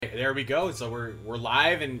right, there we go. So we're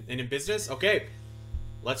live and in business. Okay,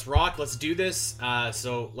 let's rock. Let's do this.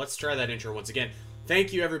 So let's try that intro once again.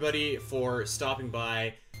 Thank you everybody for stopping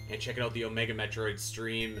by and checking out the Omega Metroid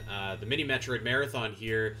stream, the Mini Metroid Marathon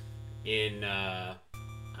here in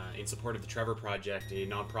support of the Trevor Project, a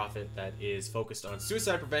nonprofit that is focused on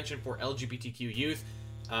suicide prevention for LGBTQ youth.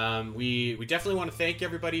 We definitely want to thank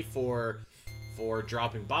everybody for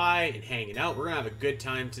dropping by and hanging out. We're gonna have a good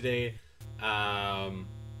time today.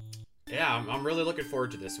 Yeah, I'm really looking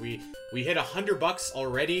forward to this. We hit $100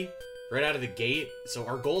 already right out of the gate. So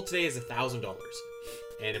our goal today is $1,000.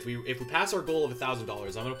 And if we pass our goal of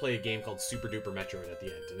 $1,000, I'm gonna play a game called Super Duper Metroid at the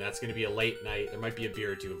end, and that's gonna be a late night. There might be a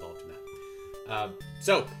beer or two involved in that.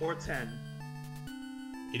 Or 10.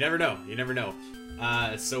 You never know. You never know.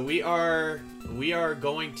 So we are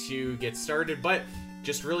going to get started, but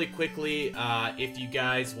just really quickly, if you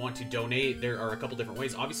guys want to donate, there are a couple different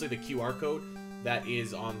ways. Obviously, the QR code that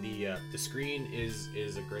is on the screen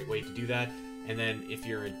is a great way to do that. And then if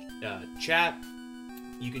you're in chat,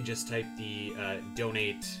 you can just type the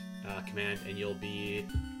donate command, and you'll be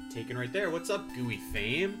taken right there. What's up, Gooey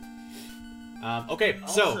Fame? Okay,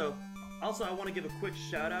 so. Also, I want to give a quick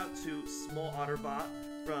shout out to Small Otterbot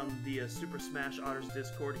from the Super Smash Otters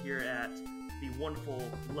Discord here at the wonderful,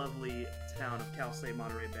 lovely town of Cal State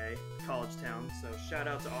Monterey Bay, College Town. So shout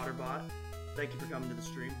out to Otterbot. Thank you for coming to the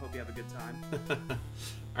stream. Hope you have a good time.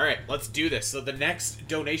 All right, let's do this. So the next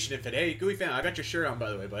donation, hey, Gooey Fan, I got your shirt on,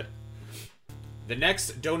 by the way, bud. The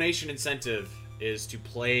next donation incentive is to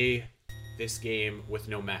play this game with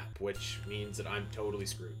no map, which means that I'm totally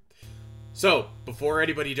screwed. So, before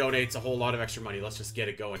anybody donates a whole lot of extra money, let's just get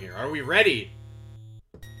it going here. Are we ready?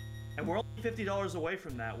 And we're only $50 away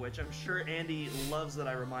from that, which I'm sure Andy loves that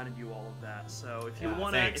I reminded you all of that. So if you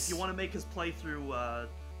want to make his playthrough,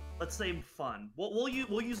 let's say fun. We'll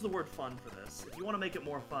use the word fun for this. If you want to make it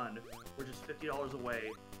more fun, we're just $50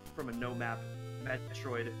 away from a no map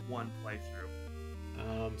Metroid 1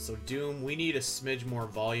 playthrough. So Doom, we need a smidge more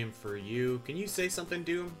volume for you. Can you say something,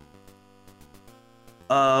 Doom?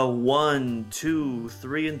 1, 2,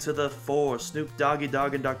 3 into the 4. Snoop Doggy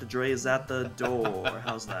Dogg and Dr. Dre is at the door.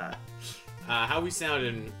 How's that? How we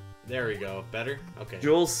sounding? There we go. Better? Okay.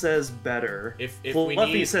 Jules says better. If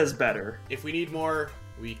Fluffy says better. If we need more,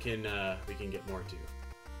 we can get more too.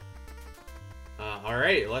 All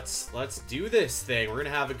right, let's do this thing. We're gonna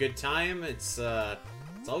have a good time. It's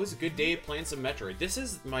always a good day playing some Metroid. This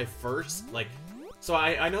is my first so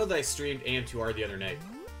I know that I streamed AM2R the other night,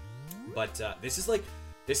 but this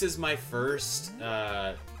is my first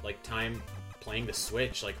time playing the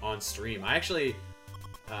Switch on stream. I actually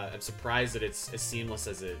am surprised that it's as seamless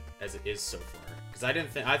as it is so far, because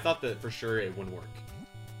I thought that for sure it wouldn't work.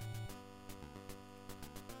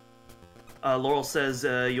 Laurel says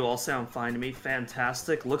you all sound fine to me.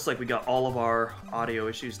 Fantastic. Looks like we got all of our audio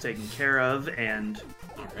issues taken care of, and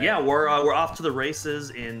right. Yeah, we're off to the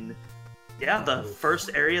races in the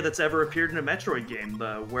first area that's ever appeared in a Metroid game,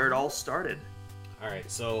 where it all started. Alright,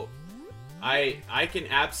 so I can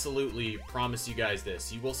absolutely promise you guys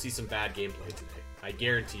this. You will see some bad gameplay today. I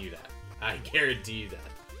guarantee you that. I guarantee you that.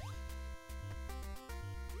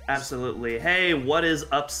 Absolutely. Hey, what is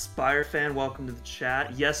up, Spire Fan? Welcome to the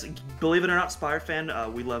chat. Yes, believe it or not, Spire Fan,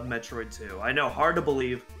 we love Metroid too. I know, hard to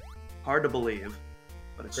believe,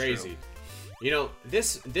 but it's crazy. True. You know,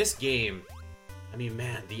 this game, I mean,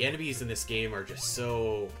 man, the enemies in this game are just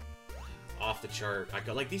so off the chart.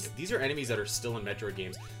 These are enemies that are still in Metroid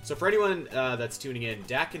games. So for anyone that's tuning in,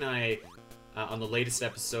 Dak and I, on the latest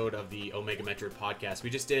episode of the Omega Metroid podcast, we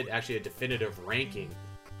just did actually a definitive ranking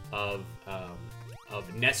of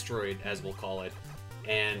Nestroid, as we'll call it,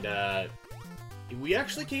 and we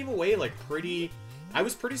actually came away I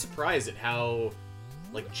was pretty surprised at how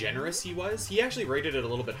generous he was. He actually rated it a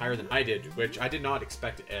little bit higher than I did, which I did not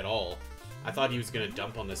expect at all. I thought he was gonna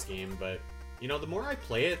dump on this game, but you know, the more I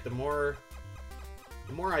play it, the more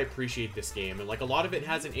I appreciate this game. And a lot of it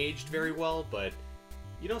hasn't aged very well, but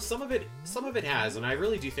you know, some of it has, and I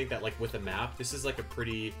really do think that with a map, this is a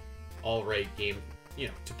pretty alright game, you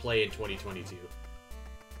know, to play in 2022.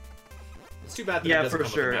 It's too bad that it doesn't for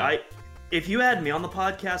come sure. with a map. If you had me on the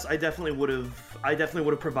podcast, I definitely would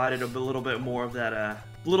have provided a little bit more of that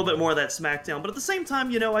SmackDown. But at the same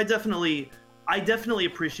time, you know, I definitely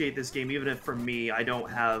appreciate this game, even if for me I don't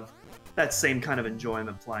have that same kind of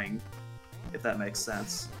enjoyment playing, if that makes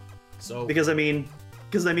sense. So because I mean,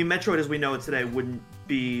 Metroid as we know it today wouldn't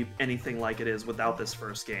be anything like it is without this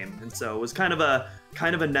first game, and so it was kind of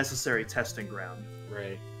a necessary testing ground.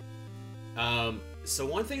 Right. So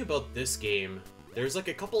one thing about this game, there's a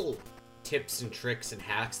couple tips and tricks and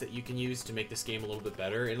hacks that you can use to make this game a little bit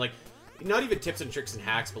better, and not even tips and tricks and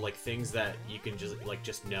hacks, but like things that you can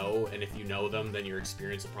just know, and if you know them, then your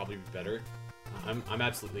experience will probably be better. I'm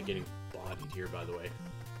absolutely getting bodied here, by the way.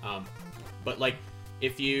 But like,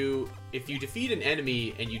 if you defeat an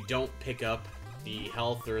enemy and you don't pick up the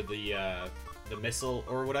health or the missile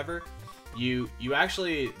or whatever, you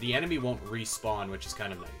actually, the enemy won't respawn, which is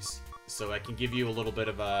kind of nice. So that can give you a little bit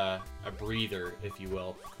of a breather, if you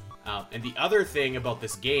will. And the other thing about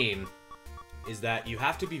this game is that you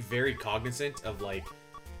have to be very cognizant of like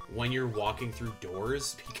when you're walking through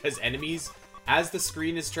doors, because enemies, as the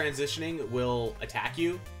screen is transitioning, will attack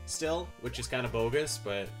you still, which is kind of bogus,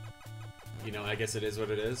 but you know, I guess it is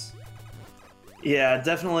what it is. Yeah,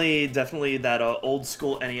 definitely that old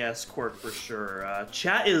school NES quirk for sure.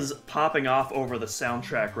 Chat is popping off over the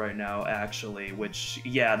soundtrack right now, actually, which,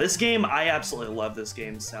 yeah, this game, I absolutely love this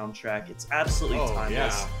game's soundtrack. It's absolutely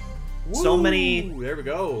timeless. Yeah. So many... There we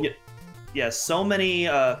go. Yeah, so many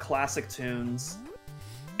classic tunes.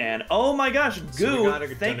 And, oh my gosh, Goo,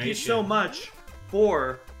 thank you so much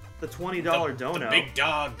for the $20 dono. The big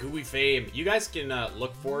dog, Gooey Fame. You guys can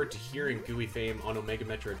look forward to hearing Gooey Fame on Omega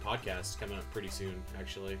Metroid Podcast coming up pretty soon,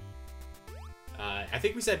 actually. I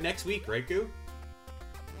think we said next week, right, Goo?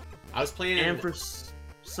 I was playing... And for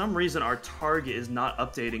some reason, our target is not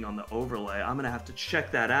updating on the overlay. I'm going to have to check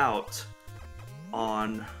that out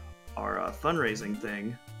on our fundraising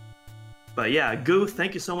thing. But yeah, Goo,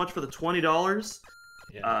 thank you so much for the $20.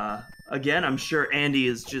 Yeah. Again, I'm sure Andy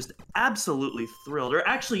is just absolutely thrilled. Or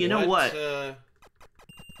actually, you know what?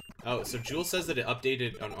 Oh, so Jules says that it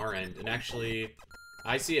updated on our end, and actually,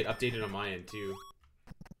 I see it updated on my end too.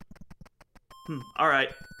 All right,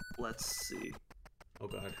 let's see. Oh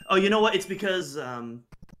god. Oh, you know what? It's because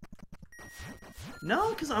no,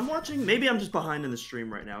 because I'm watching. Maybe I'm just behind in the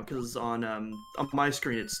stream right now. Because on my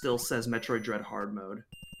screen it still says Metroid Dread Hard Mode.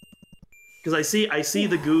 Because I see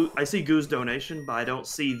Goo's donation, but I don't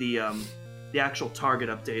see the actual target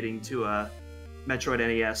updating to Metroid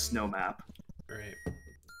NES Snow Map.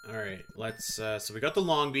 All right. Let's. So we got the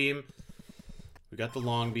long beam.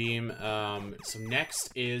 So next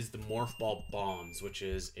is the Morph Ball Bombs, which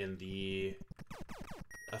is in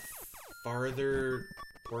a farther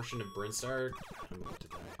portion of Brinstar. I'm about to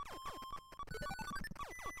die.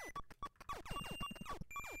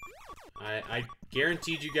 I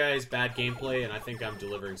guaranteed you guys bad gameplay, and I think I'm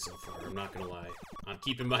delivering so far. I'm not gonna lie. I'm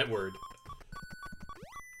keeping my word.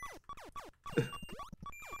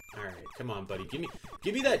 Alright, come on, buddy. Give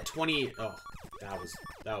me that 20... Oh, that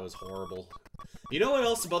was horrible. You know what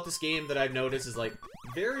else about this game that I've noticed is, like,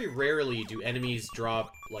 very rarely do enemies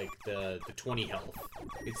drop, like, the 20 health.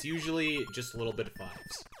 It's usually just a little bit of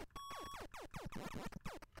 5s.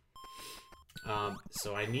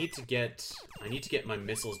 So I need to get my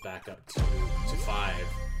missiles back up to 5.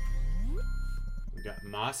 We got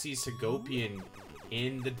Mossy Segopian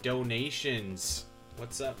in the donations.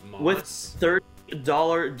 What's up, Moss? With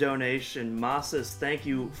 $30 donation, Mosses, thank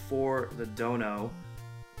you for the dono.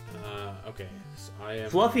 Okay, so I am.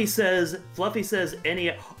 Fluffy says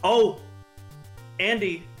any. Oh,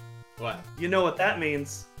 Andy. What? You know what that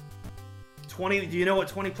means? 20. Do you know what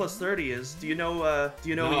 20 plus 30 is? Do you know? No,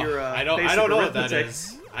 your? I don't know what that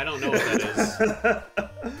is. I don't know what that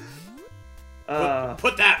is.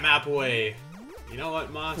 Put that map away. You know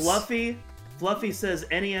what, Moss? Fluffy says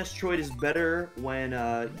NES Troid is better when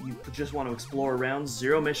you just want to explore around.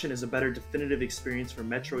 Zero Mission is a better definitive experience for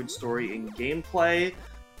Metroid story and gameplay.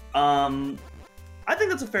 I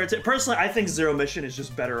think that's a fair take. Personally, I think Zero Mission is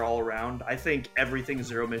just better all around. I think everything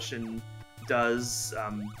Zero Mission does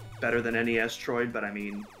better than NES Troid, but I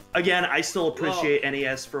mean, again, I still appreciate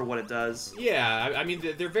NES for what it does. Yeah, I mean,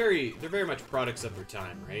 they're very much products of their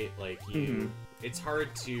time, right? Like it's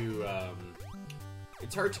hard to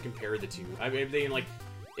compare the two. I mean, like,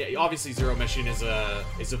 obviously Zero Mission is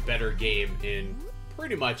a better game in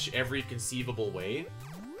pretty much every conceivable way,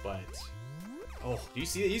 but oh, do you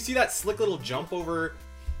see that slick little jump over?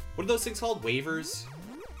 What are those things called? Waivers?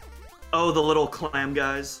 Oh, the little clam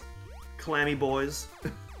guys, clammy boys.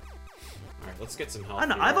 All right, let's get some help. I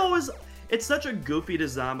know. Here. It's such a goofy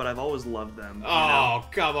design, but I've always loved them. Oh,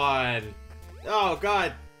 come on. Oh,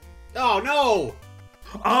 God. Oh, no.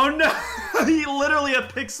 Oh, no. He literally a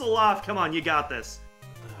pixel off. Come on, you got this.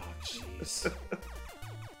 Oh, jeez.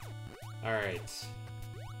 All right.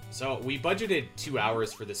 So we budgeted 2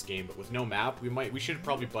 hours for this game, but with no map, we should have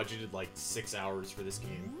probably budgeted like 6 hours for this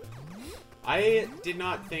game. I did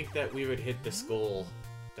not think that we would hit this goal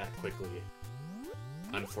that quickly.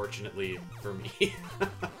 Unfortunately for me.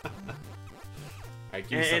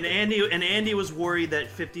 Right, and Andy was worried that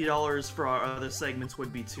 $50 for our other segments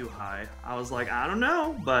would be too high. I was like, I don't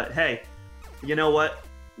know, but hey, you know what?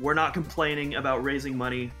 we're not complaining about raising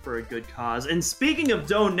money for a good cause. And speaking of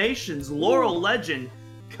donations, Laurel Legend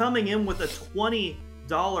coming in with a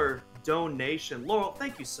 $20 donation. Laurel,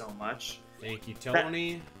 thank you so much. Thank you,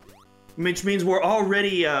 Tony. Which means we're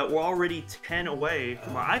already 10 away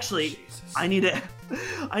from our. Actually, Jesus. I need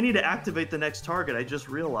to activate the next target. I just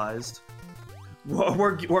realized.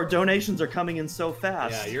 Our donations are coming in so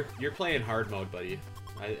fast. Yeah, you're playing hard mode, buddy.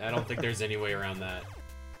 I don't think there's any way around that.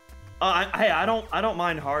 I don't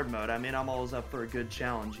mind hard mode. I mean, I'm always up for a good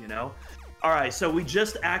challenge, you know. All right, so we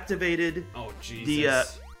just activated. Oh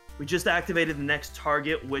Jesus. We just activated the next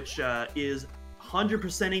target, which is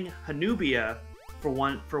 100%ing Hanubia for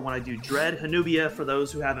when I do Dread. Hanubia, for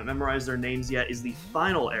those who haven't memorized their names yet, is the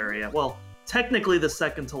final area. Well, technically the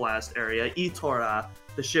second to last area. Itora,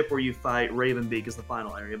 the ship where you fight Ravenbeak, is the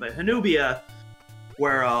final area. But Hanubia,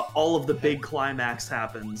 where all of the big climax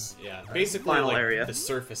happens. Yeah, basically final like area. The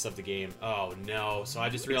surface of the game. Oh no! So I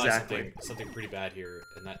just realized something pretty bad here,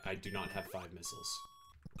 and that I do not have 5 missiles.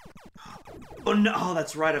 Oh no! Oh,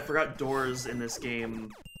 that's right. I forgot doors in this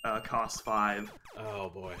game cost 5. Oh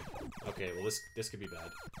boy. Okay, well this could be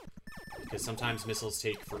bad because sometimes missiles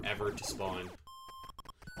take forever to spawn.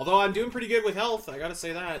 Although I'm doing pretty good with health, I gotta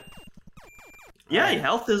say that. Yeah,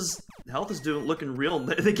 health is looking real.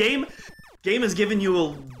 The game is giving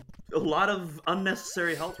you a lot of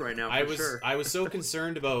unnecessary health right now. I was so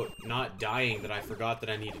concerned about not dying that I forgot that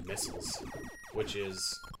I needed missiles, which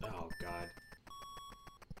is oh god.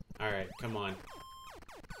 All right, come on.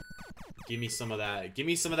 Give me some of that. Give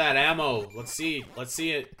me some of that ammo. Let's see. Let's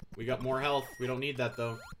see it. We got more health. We don't need that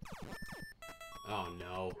though. Oh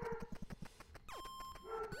no.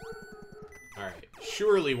 Alright,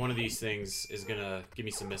 surely one of these things is gonna give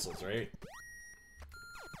me some missiles, right?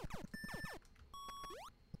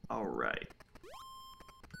 Alright.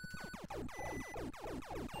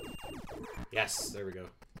 Yes, there we go.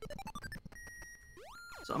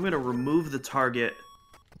 So I'm gonna remove the target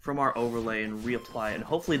from our overlay and reapply it, and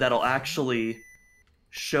hopefully that'll actually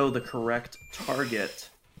show the correct target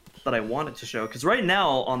that I want it to show, because right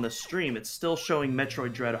now on the stream it's still showing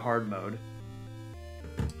Metroid Dread hard mode.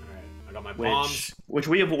 I got my bombs. Which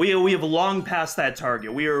we have long past that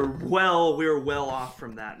target. We are well off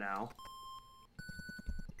from that now.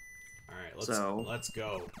 All right, let's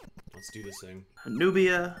go. Let's do this thing.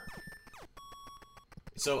 Hanubia.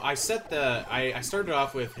 So I started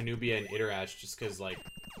off with Hanubia and Iterash just because like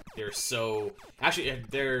they're so actually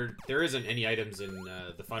there isn't any items in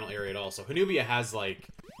the final area at all. So Hanubia has like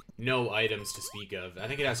no items to speak of. I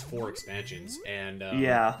think it has 4 expansions, and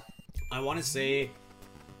yeah. I want to say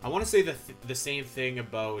the same thing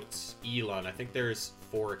about Elon. I think there's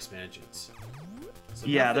 4 expansions. So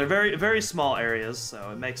yeah, they're very, very small areas,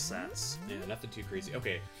 so it makes sense. Yeah, nothing too crazy.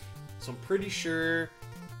 Okay, so I'm pretty sure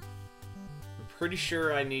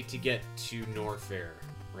I need to get to Norfair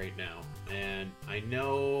right now, and I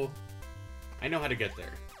know how to get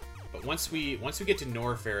there. But once we get to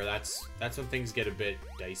Norfair, that's when things get a bit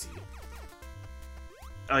dicey.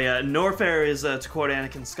 Oh yeah, Norfair is, to quote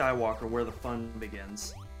Anakin Skywalker, where the fun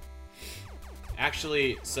begins.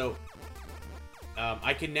 Actually, so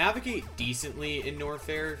I can navigate decently in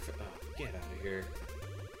Norfair. Oh, get out of here!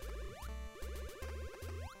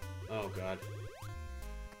 Oh god.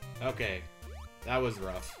 Okay, that was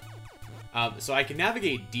rough. So I can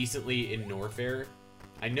navigate decently in Norfair.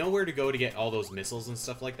 I know where to go to get all those missiles and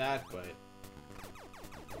stuff like that, but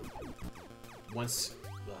once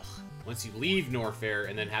you leave Norfair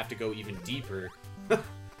and then have to go even deeper,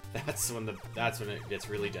 that's when it gets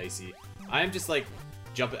really dicey. I'm just like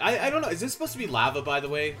jumping. I don't know. Is this supposed to be lava, by the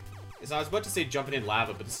way? I was about to say jumping in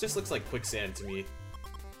lava, but this just looks like quicksand to me.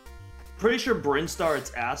 Pretty sure Brinstar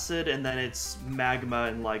it's acid, and then it's magma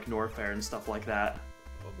and like Norfair and stuff like that.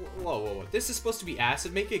 Whoa. This is supposed to be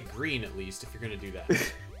acid. Make it green at least if you're gonna do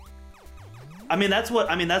that. I mean that's what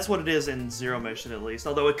it is in Zero Mission at least.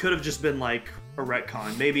 Although it could have just been like a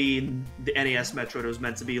retcon. Maybe the NES Metroid was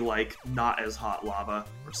meant to be like not as hot lava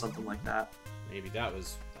or something like that. Maybe that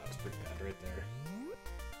was pretty bad right there.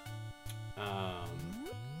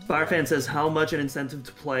 Firefan says, how much an incentive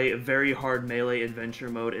to play a very hard melee adventure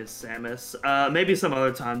mode is Samus? Maybe some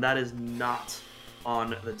other time. That is not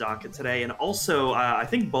on the docket today. And also, I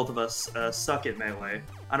think both of us suck at melee.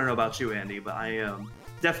 I don't know about you, Andy, but I am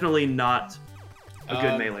definitely not a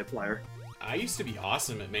good melee player. I used to be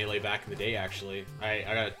awesome at melee back in the day, actually. I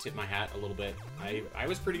gotta tip my hat a little bit. I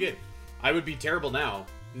was pretty good. I would be terrible now,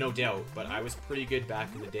 no doubt, but I was pretty good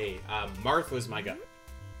back in the day. Marth was my guy.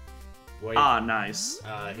 Nice.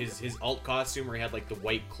 His alt costume where he had like the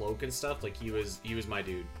white cloak and stuff, like he was my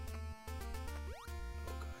dude.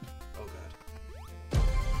 Oh god.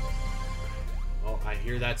 Oh, I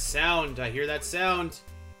hear that sound. I hear that sound.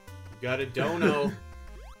 You got a dono.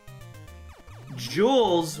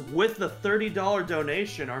 Jules with the $30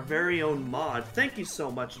 donation, our very own mod. Thank you so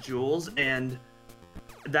much, Jules. And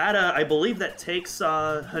that, I believe that takes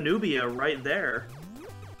Hanubia right there.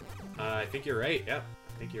 I think you're right. Yep,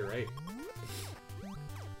 I think you're right.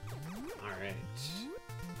 Alright.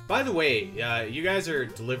 By the way, you guys are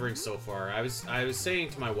delivering so far. I was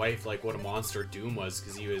saying to my wife, like, what a monster Doom was,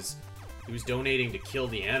 because he was donating to kill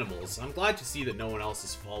the animals. I'm glad to see that no one else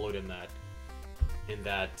has followed in that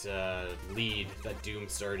lead that Doom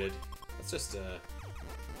started. That's just,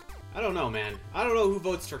 I don't know, man. I don't know who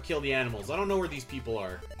votes for kill the animals. I don't know where these people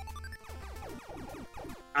are.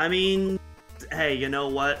 I mean, hey, you know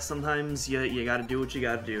what? Sometimes you gotta do what you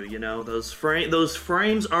gotta do, you know? Those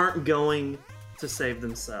frames aren't going to save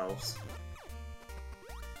themselves.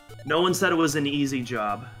 No one said it was an easy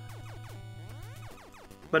job.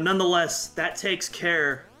 But nonetheless, that takes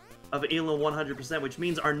care of Elam 100%, which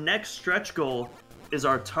means our next stretch goal is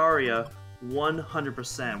Artaria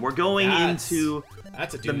 100%. We're going into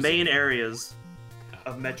the main areas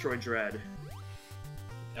of Metroid Dread.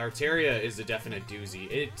 Artaria is a definite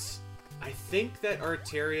doozy. I think that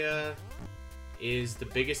Artaria is the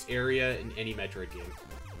biggest area in any Metroid game.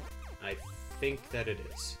 I think that it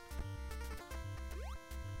is.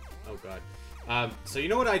 Oh god. So you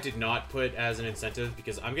know what I did not put as an incentive,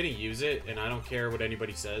 because I'm gonna use it and I don't care what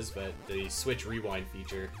anybody says, but the Switch Rewind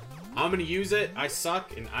feature. I'm gonna use it, I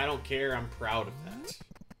suck, and I don't care, I'm proud of that.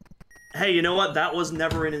 Hey, you know what? That was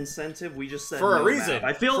never an incentive, we just said for no a reason.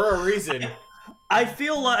 Map. For a reason. I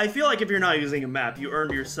feel like if you're not using a map, you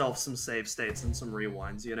earned yourself some save states and some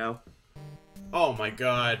rewinds, you know? Oh my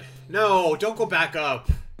god. No, don't go back up.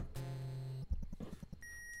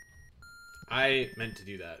 I meant to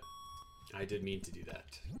do that. I did mean to do that.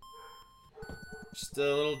 Just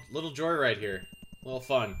a little joyride here. A little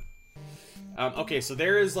fun. Okay, so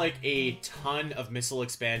there is like a ton of missile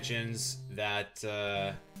expansions that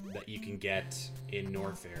you can get in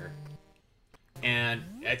Norfair. And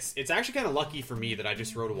it's actually kind of lucky for me that I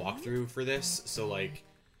just wrote a walkthrough for this, so like,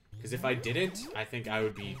 because if I didn't, I think I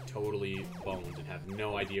would be totally boned and have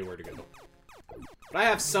no idea where to go. But I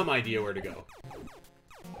have some idea where to go.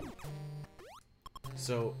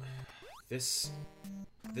 So, this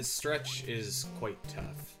stretch is quite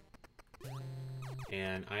tough.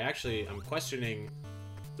 And I'm questioning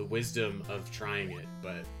the wisdom of trying it,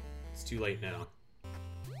 but it's too late now.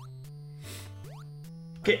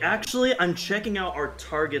 Okay, actually, I'm checking out our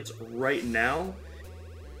targets right now.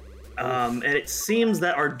 And it seems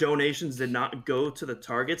that our donations did not go to the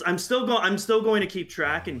targets. I'm still going to keep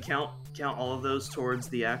track and count all of those towards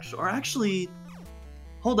the actual. Or actually,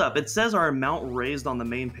 hold up. It says our amount raised on the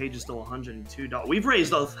main page is still $102. We've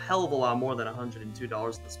raised a hell of a lot more than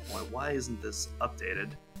 $102 at this point. Why isn't this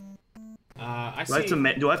updated? Do I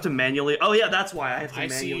have to manually? Oh yeah, that's why I have to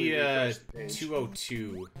manually. I see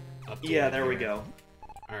 202. Updated. Yeah, there we go.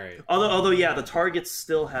 All right. Although yeah, the targets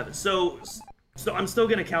still have it. So I'm still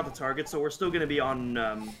gonna count the targets. So we're still gonna be on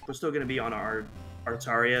our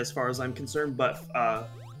Artaria as far as I'm concerned. But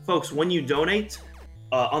folks, when you donate,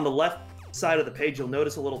 on the left side of the page, you'll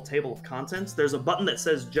notice a little table of contents. There's a button that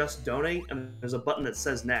says Just Donate, and there's a button that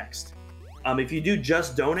says Next. If you do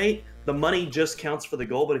Just Donate, the money just counts for the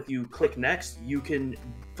goal. But if you click Next, you can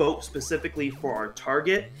vote specifically for our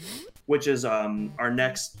target, which is our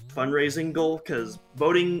next fundraising goal, because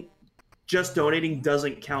just donating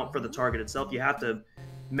doesn't count for the target itself. You have to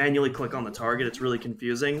manually click on the target. It's really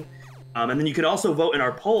confusing. And then you can also vote in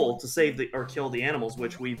our poll to save or kill the animals,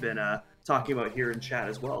 which we've been talking about here in chat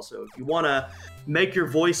as well. So if you want to make your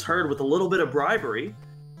voice heard with a little bit of bribery,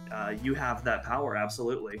 you have that power,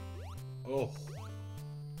 absolutely. Oh.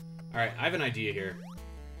 Alright, I have an idea here.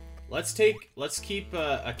 Let's keep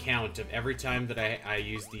a count of every time that I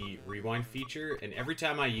use the rewind feature, and every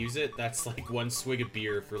time I use it, that's like one swig of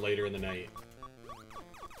beer for later in the night.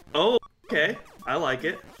 Oh, okay. I like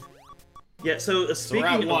it. Yeah, so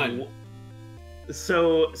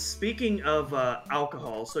speaking of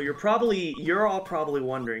alcohol, so you're all probably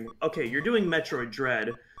wondering, okay, you're doing Metroid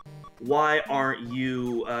Dread, why aren't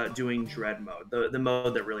you doing Dread mode, the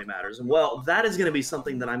mode that really matters? And well, that is going to be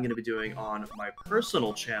something that I'm going to be doing on my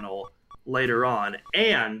personal channel later on,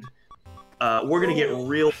 and we're going to get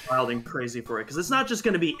real wild and crazy for it, because it's not just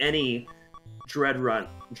going to be any Dread Run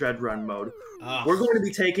mode. We're going to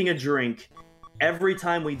be taking a drink every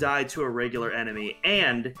time we die to a regular enemy,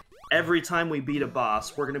 and every time we beat a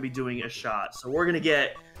boss, we're going to be doing a shot. So we're going to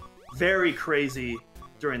get very crazy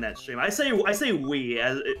during that stream. I say we,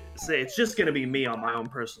 it's just going to be me on my own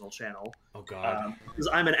personal channel. Oh god. Because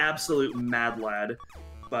I'm an absolute mad lad.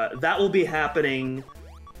 But that will be happening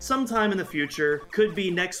sometime in the future. Could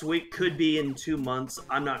be next week, could be in 2 months.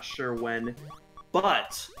 I'm not sure when.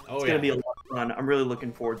 But it's going to be a lot of fun. I'm really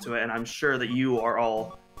looking forward to it, and I'm sure that you are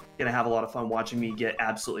all going to have a lot of fun watching me get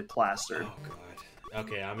absolutely plastered. Oh god.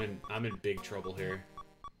 Okay, I'm in big trouble here.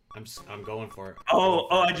 I'm going for it.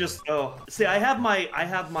 See, I have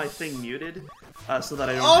my thing muted so that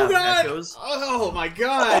I don't have echoes. Oh my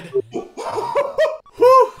god.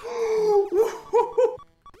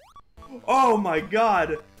 Oh my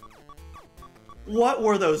god. What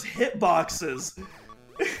were those hitboxes?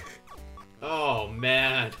 Oh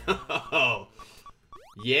man.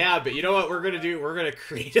 Yeah, but you know what we're gonna do? We're gonna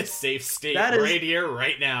create a safe state right here,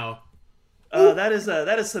 right now. That is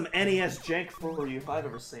some NES jank for you if I've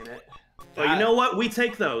ever seen it. But you know what? We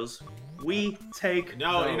take those. We take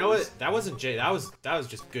No, those. You know what? That wasn't J. That was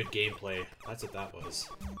just good gameplay. That's what that was.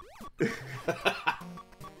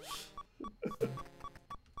 Oh,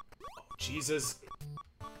 Jesus.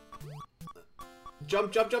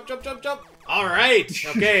 Jump, jump, jump, jump, jump, jump. All right.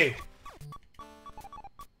 Okay.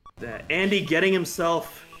 Andy getting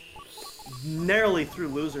himself narrowly through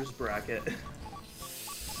loser's bracket.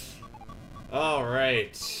 All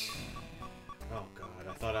right. Oh god,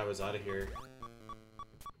 I thought I was out of here.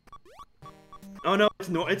 Oh no, it's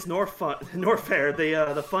Norfair.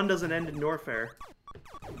 The fun doesn't end in Norfair.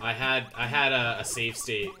 I had a save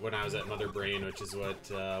state when I was at Mother Brain, which is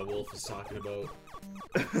what Wolf was talking about.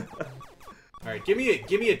 All right, give me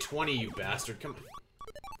a 20, you bastard. Come on.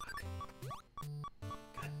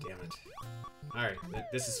 God damn it. All right,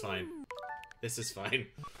 this is fine. This is fine.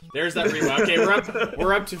 There's that rewind. Okay,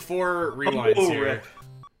 we're up to 4 rewinds here. Rip.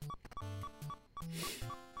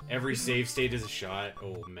 Every save state is a shot.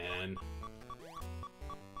 Oh man.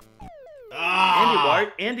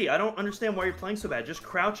 Andy, I don't understand why you're playing so bad. Just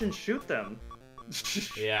crouch and shoot them.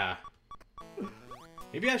 Yeah.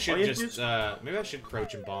 Maybe I should maybe I should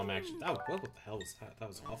crouch and bomb action. Oh, what the hell was that? That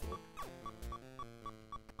was awful.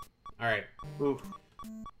 All right. Ooh.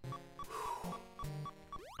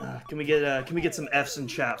 Can we get some Fs in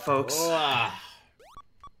chat, folks? All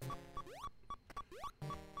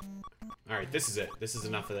right, this is it. This is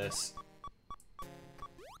enough of this.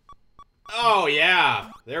 Oh yeah,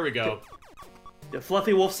 there we go. Yeah,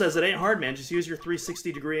 Fluffy Wolf says it ain't hard, man. Just use your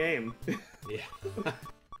 360-degree aim. Yeah.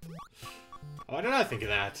 Why did I think of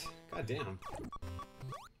that? God damn.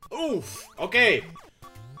 Oof. Okay.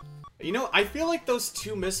 You know, I feel like those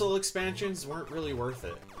 2 missile expansions weren't really worth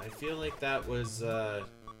it. I feel like that was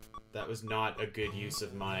not a good use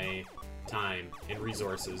of my time and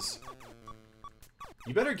resources.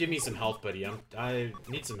 You better give me some health, buddy. I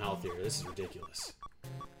need some health here. This is ridiculous.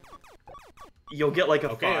 You'll get like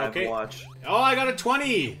a 5, watch. Oh, I got a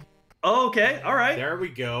 20! Oh, okay, alright. There we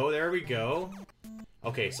go, there we go.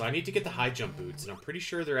 Okay, so I need to get the high jump boots, and I'm pretty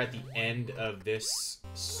sure they're at the end of this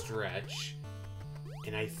stretch.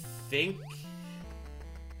 And I think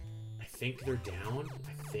they're down.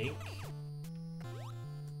 I think.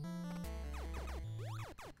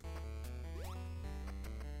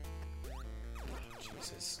 Oh,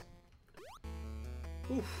 Jesus.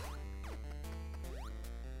 Oof.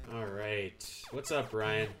 Alright. What's up,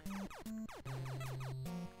 Ryan?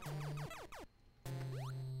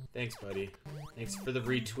 Thanks, buddy. Thanks for the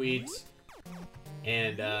retweet.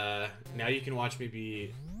 And now you can watch me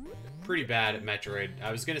be pretty bad at Metroid.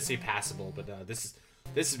 I was gonna say passable, but this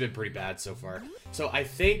has been pretty bad so far. So I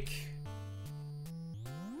think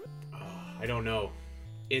I don't know.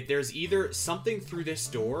 There's either something through this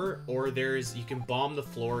door, or you can bomb the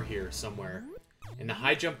floor here somewhere, and the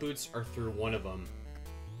high jump boots are through one of them.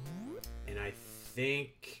 And I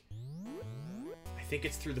think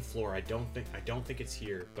it's through the floor. I don't think it's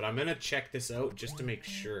here, but I'm gonna check this out just to make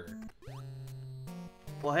sure.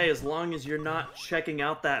 Well, hey, as long as you're not checking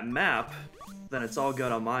out that map, then it's all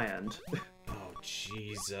good on my end. Oh,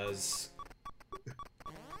 Jesus.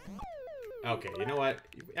 Okay, you know what?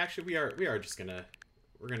 Actually, we are just gonna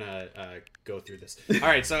go through this. All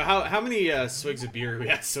right. So how many swigs of beer we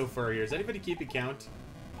had so far here? Is anybody keeping count?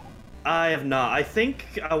 I have not. I think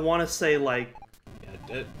I want to say like.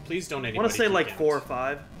 Yeah. Please don't. Anybody I want to say like count. 4 or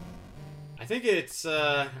 5. I think it's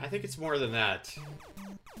more than that.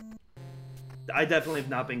 I definitely have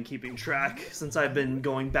not been keeping track since I've been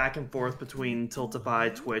going back and forth between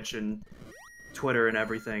Tiltify, Twitch, and Twitter and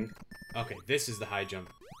everything. Okay, this is the high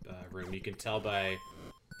jump room. You can tell by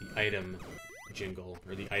the item jingle,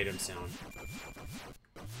 or the item sound.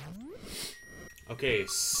 Okay,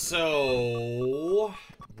 so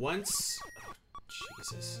once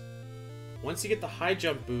you get the high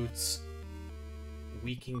jump boots,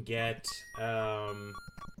 we can get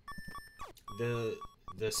the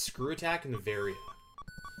screw attack and the Varia.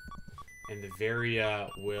 And the Varia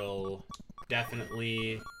will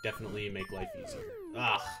definitely make life easier.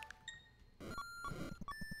 Ugh.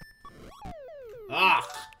 Ugh!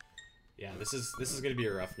 Yeah, this is gonna be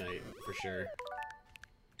a rough night, for sure.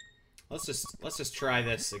 Let's just try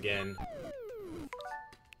this again.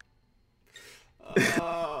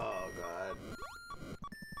 Oh, God.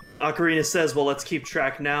 Ocarina says, well, let's keep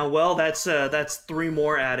track now. Well, that's 3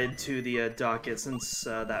 more added to the docket since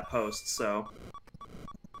that post, so...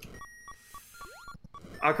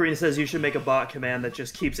 Ocarina says you should make a bot command that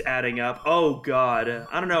just keeps adding up. Oh, God.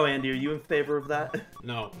 I don't know, Andy, are you in favor of that?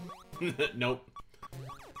 No. Nope.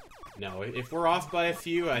 No, if we're off by a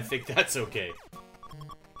few, I think that's okay.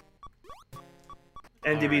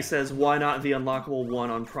 NDB says, why not the unlockable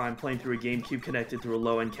one on Prime playing through a GameCube connected through a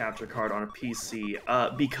low-end capture card on a PC?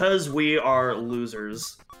 Because we are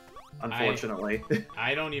losers, unfortunately.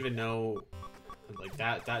 I don't even know... Like,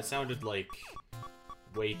 that sounded like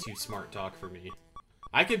way too smart talk for me.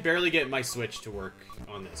 I could barely get my Switch to work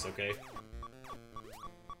on this, okay?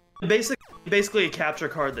 Basically a capture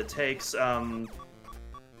card that takes, oh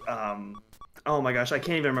my gosh, I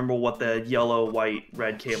can't even remember what the yellow, white,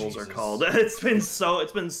 red cables are called. It's been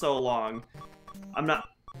so long. I'm not...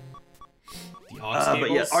 The aux cables?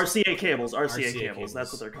 But yeah, RCA cables, RCA cables,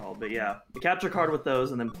 that's what they're called. But yeah, the capture card with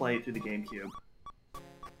those and then play it through the GameCube.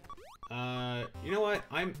 You know what?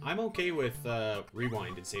 I'm okay with,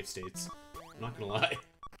 rewind in save states. I'm not gonna lie.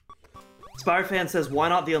 Spirefan says, why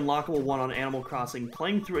not the unlockable one on Animal Crossing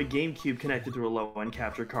playing through a GameCube connected through a low-end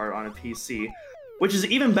capture card on a PC? Which is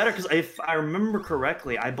even better, because if I remember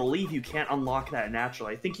correctly, I believe you can't unlock that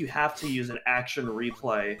naturally. I think you have to use an action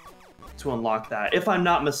replay to unlock that, if I'm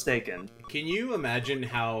not mistaken. Can you imagine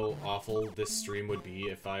how awful this stream would be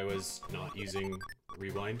if I was not using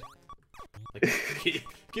rewind? Like, can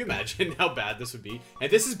you imagine how bad this would be?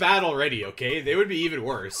 And this is bad already, okay? They would be even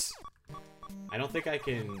worse. I don't think I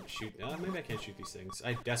can shoot... maybe I can't shoot these things.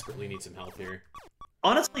 I desperately need some health here.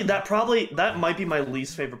 Honestly, that might be my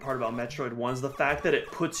least favorite part about Metroid 1, is the fact that it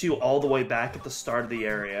puts you all the way back at the start of the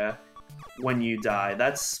area when you die.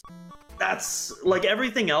 That's like,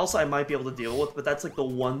 everything else I might be able to deal with, but that's like the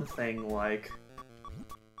one thing, like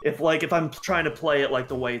if I'm trying to play it like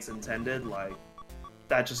the way it's intended, like,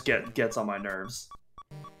 that just gets on my nerves.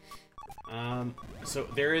 So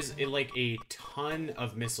there is like a ton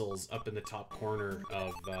of missiles up in the top corner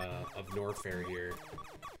of Norfair here.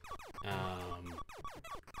 I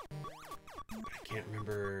can't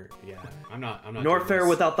remember. Yeah, I'm not. Norfair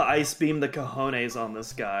without the ice beam, the cojones on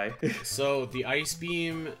this guy. So the ice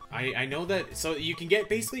beam, I know that. So you can get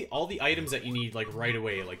basically all the items that you need like right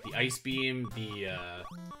away, like the ice beam, the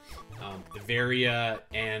Varia,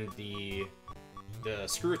 and the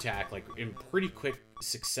screw attack, like in pretty quick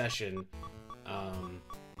succession. But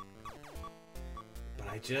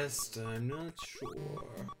I'm not sure.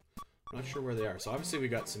 I'm not sure where they are. So obviously we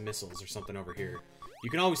got some missiles or something over here. You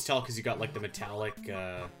can always tell because you got like the metallic,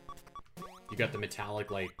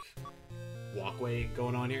 like walkway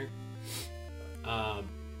going on here.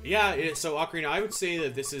 Yeah. So Ocarina, I would say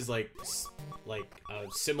that this is like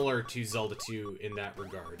similar to Zelda 2 in that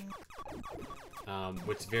regard.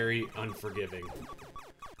 Which is very unforgiving.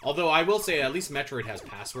 Although I will say at least Metroid has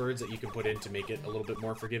passwords that you can put in to make it a little bit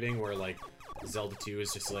more forgiving, where like Zelda 2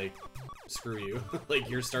 is just like, screw you. Like,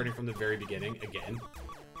 you're starting from the very beginning again.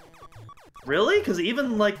 Really? Because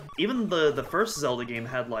even the first Zelda game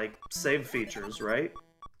had like save features, right?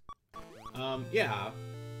 Yeah.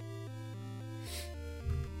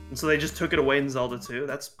 And so they just took it away in Zelda 2?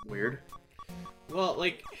 That's weird. Well,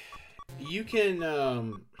 like, you can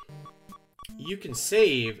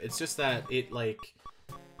save, it's just that it,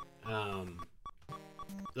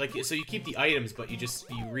 so you keep the items, but you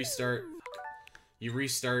restart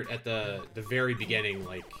at the very beginning,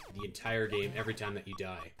 like, the entire game, every time that you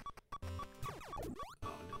die. Oh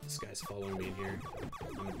no, this guy's following me in here.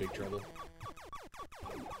 I'm in big trouble.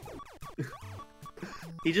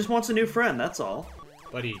 He just wants a new friend, that's all.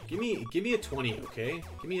 Buddy, give me a 20, okay?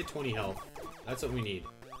 Give me a 20 health. That's what we need.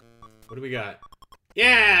 What do we got?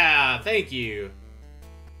 Yeah! Thank you!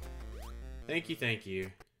 Thank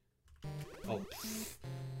you. Oh, pff.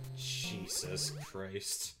 Jesus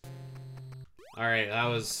Christ. Alright, that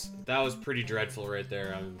was pretty dreadful right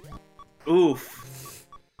there. Oof.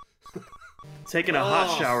 Taking a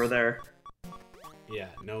hot shower there. Yeah,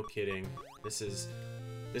 no kidding. This is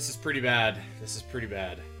pretty bad. This is pretty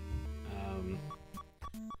bad.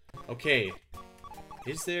 Okay.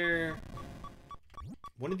 Is there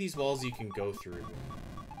one of these walls you can go through?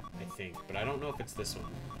 I think, but I don't know if it's this one.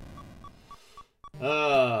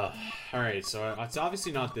 Alright, so it's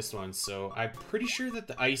obviously not this one, so I'm pretty sure that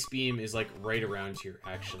the ice beam is, like, right around here,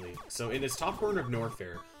 actually. So in this top corner of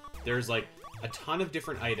Norfair, there's, like, a ton of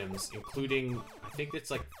different items, including, I think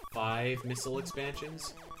it's, like, 5 missile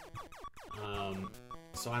expansions.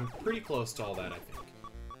 So I'm pretty close to all that, I think.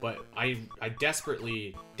 But I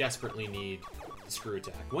desperately, desperately need the screw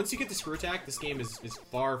attack. Once you get the screw attack, this game is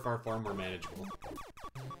far, far, far more manageable.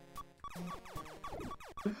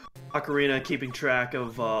 Ocarina keeping track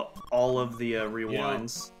of all of the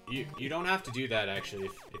rewinds. You don't have to do that, actually,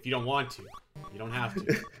 if you don't want to. You don't have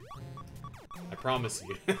to. I promise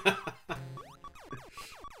you.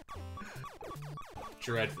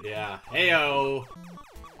 Dread, yeah. Heyo!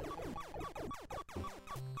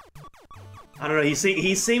 I don't know,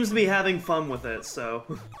 he seems to be having fun with it, so...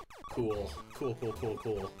 Cool. Cool, cool, cool,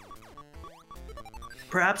 cool.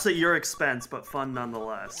 Perhaps at your expense, but fun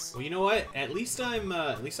nonetheless. Well, you know what? At least I'm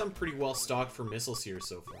pretty well stocked for missiles here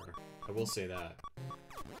so far. I will say that.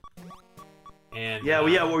 And yeah,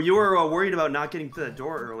 well, you were worried about not getting to the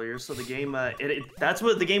door earlier, so the game that's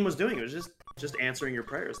what the game was doing. It was just answering your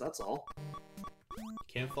prayers. That's all.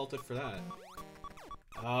 Can't fault it for that.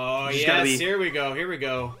 Oh yes, here we go. Here we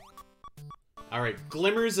go. All right,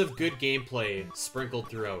 glimmers of good gameplay sprinkled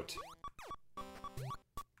throughout.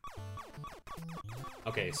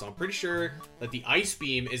 Okay, so I'm pretty sure that the ice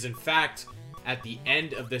beam is in fact at the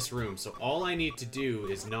end of this room, so all I need to do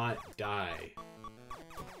is not die.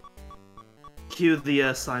 Cue the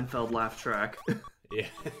Seinfeld laugh track. Yeah.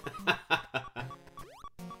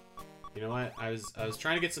 You know what? I was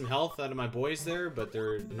trying to get some health out of my boys there, but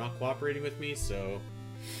they're not cooperating with me, so...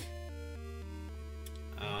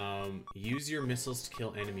 use your missiles to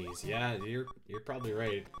kill enemies. Yeah, you're probably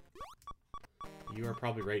right. You are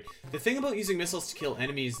probably right. The thing about using missiles to kill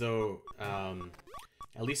enemies, though,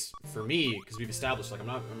 at least for me, because we've established, like, I'm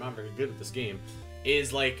not very good at this game,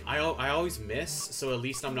 is, like, I always miss, so at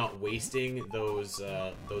least I'm not wasting those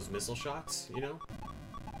missile shots, you know?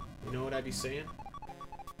 You know what I'd be saying?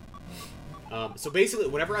 So basically,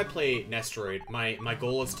 whenever I play Nestroid, my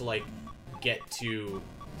goal is to, like, get to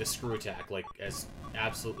the screw attack, like, as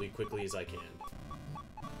absolutely quickly as I can.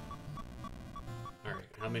 Alright,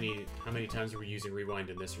 how many times are we using rewind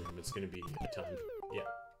in this room? It's gonna be a ton. Yeah.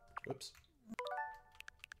 Whoops.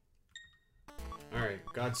 Alright,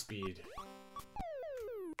 Godspeed.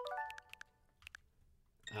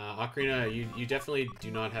 Ocarina, you definitely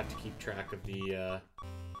do not have to keep track of the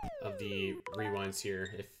rewinds here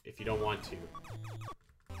if you don't want to.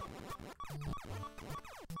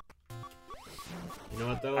 You know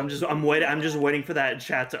what though? I'm just waiting for that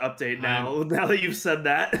chat to update now. Now that you've said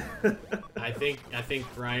that. I think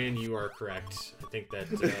Ryan, you are correct. I think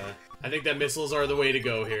that missiles are the way to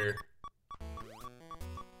go here.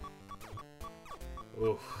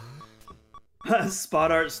 Oof.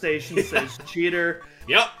 Spot Art Station says cheater.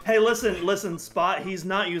 Yep. Hey, listen, Spot. He's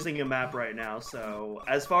not using a map right now, so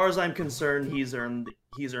as far as I'm concerned, he's earned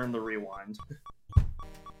the rewind.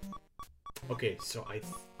 Okay, so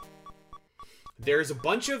there's a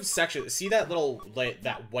bunch of sections. See that little, like,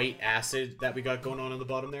 that white acid that we got going on the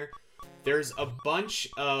bottom there? There's a bunch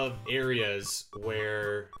of areas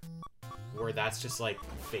where that's just, like,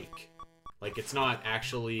 fake. Like, it's not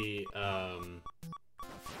actually,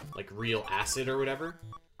 like, real acid or whatever.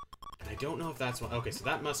 And I don't know if that's one. Okay, so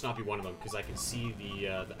that must not be one of them, because I can see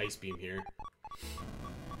the ice beam here.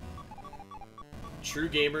 True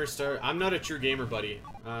gamer star. I'm not a true gamer, buddy.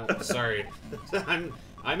 Sorry.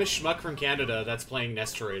 I'm a schmuck from Canada that's playing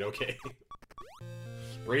Nestroid, okay?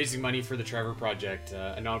 Raising money for the Trevor Project,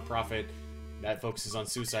 a non-profit that focuses on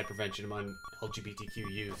suicide prevention among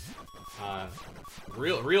LGBTQ youth.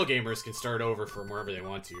 Real gamers can start over from wherever they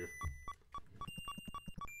want to.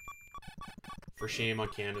 For shame on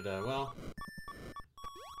Canada. Well,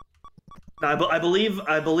 I believe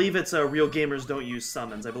it's real gamers don't use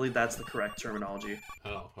summons. I believe that's the correct terminology.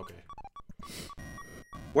 Oh, okay.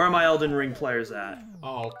 Where are my Elden Ring players at?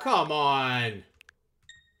 Oh, come on!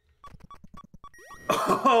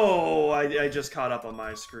 Oh, I just caught up on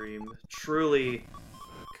my scream. Truly.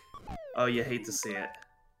 Oh, you hate to see it.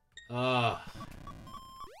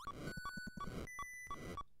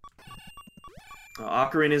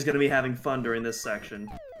 Ocarina is going to be having fun during this section.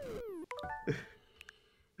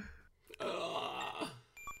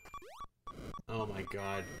 Oh my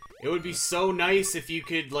god. It would be so nice if you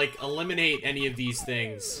could, like, eliminate any of these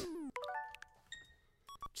things.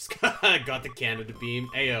 Just got the Canada beam.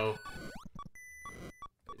 Ayo.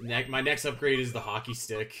 My next upgrade is the hockey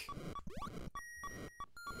stick.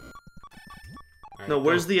 Right, no,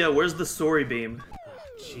 where's the Sori beam? Oh,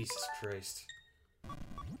 Jesus Christ.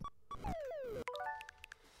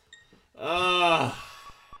 I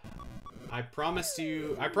promised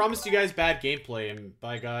you guys bad gameplay, and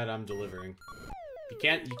by God, I'm delivering. You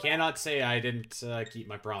cannot say I didn't keep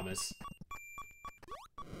my promise.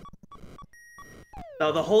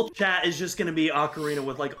 No, the whole chat is just gonna be Ocarina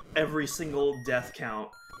with like every single death count.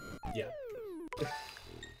 Yeah.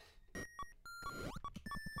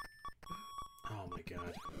 Oh my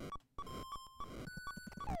God.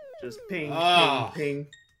 Just ping, oh. ping, ping.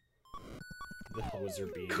 The hoser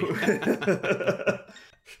beam.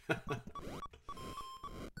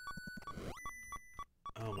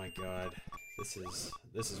 Oh my God.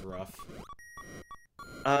 This is rough.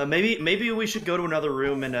 Maybe we should go to another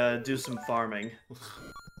room and do some farming.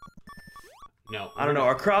 No. I don't know.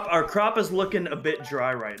 Our crop is looking a bit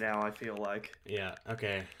dry right now, I feel like. Yeah,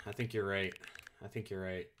 okay. I think you're right.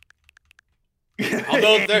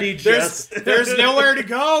 Although there's nowhere to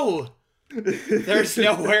go. There's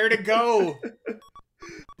nowhere to go.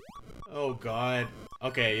 Oh God.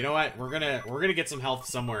 Okay, you know what? We're gonna get some health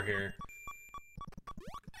somewhere here.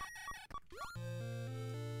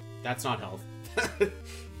 That's not health.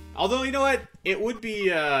 Although, you know what? It would be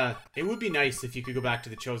nice if you could go back to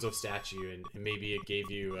the Chozo statue and maybe it gave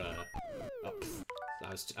you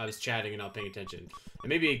I was chatting and not paying attention. And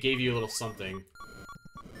maybe it gave you a little something.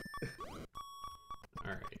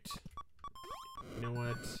 Alright. You know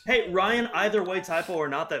what? Hey, Ryan, either way, typo or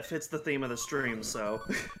not, that fits the theme of the stream, so...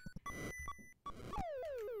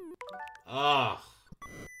 Ah.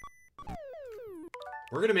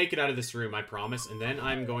 We're gonna make it out of this room, I promise, and then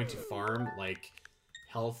I'm going to farm, like,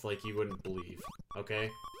 health like you wouldn't believe, okay?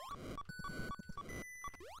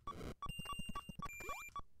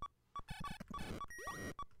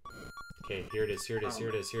 Okay, here it is.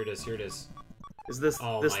 Is this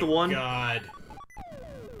the one? Oh my God.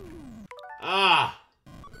 Ah!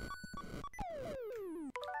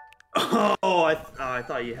 Oh, I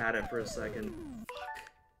thought you had it for a second. Fuck.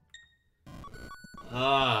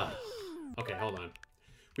 Ah. Okay, hold on.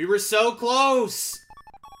 We were so close!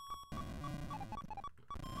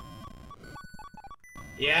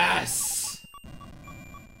 Yes!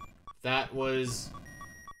 That was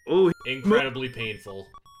incredibly painful.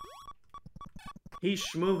 He's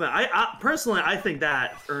schmoving. I personally, I think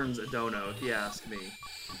that earns a dono, if you ask me.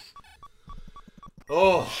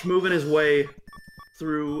 Oh, schmoving his way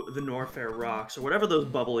through the Norfair rocks, or whatever those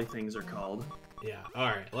bubbly things are called. Yeah. All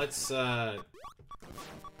right. Let's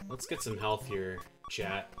get some health here,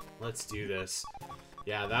 chat. Let's do this.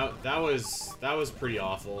 Yeah, that was pretty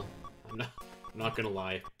awful. I'm not gonna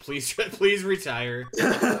lie. Please retire.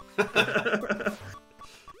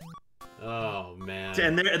 Oh man.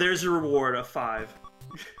 And there's a reward of 5.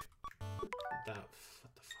 What the fuck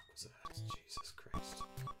was that? Jesus Christ.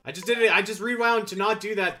 I just did it. I just rewound to not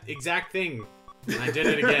do that exact thing. And I did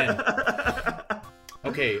it again.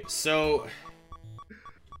 Okay, so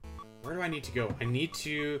where do I need to go? I need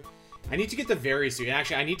to get the Very Suit.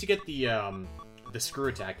 Actually, I need to get the screw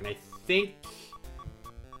attack, and I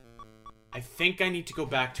think I need to go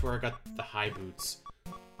back to where I got the high boots.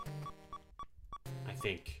 I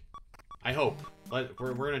think. I hope.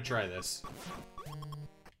 We're gonna try this.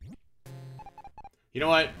 You know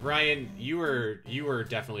what, Ryan? You were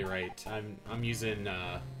definitely right. I'm using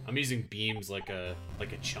beams like a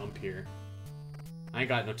chump here. I ain't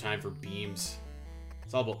got no time for beams.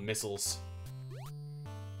 It's all about missiles.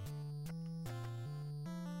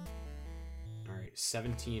 All right,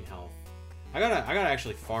 17 health. I gotta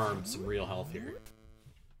actually farm some real health here.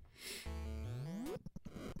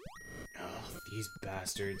 Oh, these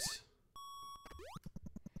bastards.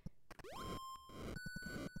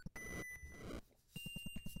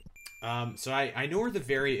 So I know where the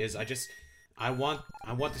Very is. I want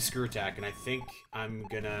the screw attack, and I think I'm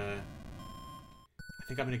gonna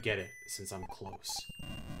get it since I'm close.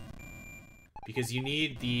 Because you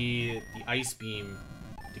need the ice beam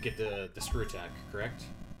to get the screw attack, correct?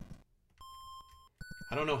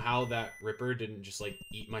 I don't know how that Ripper didn't just like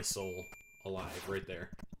eat my soul alive right there.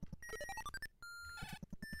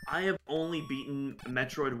 I have only beaten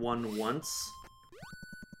Metroid 1 once.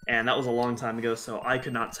 And that was a long time ago, so I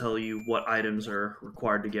could not tell you what items are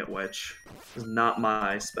required to get which. It's not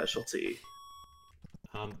my specialty.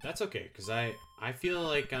 That's okay, because I feel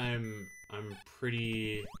like I'm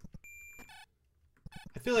pretty.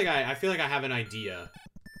 I feel like I have an idea.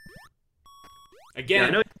 Again, yeah, I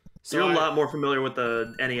know so you're a lot more familiar with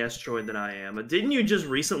the NES Droid than I am. Didn't you just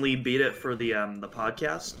recently beat it for the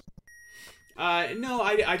podcast? No,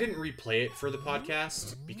 I didn't replay it for the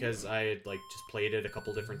podcast because I had like just played it a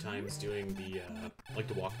couple different times doing the like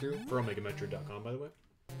the walkthrough for OmegaMetroid.com, by the way.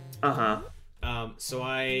 Uh-huh. So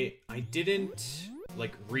I didn't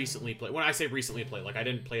like recently played. When I say recently played, like I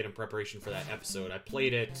didn't play it in preparation for that episode. I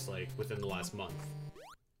played it like within the last month.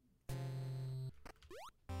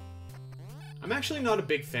 I'm actually not a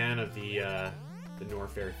big fan of the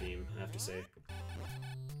Norfair theme, I have to say.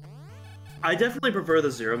 I definitely prefer the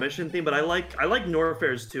Zero Mission theme, but I like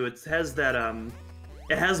Norfair's too. It has that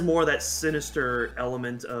it has more of that sinister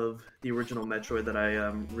element of the original Metroid that I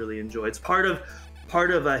really enjoy. It's part of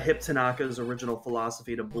Hip Tanaka's original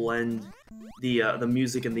philosophy to blend the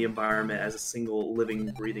music and the environment as a single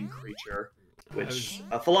living, breathing creature, which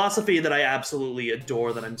a philosophy that I absolutely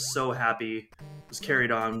adore. That I'm so happy was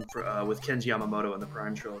carried on with Kenji Yamamoto in the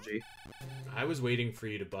Prime trilogy. I was waiting for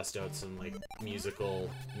you to bust out some like musical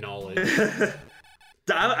knowledge.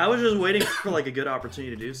 I was just waiting for like a good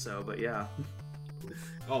opportunity to do so, but yeah.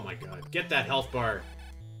 Oh my god, get that health bar.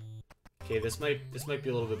 Okay, this might be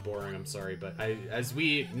a little bit boring, I'm sorry, but as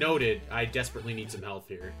we noted, I desperately need some health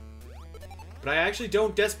here. But I actually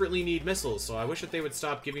don't desperately need missiles, so I wish that they would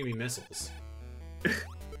stop giving me missiles.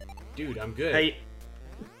 Dude, I'm good.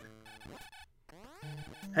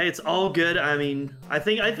 Hey, it's all good. I mean, I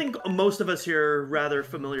think most of us here are rather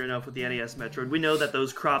familiar enough with the NES Metroid. We know that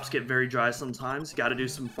those crops get very dry sometimes. You got to do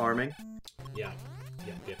some farming. Yeah.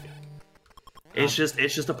 It's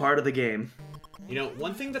just a part of the game. You know,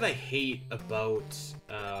 one thing that I hate about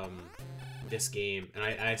this game, and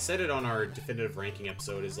I said it on our definitive ranking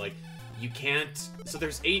episode, is like you can't. So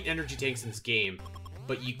there's 8 energy tanks in this game,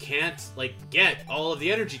 but you can't like get all of the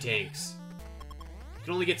energy tanks. You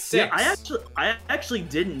can only get 6. Yeah, I actually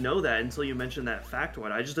didn't know that until you mentioned that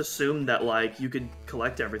factoid. I just assumed that like you could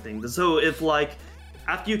collect everything. So if like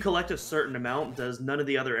after you collect a certain amount, does none of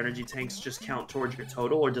the other energy tanks just count towards your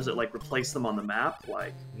total, or does it like replace them on the map?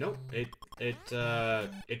 Like nope, it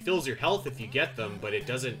fills your health if you get them, but it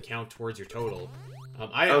doesn't count towards your total.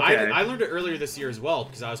 I learned it earlier this year as well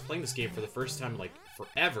because I was playing this game for the first time like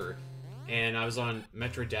forever, and I was on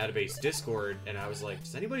Metroid Database Discord, and I was like,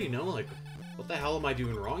 does anybody know like what the hell am I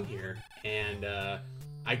doing wrong here? And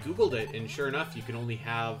I googled it, and sure enough, you can only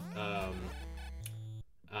have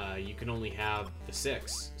the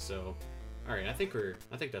 6. So, all right, I think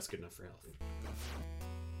that's good enough for health.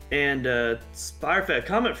 And Spirefed, a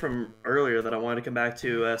comment from earlier that I wanted to come back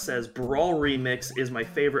to says Brawl Remix is my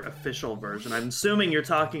favorite official version. I'm assuming you're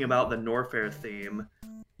talking about the Norfair theme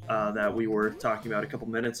that we were talking about a couple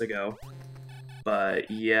minutes ago.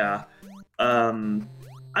 But yeah,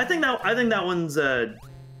 I think that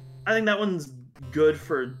one's good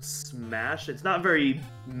for Smash. It's not very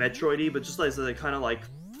Metroid-y, but just like a kind of like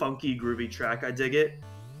funky, groovy track. I dig it.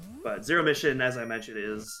 But Zero Mission, as I mentioned,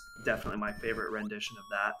 is definitely my favorite rendition of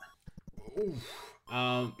that. Ooh.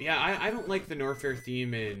 Yeah, I don't like the Norfair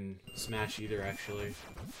theme in Smash either, actually.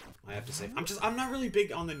 I have to say. I'm not really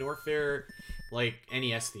big on the Norfair, like,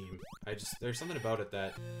 NES theme. There's something about it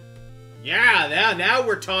that... Yeah, now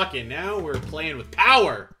we're talking. Now we're playing with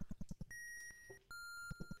power.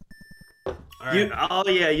 All right. Oh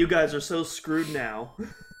yeah, you guys are so screwed now.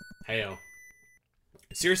 Heyo.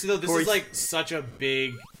 Seriously though, this is like such a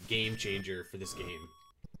big game changer for this game.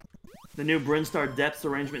 The new Brinstar Depths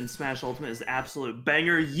arrangement in Smash Ultimate is absolute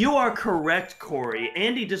banger. You are correct, Corey.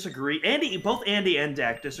 Both Andy and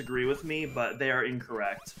Dak disagree with me, but they are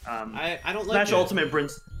incorrect. I don't like Smash Ultimate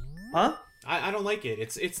Huh? I don't like it.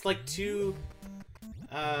 It's like too.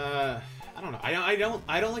 I don't know. I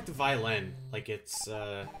don't like the violin. Like it's.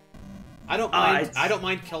 I don't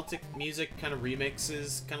mind Celtic music kind of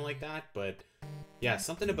remixes, kind of like that, but yeah,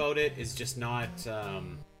 something about it is just not.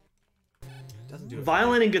 Doesn't do it.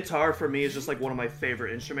 Violin and guitar for me is just like one of my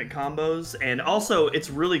favorite instrument combos, and also it's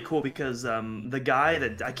really cool because the guy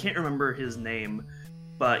that I can't remember his name,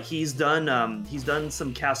 but he's done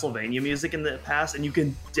some Castlevania music in the past, and you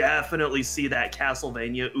can definitely see that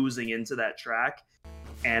Castlevania oozing into that track.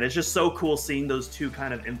 And it's just so cool seeing those two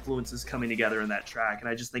kind of influences coming together in that track, and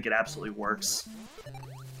I just think it absolutely works.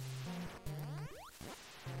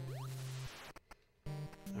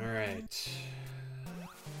 Alright.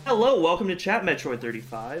 Hello, welcome to Chat Metroid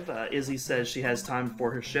 35. Izzy says she has time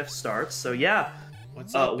before her shift starts, so yeah.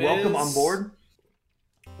 What's up, welcome on board.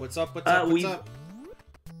 What's up?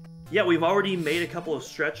 Yeah, we've already made a couple of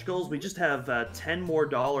stretch goals. We just have $10 more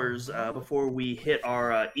before we hit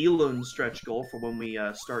our Elune stretch goal for when we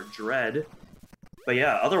start Dread. But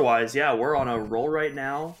yeah, otherwise, yeah, we're on a roll right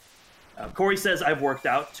now. Corey says I've worked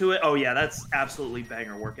out to it. Oh yeah, that's absolutely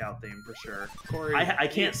banger workout theme for sure. Corey, I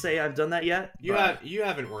can't say I've done that yet. You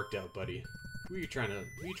haven't worked out, buddy. Who are you trying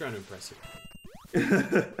to impress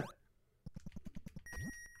here?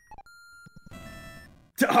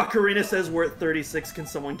 Ocarina says we're at 36. Can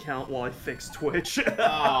someone count while I fix Twitch?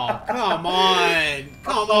 Oh, come on!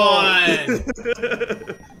 Come on!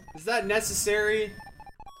 Is that necessary?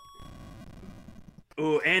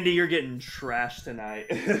 Ooh, Andy, you're getting trashed tonight.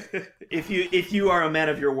 if you are a man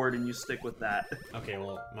of your word and you stick with that. Okay,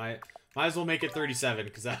 well, might as well make it 37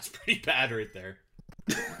 because that's pretty bad right there.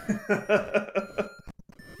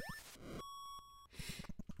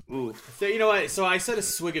 Ooh. So, you know what? So I said a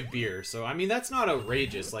swig of beer. So I mean that's not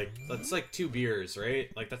outrageous. Like that's like 2 beers, right?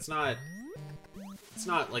 Like that's not. It's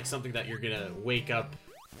not like something that you're gonna wake up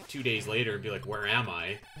 2 days later and be like, "Where am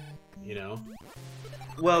I?" You know.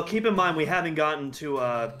 Well, keep in mind we haven't gotten to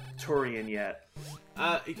Turian yet.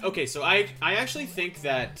 Okay, so I actually think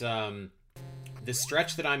that the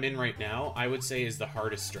stretch that I'm in right now, I would say is the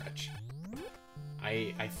hardest stretch.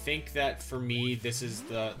 I think that for me this is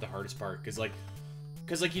the hardest part because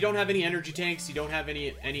you don't have any energy tanks, you don't have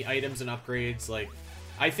any items and upgrades. Like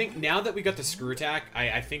I think now that we got the screw attack,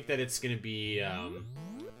 I think that it's gonna be a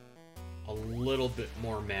little bit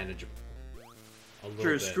more manageable.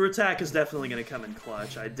 True, screw attack is definitely going to come in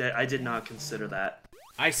clutch. I did not consider that.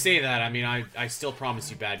 I say that, I mean, I still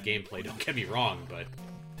promise you bad gameplay, don't get me wrong, but...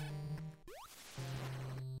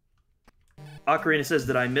 Ocarina says,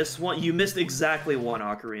 did I miss one? You missed exactly one,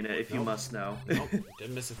 Ocarina, if you must know. Nope,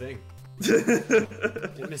 didn't miss a thing.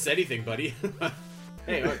 Didn't miss anything, buddy.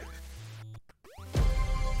 Hey, look.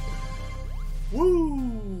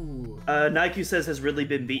 Woo! Nike says, has Ridley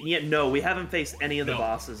been beaten yet? No, we haven't faced any of the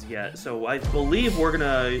bosses yet. So I believe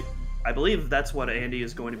I believe that's what Andy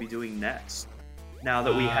is going to be doing next. Now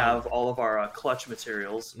that we have all of our clutch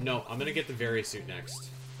materials. No, I'm gonna get the Vari-suit next.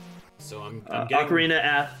 So I'm getting...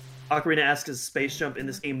 Ocarina asks, is Space Jump in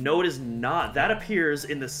this game? No, it is not. That appears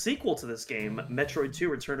in the sequel to this game, Metroid 2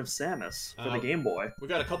 Return of Samus, for the Game Boy. We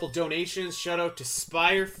got a couple donations. Shout out to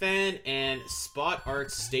SpireFan and Spot Art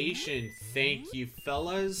Station. Thank you,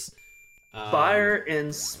 fellas. Spire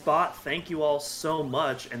and Spot, thank you all so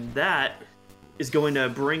much. And that is going to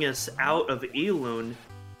bring us out of Elune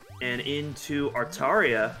and into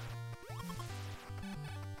Artaria.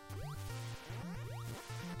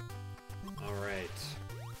 Alright.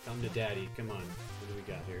 Come to daddy. Come on. What do we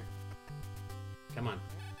got here? Come on.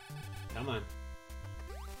 Come on.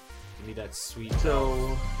 Give me that sweet...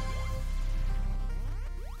 So...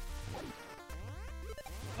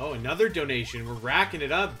 Oh, another donation. We're racking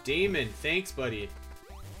it up. Damon, thanks, buddy.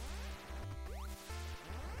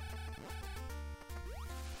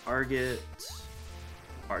 Target...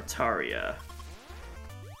 Artaria.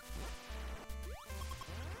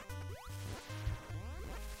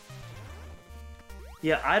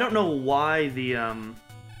 Yeah, I don't know why the I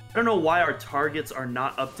don't know why our targets are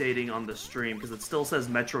not updating on the stream because it still says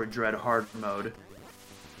Metroid Dread Hard Mode.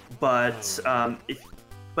 But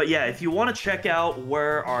but yeah, if you want to check out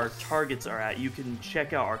where our targets are at, you can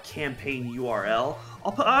check out our campaign URL.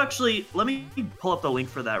 Actually, let me pull up the link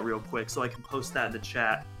for that real quick so I can post that in the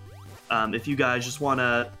chat. If you guys just want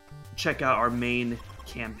to check out our main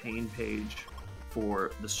campaign page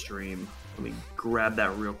for the stream, let me grab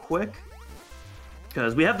that real quick.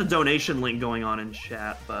 Because we have the donation link going on in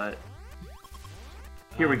chat, but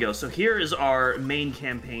here we go. So here is our main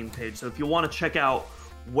campaign page. So if you want to check out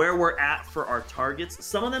where we're at for our targets,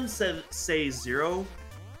 some of them say 0,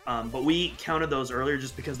 but we counted those earlier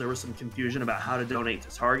just because there was some confusion about how to donate to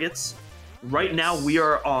targets. Right now we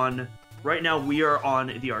are on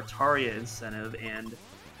the Artaria incentive, and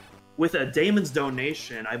with a Damon's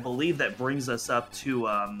donation, I believe that brings us up to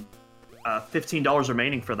 $15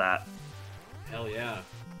 remaining for that. Hell yeah.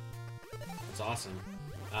 That's awesome.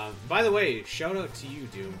 By the way, shout out to you,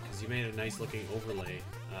 Doom, because you made a nice looking overlay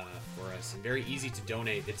for us, and very easy to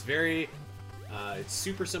donate. It's it's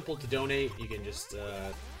super simple to donate. You can just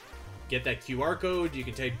get that QR code, you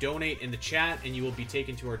can type donate in the chat, and you will be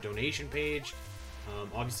taken to our donation page.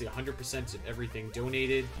 Obviously 100% of everything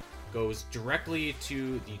donated goes directly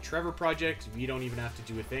to the Trevor Project. We don't even have to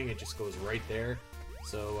do a thing, it just goes right there.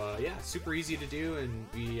 So yeah, super easy to do, and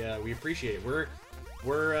we appreciate it.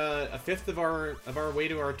 We're a fifth of our way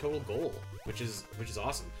to our total goal, which is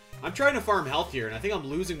awesome. I'm trying to farm health here, and I think I'm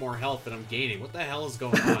losing more health than I'm gaining. What the hell is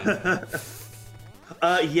going on?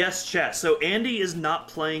 Yes, chat. So Andy is not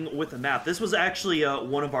playing with the map. This was actually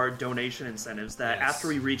one of our donation incentives that after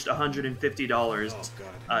we reached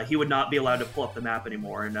 $150, he would not be allowed to pull up the map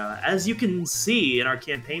anymore. And as you can see in our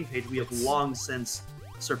campaign page, we have long since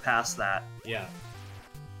surpassed that. Yeah.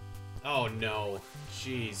 Oh no.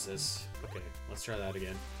 Jesus. Okay, let's try that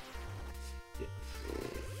again. Yeah.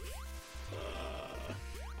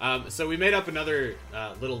 So we made up another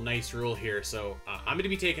little nice rule here. So I'm going to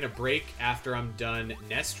be taking a break after I'm done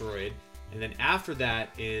Nestroid. And then after that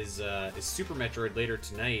is Super Metroid later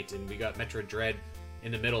tonight, and we got Metroid Dread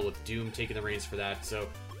in the middle with Doom taking the reins for that. So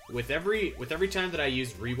with every time that I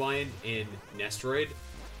use Rewind in Nestroid,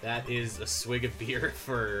 that is a swig of beer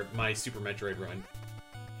for my Super Metroid run.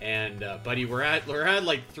 And buddy, we're at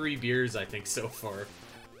like 3 beers I think so far.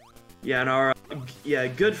 Yeah, and our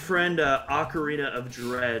good friend Ocarina of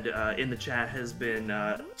Dread in the chat has been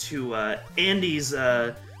to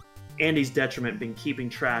Andy's detriment been keeping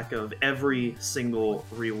track of every single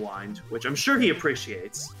rewind, which I'm sure he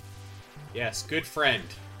appreciates. Yes, good friend.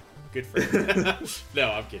 Good friend.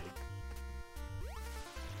 No, I'm kidding.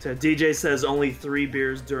 So DJ says only 3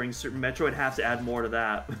 beers during Super Metroid. Have to add more to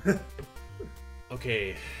that.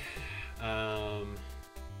 Okay. I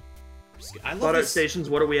love Thought stations.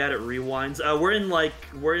 What are we at rewinds? We're in like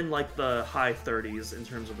the high 30s in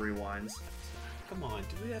terms of rewinds. Come on,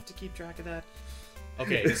 do we have to keep track of that?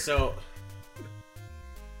 Okay, so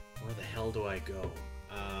where the hell do I go?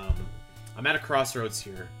 I'm at a crossroads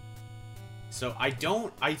here. So I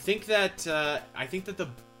think that the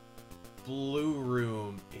blue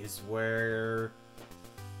room is where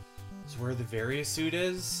the Varia suit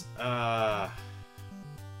is. Oh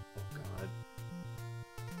god.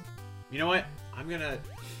 You know what? I'm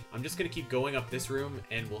just gonna keep going up this room,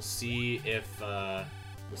 and we'll see if I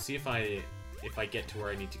get to where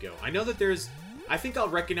I need to go. I know that I think I'll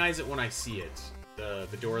recognize it when I see it,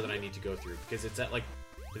 the door that I need to go through, because it's at like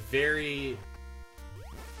the very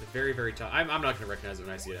top. I'm not gonna recognize it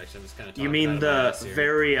when I see it. Actually, I'm just kind of. You mean the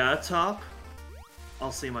very top?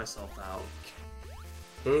 I'll see myself out.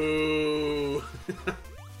 Boo! All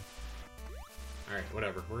right,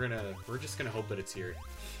 whatever. We're just gonna hope that it's here.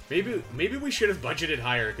 Maybe we should have budgeted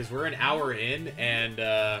higher, because we're an hour in, and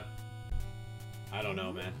I don't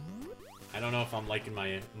know, man. I don't know if I'm liking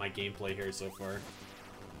my gameplay here so far.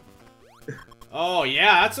 Oh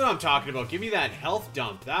yeah, that's what I'm talking about. Give me that health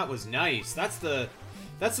dump. That was nice. That's the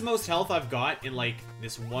most health I've got in like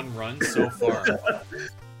this one run so far.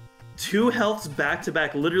 2 healths back to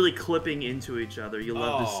back, literally clipping into each other. You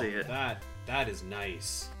love to see it. That is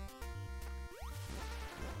nice.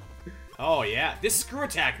 Oh yeah, this screw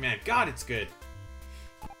attack, man. God, it's good.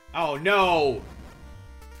 Oh no.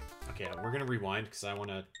 Okay, we're gonna rewind because I want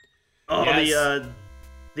to. Oh, yes.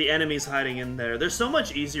 The enemies hiding in there. They're so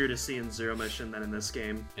much easier to see in Zero Mission than in this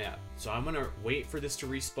game. Yeah, so I'm gonna wait for this to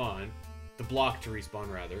respawn. The block to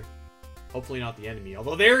respawn, rather. Hopefully not the enemy,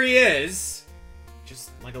 although there he is!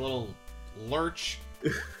 Just like a little lurch.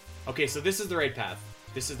 Okay, so this is the right path.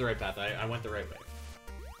 I went the right way.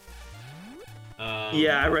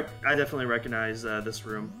 Yeah, I definitely recognize this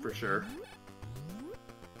room, for sure.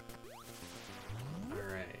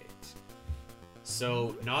 Alright.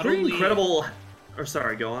 So, not Pretty only... incredible... Or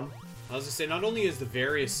sorry, go on. I was gonna say, not only is the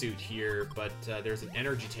Varia suit here, but there's an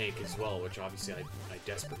energy tank as well, which obviously I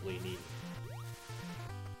desperately need.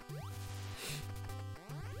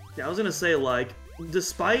 Yeah, I was gonna say, like,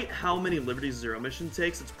 despite how many liberties Zero Mission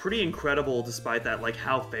takes, it's pretty incredible despite that, like,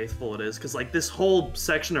 how faithful it is. Because, like, this whole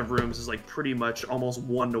section of rooms is, like, pretty much almost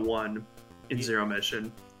 1-to-1 in Zero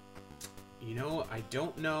Mission. You know, I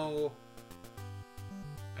don't know...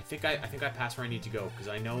 I think I passed where I need to go, because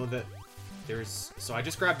I know that there's... So I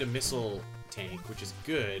just grabbed a missile tank, which is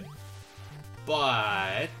good,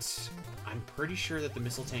 but I'm pretty sure that the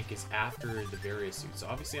missile tank is after the Varia suit, so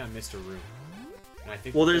obviously I missed a room. And I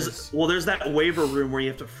think there's that waiver room where you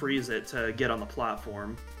have to freeze it to get on the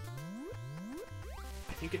platform.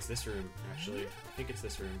 I think it's this room, actually. I think it's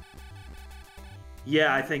this room.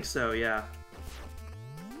 Yeah, I think so, yeah.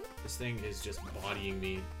 This thing is just bodying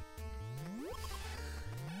me.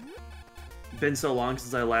 Been so long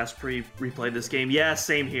since I last replayed this game. Yeah,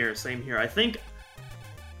 same here. I think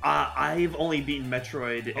I've only beaten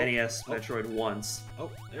Metroid NES Metroid once.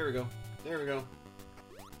 Oh, there we go.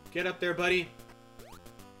 Get up there, buddy.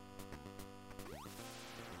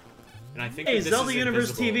 And I think hey, Zelda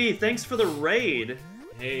Universe TV, thanks for the raid.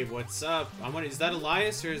 Hey, what's up? Is that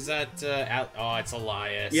Elias or is that oh, it's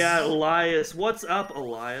Elias. Yeah, Elias. What's up,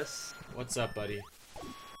 Elias? What's up, buddy?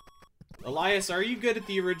 Elias, are you good at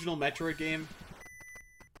the original Metroid game?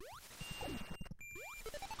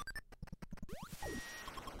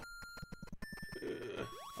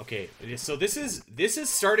 Okay, so this is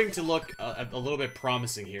starting to look a little bit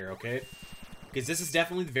promising here, okay? Because this is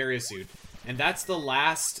definitely the Varia suit, and that's the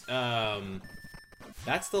last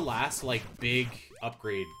like big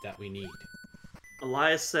upgrade that we need.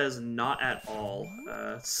 Elias says not at all.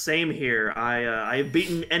 Same here. I've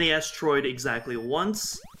beaten NES Troid exactly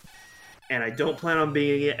once, and I don't plan on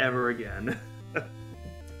beating it ever again.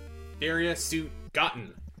 Varia suit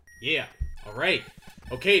gotten. Yeah. All right.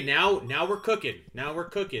 Okay, now we're cooking.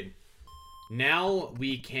 now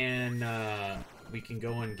we can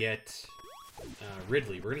go and get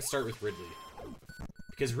Ridley. We're gonna start with Ridley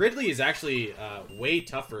because Ridley is actually way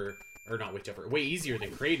tougher, or not way tougher, way easier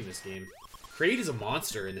than Kraid in this game. Kraid is a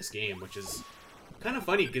monster in this game, which is kind of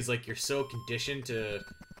funny because like you're so conditioned to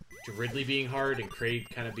Ridley being hard and Kraid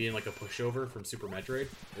kind of being like a pushover from Super Metroid.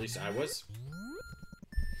 At least I was.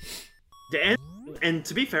 And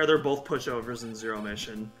to be fair, they're both pushovers in Zero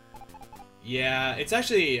Mission. Yeah, it's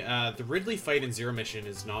actually the Ridley fight in Zero Mission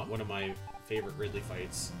is not one of my favorite Ridley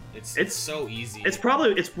fights. It's so easy. It's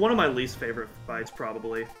one of my least favorite fights,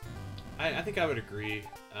 probably. I think I would agree.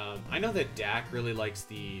 I know that Dak really likes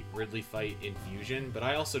the Ridley fight in Fusion, but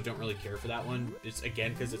I also don't really care for that one. It's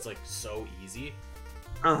again because it's like so easy.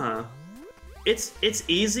 Uh-huh. It's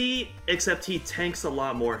easy, except he tanks a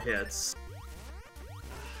lot more hits.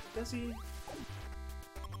 Does he?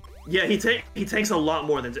 Yeah, he tanks a lot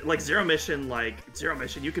more than like Zero Mission.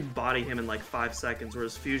 You can body him in like 5 seconds,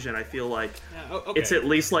 whereas Fusion, I feel like it's at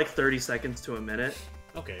least like 30 seconds to a minute.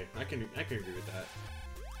 Okay, I can agree with that.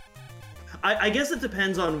 I guess it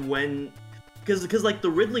depends on when, because like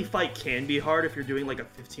the Ridley fight can be hard if you're doing like a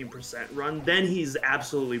 15% run. Then he's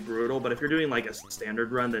absolutely brutal. But if you're doing like a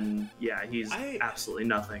standard run, then yeah, he's absolutely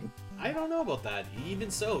nothing. I don't know about that.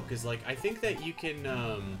 Even so, because like I think that you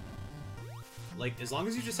can. Like, as long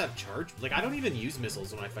as you just have charge... Like, I don't even use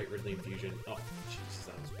missiles when I fight Ridley in Fusion. Oh, Jesus,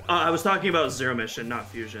 that was bad. I was talking about Zero Mission, not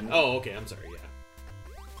Fusion. Oh, okay, I'm sorry,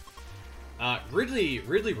 yeah. Ridley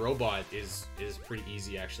Robot is pretty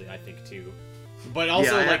easy, actually, I think, too. But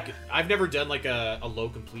also, I've never done, like, a low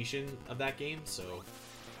completion of that game, so...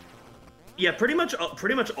 Yeah, pretty much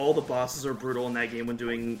all the bosses are brutal in that game when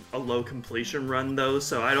doing a low completion run, though,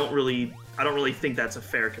 so I don't really think that's a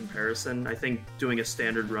fair comparison. I think doing a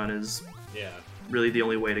standard run is... Yeah. Really the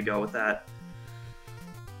only way to go with that.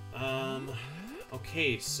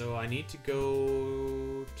 Okay, so I need to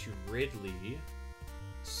go to Ridley.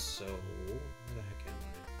 So, where the heck am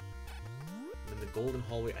I? I'm in the golden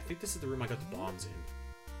hallway. I think this is the room I got the bombs in.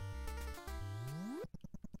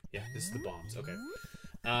 Yeah, this is the bombs. Okay.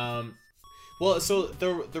 Well, so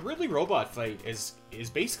the Ridley robot fight is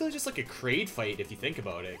basically just like a Kraid fight if you think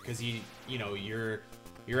about it, because you're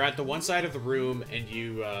at the one side of the room and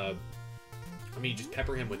you you just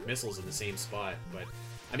pepper him with missiles in the same spot. But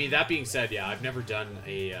I mean, that being said, yeah, I've never done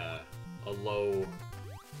a low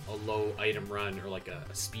item run or like a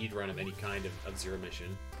speed run of any kind of Zero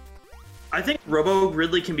Mission. I think Robo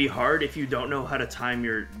Ridley can be hard if you don't know how to time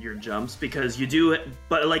your jumps, because you do,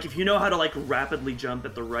 but like if you know how to like rapidly jump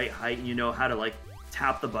at the right height and you know how to like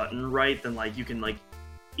tap the button right, then like you can like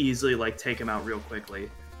easily like take him out real quickly.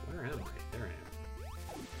 Where am I? There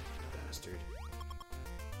I am. Bastard.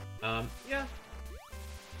 Yeah.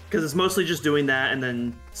 Because it's mostly just doing that and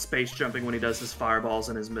then space jumping when he does his fireballs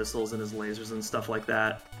and his missiles and his lasers and stuff like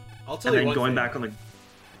that. I'll tell you one thing. And then going back on the...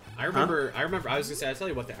 I remember, I was gonna say, I'll tell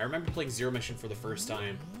you what thing. I remember playing Zero Mission for the first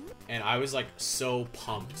time, and I was like so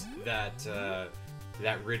pumped that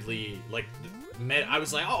that Ridley, like, I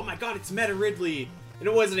was like, oh my god, it's Meta Ridley! And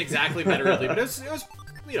it wasn't exactly Meta Ridley, but it was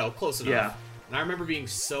close enough. Yeah. And I remember being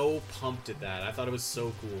so pumped at that. I thought it was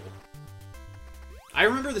so cool. I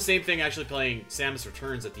remember the same thing actually playing Samus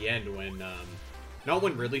Returns at the end when, not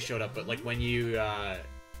when Ridley showed up, but like when you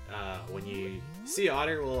see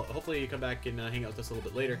Otter. Well, hopefully you come back and hang out with us a little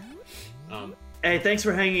bit later. Hey, thanks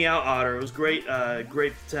for hanging out, Otter. It was great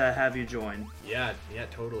to have you join. Yeah,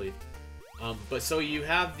 totally. But so you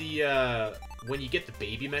have the, when you get the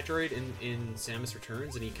baby Metroid in Samus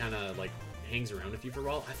Returns and he kind of like hangs around with you for a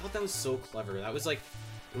while, I thought that was so clever. That was like,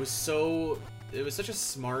 it was such a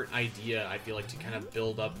smart idea, I feel like, to kind of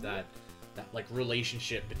build up that like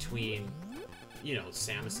relationship between,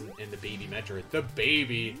 Samus and the baby Metroid. The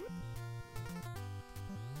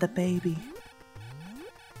baby.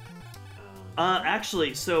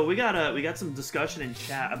 Actually, so we got some discussion in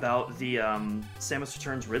chat about the Samus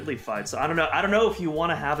Returns Ridley fight. So I don't know if you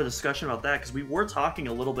want to have a discussion about that, because we were talking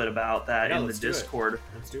a little bit about that in the Discord.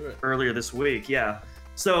 Let's do it earlier this week. Yeah.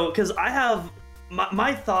 So because I have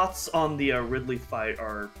my thoughts on the Ridley fight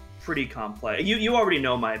are pretty complex. You already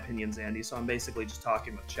know my opinions, Andy. So I'm basically just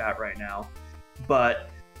talking with chat right now. But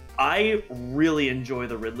I really enjoy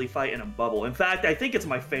the Ridley fight in a bubble. In fact, I think it's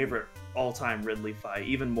my favorite all-time Ridley fight,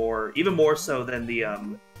 even more so than the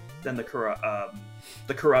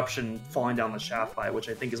corruption falling down the shaft fight, which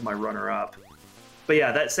I think is my runner-up. But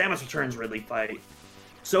yeah, that Samus Returns Ridley fight,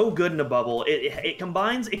 so good in a bubble. It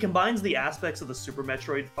combines the aspects of the Super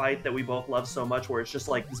Metroid fight that we both love so much, where it's just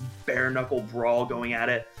like this bare knuckle brawl going at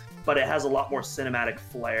it, but it has a lot more cinematic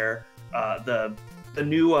flair. the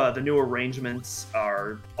new arrangements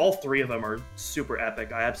are, all three of them are super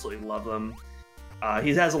epic. I absolutely love them.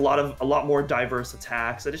 He has a lot more diverse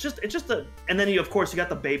attacks, and it's just a, and then of course you got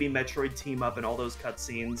the baby Metroid team up and all those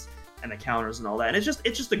cutscenes and the counters and all that, and it's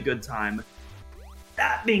just a good time.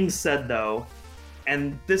 That being said, though,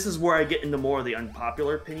 and this is where I get into more of the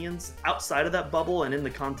unpopular opinions, outside of that bubble and in the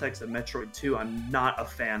context of Metroid 2, I'm not a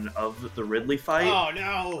fan of the Ridley fight. Oh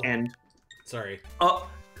no! And sorry.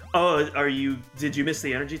 Did you miss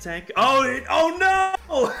the energy tank? Oh no!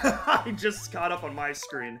 I just caught up on my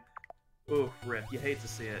screen. Ooh, rip. You hate to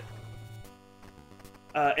see it.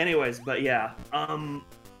 Anyways, but yeah.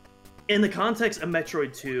 In the context of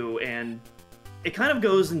Metroid 2, and it kind of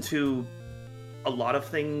goes into a lot of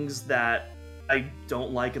things that I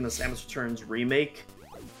don't like in the Samus Returns remake,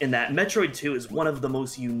 in that Metroid 2 is one of the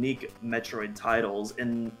most unique Metroid titles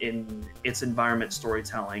in its environment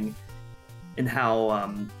storytelling, and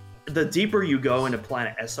how the deeper you go into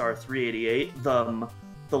Planet SR388,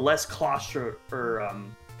 the less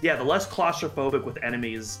the less claustrophobic with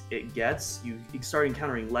enemies it gets. You start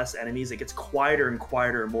encountering less enemies. It gets quieter and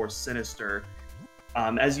quieter and more sinister.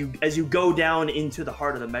 As you go down into the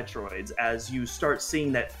heart of the Metroids, as you start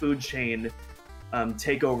seeing that food chain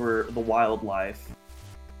take over the wildlife.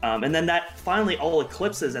 And then that finally all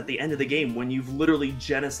eclipses at the end of the game when you've literally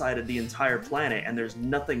genocided the entire planet and there's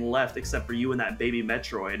nothing left except for you and that baby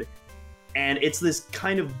Metroid. And it's this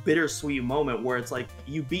kind of bittersweet moment where it's like,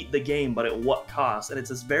 you beat the game, but at what cost? And it's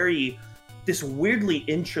this weirdly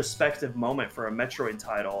introspective moment for a Metroid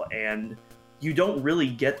title, and you don't really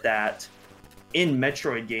get that in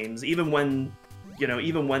Metroid games, even when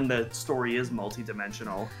the story is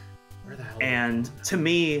multi-dimensional. Where the hell? And to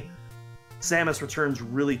me, Samus Returns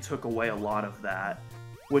really took away a lot of that,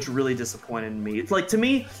 which really disappointed me. It's like, to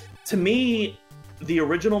me, the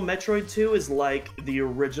original Metroid 2 is like the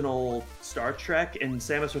original Star Trek, and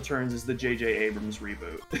Samus Returns is the J.J. Abrams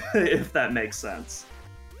reboot, if that makes sense.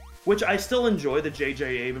 Which I still enjoy the J.J.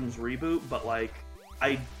 Abrams reboot, but like,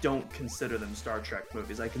 I don't consider them Star Trek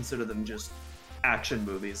movies. I consider them just action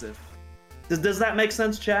movies. Does that make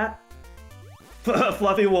sense, chat?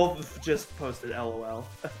 Fluffy Wolf just posted LOL.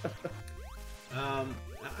 I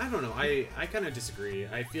don't know. I kind of disagree.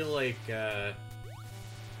 I feel like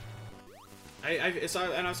I was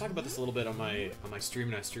talking about this a little bit on my stream,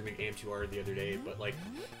 and I was streaming AM2R the other day, but like,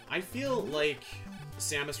 I feel like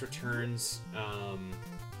Samus Returns, an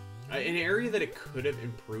area that it could have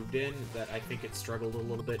improved in, that I think it struggled a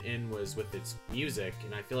little bit in, was with its music,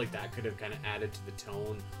 and I feel like that could have kind of added to the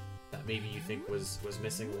tone that maybe you think was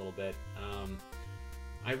missing a little bit.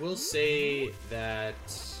 I will say that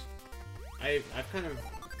I've kind of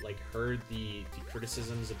like heard the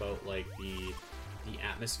criticisms about like the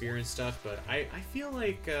atmosphere and stuff, but I feel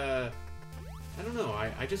like I don't know,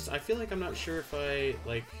 I feel like I'm not sure if I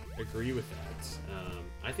like agree with that.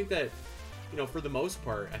 I think that, you know, for the most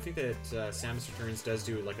part, I think that Samus Returns does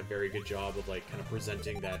do like a very good job of like kind of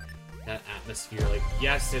presenting that atmosphere. Like,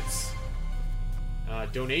 yes, it's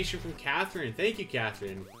donation from Catherine. Thank you,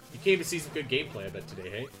 Catherine. You came to see some good gameplay, I bet,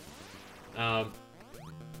 today, hey?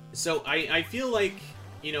 So I feel like,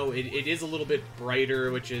 you know, it is a little bit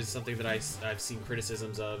brighter, which is something that I've seen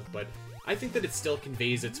criticisms of, but I think that it still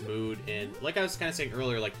conveys its mood, and like I was kind of saying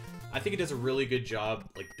earlier, like, I think it does a really good job,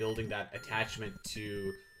 like, building that attachment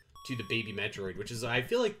to the baby Metroid, which is, I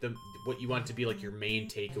feel like, what you want to be, like, your main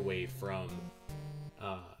takeaway from,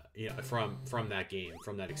 you know, from that game,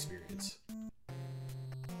 from that experience.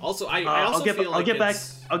 Also, I also feel like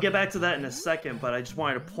I'll get back to that in a second, but I just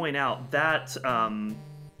wanted to point out that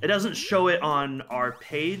it doesn't show it on our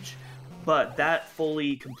page, but that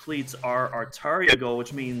fully completes our Artaria goal,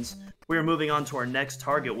 which means we're moving on to our next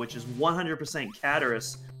target, which is 100%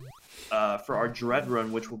 Cataris for our Dread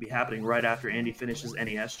Run, which will be happening right after Andy finishes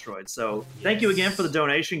NES Troid. So Thank you again for the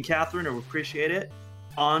donation, Catherine. I appreciate it.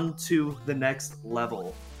 On to the next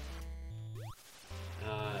level.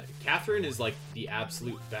 Catherine is like the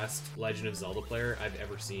absolute best Legend of Zelda player I've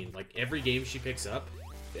ever seen. Like, every game she picks up,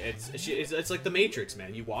 it's like the Matrix,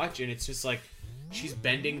 man. You watch and it's just like she's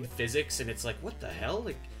bending the physics, and it's like, what the hell?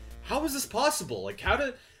 Like, how is this possible? Like, how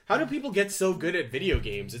do people get so good at video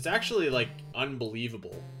games? It's actually like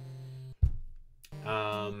unbelievable.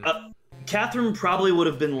 Catherine probably would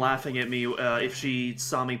have been laughing at me if she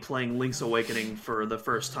saw me playing Link's Awakening for the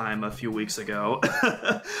first time a few weeks ago.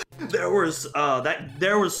 There was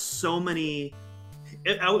so many.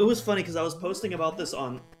 It was funny because I was posting about this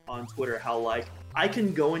on Twitter, how like I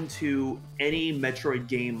can go into any Metroid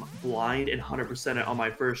game blind and 100% it on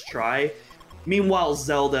my first try. Meanwhile,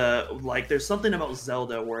 Zelda, like, there's something about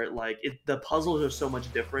Zelda where the puzzles are so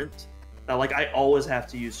much different that like I always have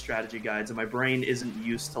to use strategy guides, and my brain isn't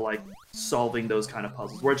used to like solving those kind of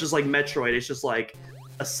puzzles. Where it's just like Metroid, it's just like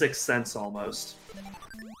a Sixth Sense almost.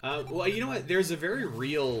 Well, you know what? There's a very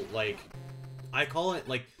real, like, I call it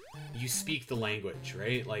like you speak the language,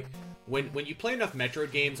 right? Like when you play enough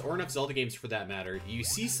Metroid games or enough Zelda games for that matter, you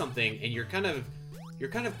see something and you're kind of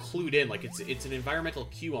clued in. Like it's an environmental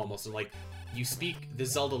cue almost, and like you speak the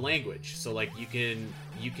Zelda language. So like you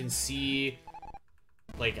can see.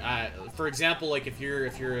 Like, for example, like if you're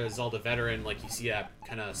a Zelda veteran, like you see that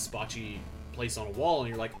kind of spotchy place on a wall, and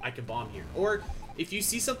you're like, I can bomb here. Or if you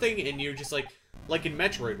see something and you're just like in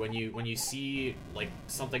Metroid, when you see like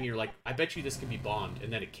something, you're like, I bet you this can be bombed,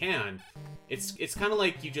 and then it can. It's kind of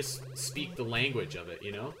like you just speak the language of it,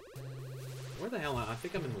 you know? Where the hell? I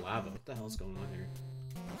think I'm in lava. What the hell's going on here?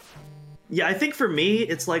 Yeah, I think for me,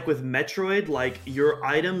 it's like with Metroid, like your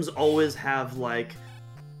items always have like.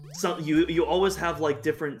 So you always have like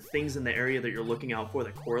different things in the area that you're looking out for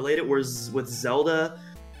that correlate it. Whereas with Zelda,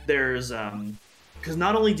 there's because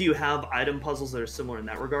not only do you have item puzzles that are similar in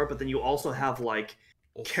that regard, but then you also have like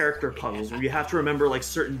character puzzles where you have to remember like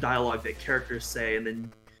certain dialogue that characters say,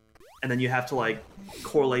 and then you have to like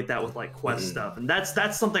correlate that with like quest stuff. And that's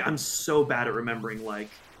something I'm so bad at remembering, like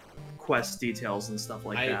quest details and stuff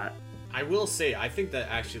like that. I will say, I think that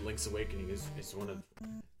actually Link's Awakening is one of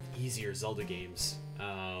the easier Zelda games.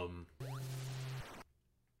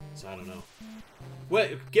 So I don't know. What?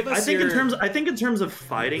 Give us. I think in terms of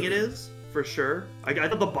fighting, it is for sure. I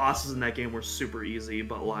thought the bosses in that game were super easy,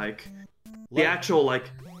 but like the actual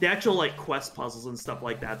quest puzzles and stuff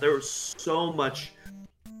like that, there was so much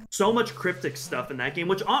cryptic stuff in that game,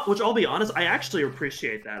 which I'll be honest, I actually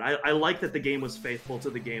appreciate that. I like that the game was faithful to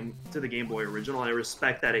the Game Boy original, and I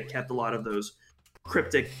respect that it kept a lot of those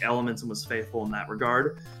cryptic elements and was faithful in that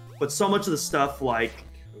regard. But so much of the stuff like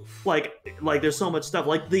there's so much stuff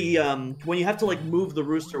like the when you have to like move the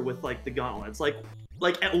rooster with like the gauntlets, like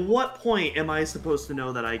at what point am I supposed to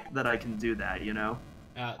know that I can do that, you know?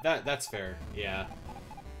 That's fair. Yeah.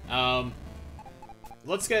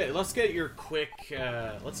 Let's get your quick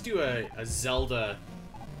let's do a Zelda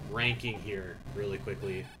ranking here really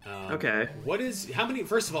quickly. Okay.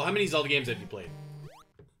 First of all, how many Zelda games have you played?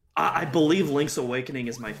 I believe Link's Awakening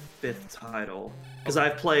is my 5th title.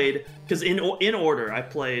 Because in order, I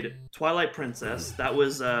played Twilight Princess. That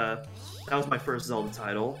was my first Zelda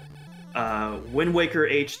title. Wind Waker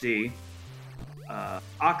HD.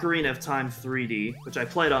 Ocarina of Time 3D, which I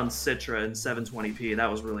played on Citra in 720p.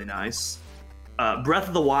 That was really nice. Breath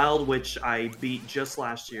of the Wild, which I beat just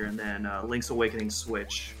last year, and then Link's Awakening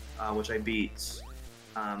Switch, which I beat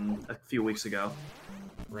a few weeks ago.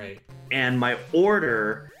 Right. And my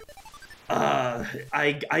order,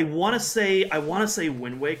 I want to say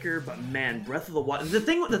Wind Waker, but man, Breath of the Wild. The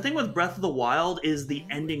thing with Breath of the Wild is the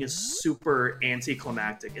ending is super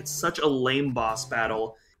anticlimactic. It's such a lame boss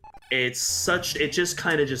battle. It just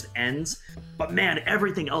kind of just ends. But man,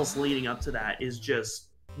 everything else leading up to that is just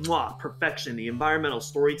perfection. The environmental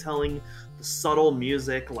storytelling, the subtle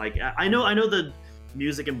music. Like I know the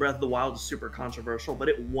music in Breath of the Wild is super controversial, but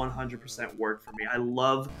it 100% worked for me. I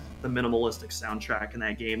love the minimalistic soundtrack in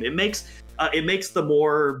that game. It makes the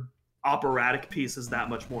more operatic pieces that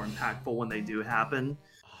much more impactful when they do happen.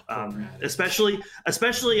 Especially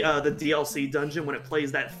the DLC dungeon when it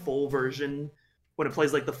plays that full version. When it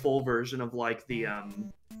plays like the full version of like the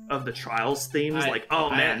Trials themes,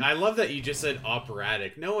 man. I love that you just said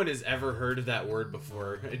operatic. No one has ever heard of that word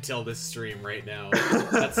before until this stream right now.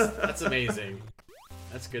 That's amazing.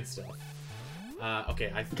 That's good stuff.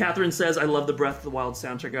 Okay. Catherine says, "I love the Breath of the Wild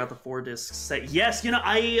soundtrack. I got the 4-disc set." Yes,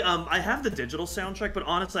 I have the digital soundtrack, but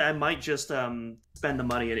honestly, I might just spend the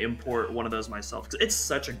money and import one of those myself because it's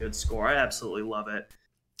such a good score. I absolutely love it.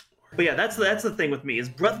 But yeah, that's the thing with me is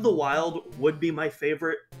Breath of the Wild would be my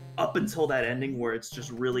favorite up until that ending where it's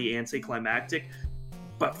just really anticlimactic.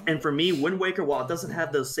 And for me, Wind Waker, while it doesn't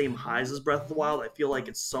have those same highs as Breath of the Wild, I feel like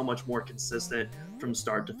it's so much more consistent from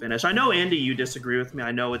start to finish. I know, Andy, you disagree with me.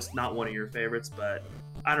 I know it's not one of your favorites, but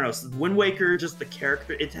I don't know. Wind Waker, just the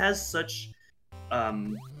character, it has such a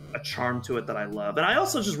charm to it that I love. And I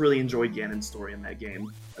also just really enjoyed Ganon's story in that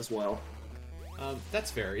game as well. That's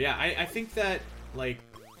fair. Yeah, I think that, like...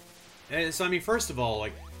 So, I mean, first of all,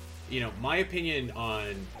 like, my opinion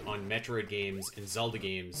on Metroid games and Zelda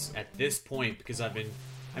games at this point, because I've been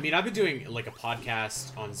doing, like, a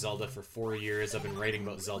podcast on Zelda for 4 years. I've been writing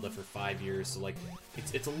about Zelda for 5 years. So, like,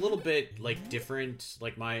 it's a little bit, like, different.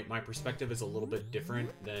 Like, my perspective is a little bit different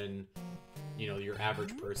than, your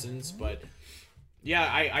average person's. But,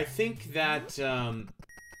 yeah, I think that,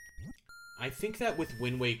 I think that with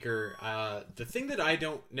Wind Waker, the thing that I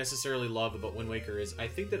don't necessarily love about Wind Waker is I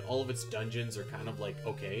think that all of its dungeons are kind of like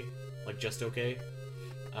okay, like just okay.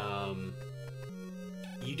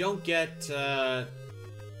 You don't get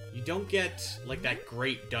like that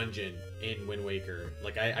great dungeon in Wind Waker.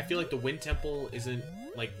 Like I feel like the Wind Temple isn't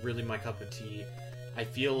like really my cup of tea. I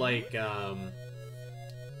feel like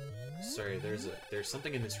sorry, there's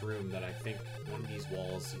something in this room that I think one of these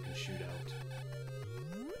walls you can shoot out.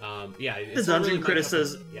 Yeah, the dungeon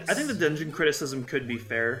criticism. Yes. I think the dungeon criticism could be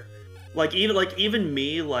fair. Like even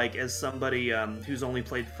me, like as somebody who's only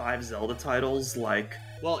played 5 Zelda titles, like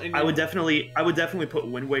I would definitely put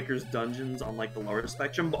Wind Waker's dungeons on like the lower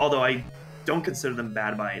spectrum. Although I don't consider them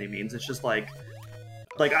bad by any means. It's just like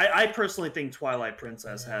I personally think Twilight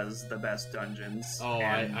Princess has the best dungeons. Oh,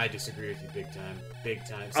 and... I disagree with you big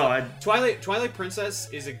time. So, Twilight Princess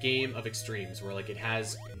is a game of extremes where like it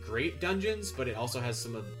has great dungeons, but it also has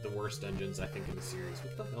some of the worst dungeons I think in the series.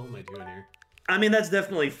 What the hell am I doing here? I mean, that's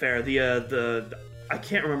definitely fair. The I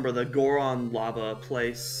can't remember the Goron lava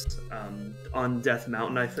place on Death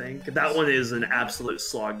Mountain. I think that one is an absolute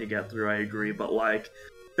slog to get through. I agree, but like.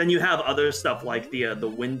 Then you have other stuff like the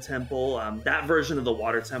Wind Temple. That version of the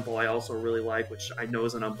Water Temple I also really like, which I know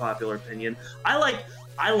is an unpopular opinion. I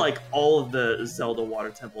like all of the Zelda Water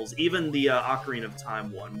Temples, even the Ocarina of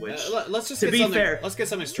Time one. Which let's get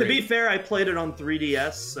something straight. To be fair, I played it on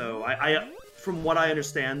 3DS, so I from what I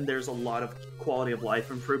understand, there's a lot of quality of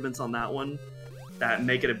life improvements on that one that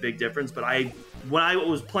make it a big difference. But when I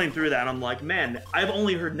was playing through that, I'm like, man, I've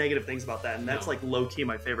only heard negative things about that, and that's like low-key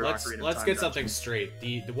my favorite Ocarina of Time. Let's get something straight.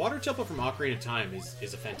 The Water Temple from Ocarina of Time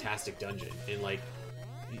is a fantastic dungeon, and like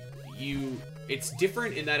it's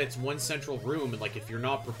different in that it's one central room, and like if you're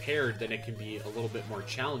not prepared, then it can be a little bit more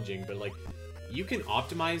challenging. But like you can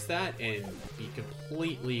optimize that and be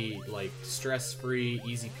completely like stress-free,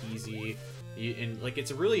 easy peasy, and like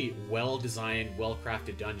it's a really well-designed,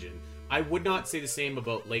 well-crafted dungeon. I would not say the same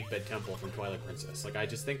about Lakebed Temple from Twilight Princess. Like, I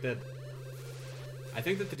think that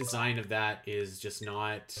the design of that is just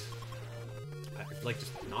not,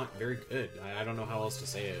 just not very good. I don't know how else to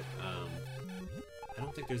say it. I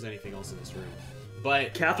don't think there's anything else in this room.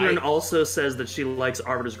 But Catherine also says that she likes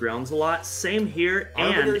Arbiter's Grounds a lot. Same here,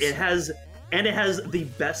 and it has the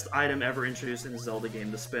best item ever introduced in a Zelda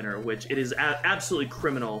game, the spinner, which it is absolutely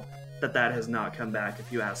criminal that has not come back,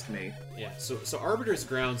 if you ask me. Yeah, so Arbiter's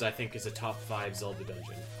Grounds, I think, is a top 5 Zelda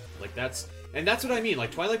dungeon. Like, that's what I mean. Like,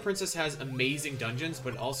 Twilight Princess has amazing dungeons,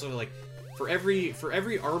 but also, like, for every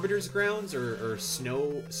Arbiter's Grounds or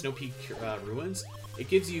Snow Peak Ruins, it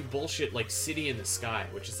gives you bullshit, like, City in the Sky,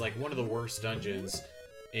 which is, like, one of the worst dungeons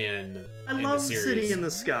in love the series. City in the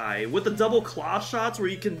Sky with the double claw shots where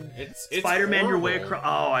you can Spider-Man your way across.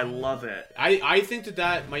 Oh, I love it. I think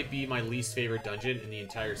that might be my least favorite dungeon in the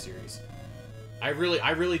entire series. I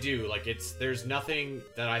really do. Like there's nothing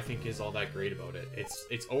that I think is all that great about it.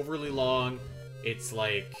 It's overly long. It's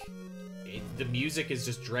like the music is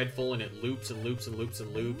just dreadful and it loops and loops and loops and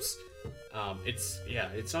loops.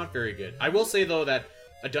 It's not very good. I will say though that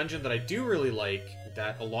a dungeon that I do really like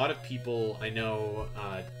that a lot of people I know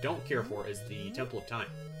don't care for is the Temple of Time.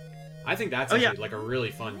 I think that's like a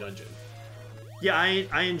really fun dungeon. Yeah,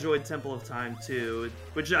 I enjoyed Temple of Time too,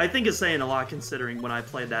 which I think is saying a lot considering when I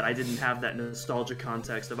played that I didn't have that nostalgia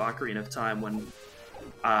context of Ocarina of Time when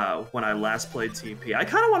I last played TP. I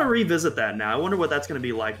kind of want to revisit that now. I wonder what that's going to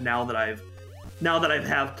be like now that I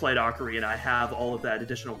have played Ocarina. I have all of that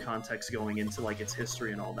additional context going into like its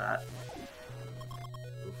history and all that.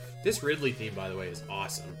 This Ridley theme, by the way, is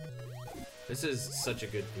awesome. This is such a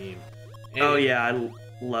good theme. And oh yeah, I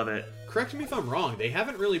love it. Correct me if I'm wrong, they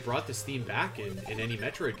haven't really brought this theme back in any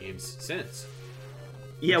Metroid games since.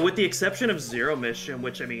 Yeah, with the exception of Zero Mission,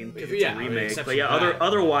 which I mean, it's a remake. But yeah,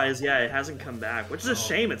 otherwise, yeah, it hasn't come back, which is a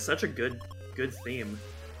shame. It's such a good theme.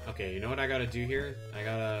 Okay, you know what I gotta do here? I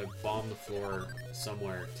gotta bomb the floor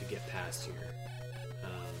somewhere to get past here.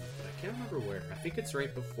 But I can't remember where. I think it's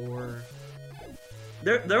right before...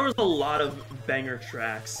 There was a lot of banger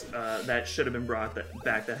tracks that should have been brought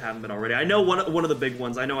back that haven't been already. I know one of the big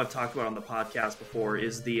ones, I know I've talked about on the podcast before,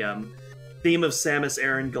 is the theme of Samus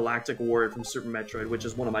Aran Galactic Warrior from Super Metroid, which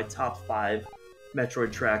is one of my top 5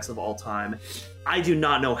 Metroid tracks of all time. I do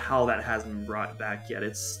not know how that hasn't been brought back yet.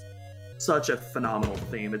 It's such a phenomenal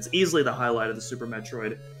theme. It's easily the highlight of the Super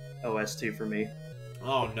Metroid OST for me.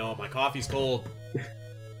 Oh no, my coffee's cold.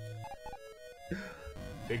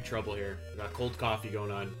 Big trouble here. I got cold coffee going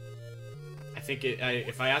on. I think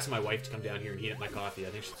if I ask my wife to come down here and heat up my coffee, I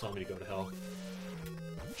think she'll tell me to go to hell.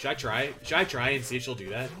 Should I try? Should I try and see if she'll do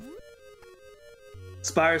that?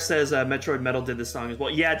 Spire says Metroid Metal did this song as well.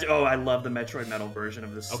 Yeah. Oh, I love the Metroid Metal version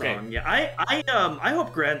of this song. Yeah. I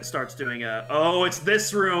hope Grant starts doing a. Oh, it's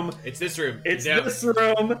this room. It's this room. It's this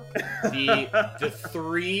room. the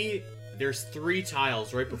three. There's 3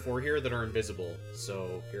 tiles right before here that are invisible.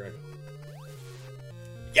 So here I go.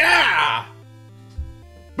 Yeah!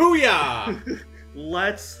 Booyah!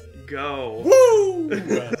 Let's go. Woo!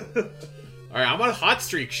 Alright, I'm on a hot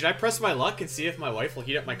streak. Should I press my luck and see if my wife will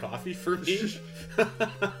heat up my coffee for me?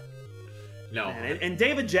 No. Man, and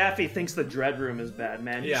David Jaffe thinks the Dread Room is bad,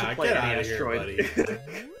 man. You should play get any out of Asteroid. here, buddy.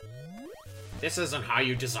 This isn't how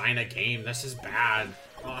you design a game. This is bad.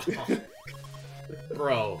 Oh.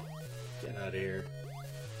 Bro. Get out of here.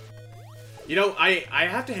 You know, I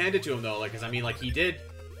have to hand it to him though, like, cause I mean, like, he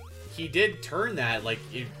did turn that, like,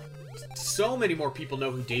 so many more people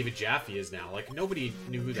know who David Jaffe is now. Like, nobody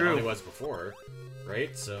knew who the hell he was before,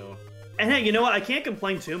 right? So. And hey, you know what? I can't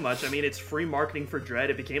complain too much. I mean, it's free marketing for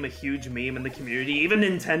Dread. It became a huge meme in the community. Even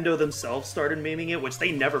Nintendo themselves started memeing it, which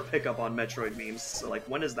they never pick up on Metroid memes. So, like,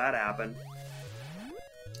 when does that happen?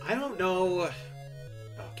 I don't know.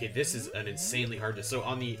 Okay, this is an insanely hard to. So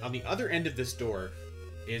on the other end of this door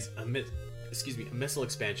is a missile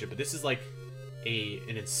expansion, but this is like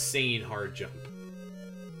an insane hard jump.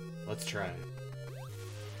 Let's try it.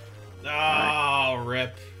 Oh,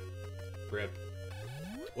 rip.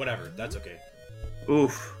 Whatever, that's okay.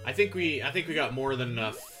 Oof. I think we got more than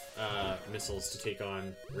enough missiles to take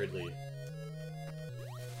on Ridley.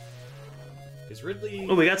 Is Ridley?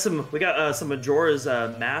 Oh, we got some Majora's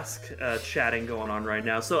Mask chatting going on right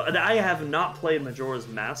now. So I have not played Majora's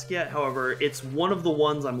Mask yet. However, it's one of the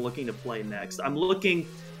ones I'm looking to play next. I'm looking.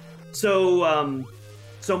 So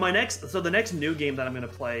the next new game that I'm going to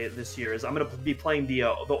play this year is I'm going to be playing the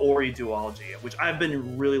Ori duology, which I've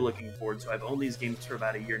been really looking forward to. I've owned these games for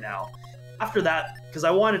about a year now. After that, because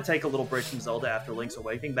I wanted to take a little break from Zelda after Link's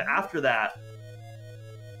Awakening, but after that,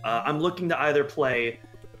 I'm looking to either play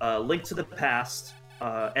Link to the Past,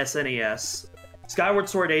 SNES, Skyward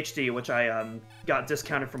Sword HD, which I got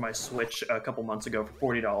discounted for my Switch a couple months ago for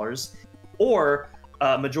 $40, or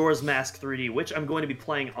Majora's Mask 3D, which I'm going to be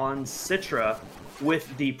playing on Citra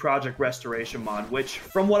with the Project Restoration mod, which,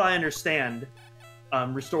 from what I understand,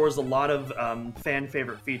 restores a lot of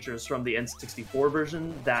fan-favorite features from the N64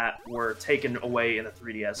 version that were taken away in the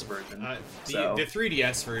 3DS version. The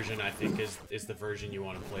 3DS version, I think, is the version you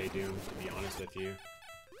want to play, Doom, to be honest with you.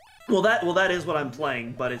 Well, that is what I'm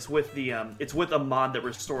playing, but it's with the it's with a mod that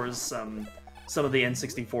restores some of the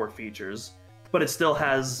N64 features, but it still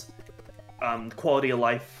has quality of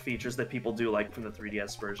life features that people do like from the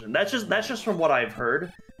 3DS version. That's just from what I've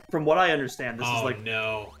heard. From what I understand, this is like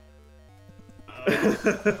no.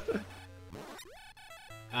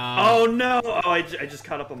 Oh no! Oh, I just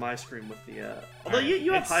caught up on my screen with the. Although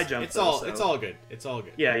you have high jump. It's all good. It's all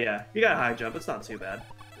good. Yeah. You got high jump. It's not too bad.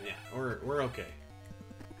 Yeah, we're okay.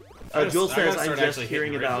 Joel says I'm just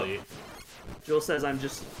hearing about. Joel says I'm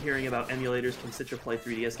just hearing about emulators. Can Citra play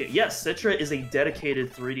 3DS games? Yes, Citra is a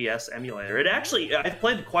dedicated 3DS emulator. It actually, I've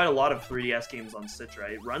played quite a lot of 3DS games on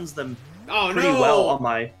Citra. It runs them pretty well on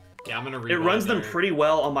my. Yeah, I'm gonna. It runs them pretty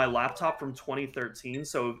well on my laptop from 2013.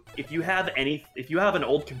 So if you have an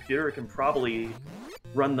old computer, it can probably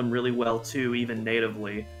run them really well too, even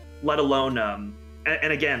natively. Let alone,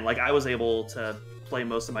 and again, like I was able to play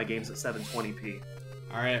most of my games at 720p.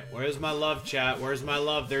 All right, where's my love, chat? Where's my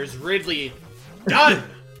love? There's Ridley. Done.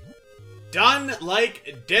 Done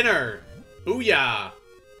like dinner. Booyah.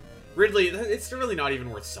 Ridley, it's really not even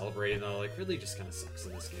worth celebrating though. Like Ridley just kind of sucks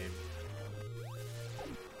in this game.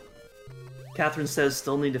 Catherine says,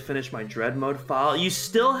 still need to finish my Dread mode file. You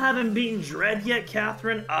still haven't beaten Dread yet,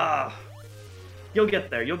 Catherine? You'll get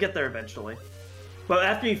there. You'll get there eventually. But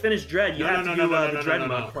after you finish Dread, you have to do the Dread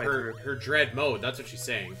mode playthrough. Her Dread mode, that's what she's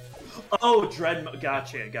saying. Oh, Dread mode.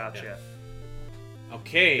 Gotcha. Yeah.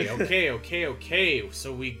 Okay.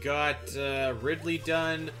 So we got Ridley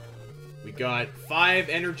done. We got 5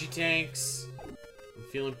 energy tanks. I'm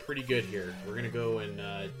feeling pretty good here. We're gonna go and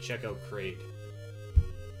check out Kraid.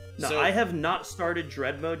 No, I have not started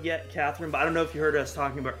Dread mode yet, Catherine, but I don't know if you heard us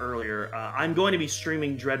talking about earlier. I'm going to be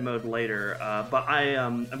streaming Dread mode later, but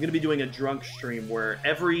I'm going to be doing a drunk stream where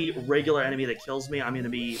every regular enemy that kills me, I'm going to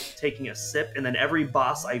be taking a sip, and then every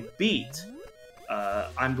boss I beat,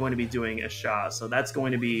 I'm going to be doing a shot. So that's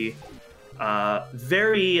going to be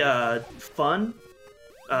very fun.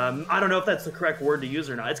 I don't know if that's the correct word to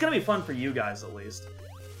use or not. It's going to be fun for you guys, at least.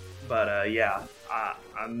 But yeah,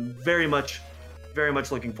 I'm very much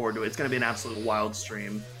looking forward to it. It's going to be an absolute wild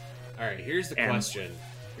stream. All right, here's the question.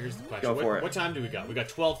 Go for it. What time do we got? We got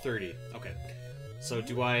 12:30. Okay. So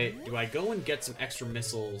do I go and get some extra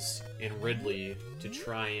missiles in Ridley to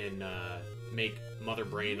try and make Mother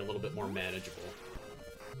Brain a little bit more manageable?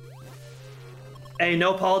 Hey,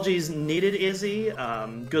 no apologies needed, Izzy.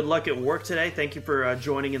 Good luck at work today. Thank you for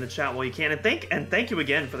joining in the chat while you can, and thank you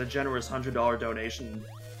again for the generous $100 donation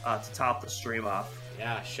to top the stream off.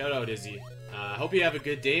 Yeah, shout out, Izzy. Hope you have a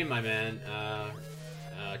good day, my man.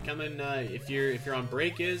 Come in if you're on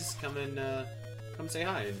break. Come say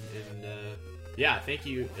hi and yeah, thank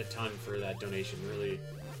you a ton for that donation.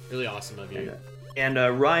 Really awesome of you. And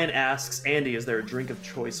Ryan asks, Andy, is there a drink of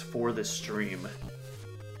choice for this stream?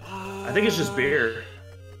 I think it's just beer.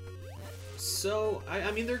 So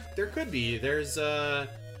I mean there could be. There's I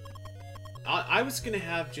was gonna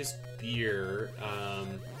have just beer.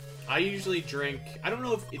 I usually drink. I don't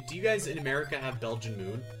know if do you guys in America have Belgian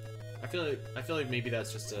Moon? I feel like maybe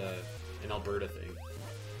that's just an Alberta thing.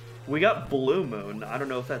 We got Blue Moon. I don't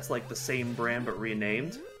know if that's like the same brand but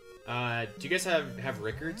renamed. Do you guys have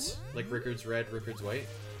Rickards? Like Rickards Red, Rickards White?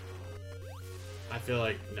 I feel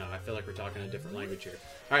like we're talking a different language here.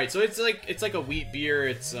 All right, so it's like a wheat beer.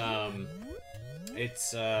 It's I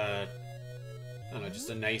don't know, just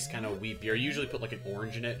a nice kind of wheat beer. I usually put like an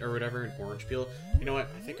orange in it or whatever, an orange peel. You know what?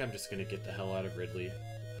 I think I'm just gonna get the hell out of Ridley.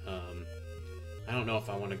 I don't know if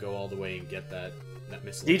I want to go all the way and get that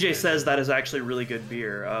missile. DJ says that is actually really good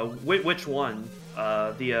beer. Which one?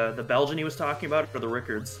 The Belgian he was talking about, or the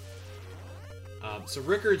Rickards? So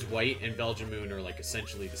Rickards White and Belgian Moon are like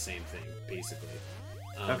essentially the same thing, basically.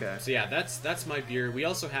 Okay. So yeah, that's my beer. We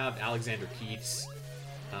also have Alexander Keith's,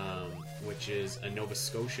 which is a Nova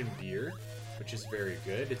Scotian beer, which is very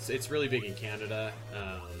good. It's really big in Canada.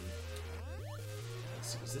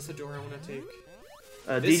 Is this a door I want to take?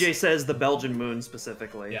 DJ says the Belgian Moon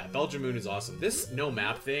specifically. Yeah, Belgian Moon is awesome. This no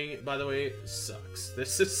map thing, by the way, sucks.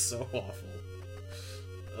 This is so awful.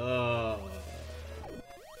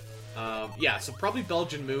 Yeah, so probably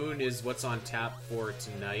Belgian Moon is what's on tap for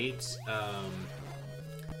tonight. I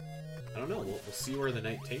don't know. We'll see where the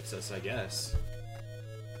night takes us, I guess.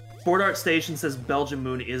 Sport Art Station says Belgian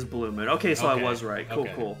Moon is Blue Moon. Okay, so I was right. Cool,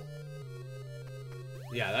 cool.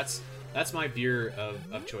 Yeah, that's my beer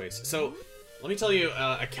of choice. So let me tell you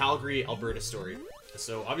a Calgary, Alberta story.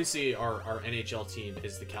 So obviously our NHL team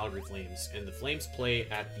is the Calgary Flames, and the Flames play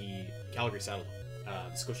at the Calgary Saddledome,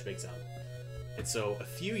 the Scotiabank Saddledome. And so a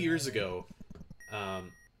few years ago,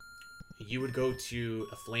 you would go to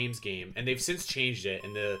a Flames game, and they've since changed it.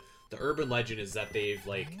 And the urban legend is that they've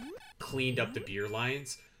like cleaned up the beer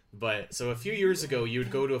lines. But so a few years ago, you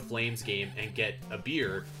would go to a Flames game and get a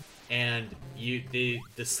beer, and the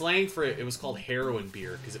slang for it was called heroin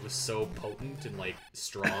beer because it was so potent and like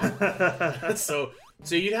strong. so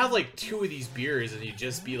you'd have like two of these beers, and you'd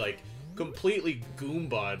just be like completely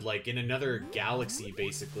goombad, like in another galaxy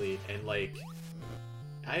basically. And like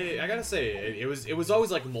I gotta say, it was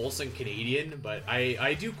always like Molson Canadian, but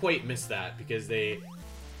I do quite miss that because they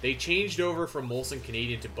changed over from Molson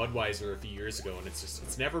Canadian to Budweiser a few years ago, and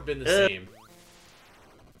it's never been the same.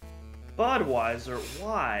 Budweiser,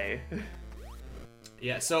 why?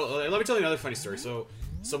 Yeah, so let me tell you another funny story. So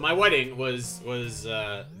my wedding was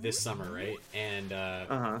this summer, right? And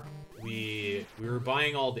we were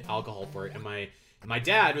buying all the alcohol for it, and my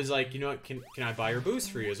dad was like, you know what, can I buy your booze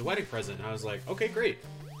for you as a wedding present? And I was like, okay, great.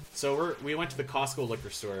 So we went to the Costco liquor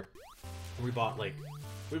store, and we bought like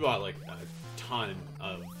a ton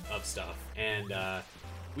of stuff, and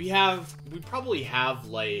we probably have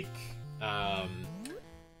like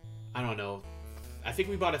I don't know, I think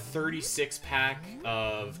we bought a 36 pack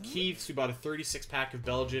of Keith's, we bought a 36 pack of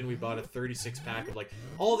Belgian, we bought a 36 pack of like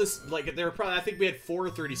all this, like there were probably, I think we had 4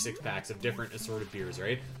 36 packs of different assorted beers,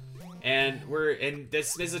 right? And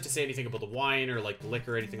this isn't to say anything about the wine or like the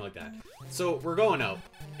liquor or anything like that. So we're going out,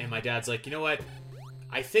 and my dad's like, you know what?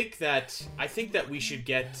 I think that we should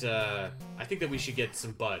get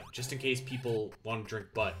some Bud just in case people want to drink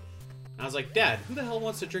Bud. And I was like, Dad, who the hell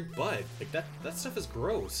wants to drink Bud? Like that stuff is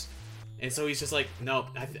gross. And so he's just like, no,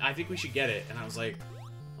 I think we should get it. And I was like,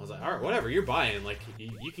 all right, whatever, you're buying. Like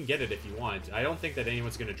you can get it if you want. I don't think that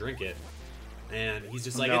anyone's gonna drink it. And he's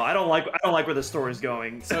just like, no, I don't like where the story's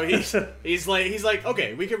going. So he's like,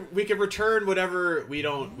 okay, we can return whatever we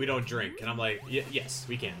don't drink. And I'm like, yes,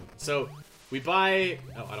 we can. So we buy.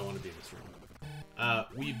 Oh, I don't want to be in this room.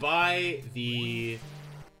 We buy the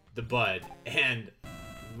Bud, and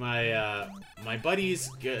my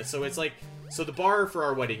buddies. So it's like, so the bar for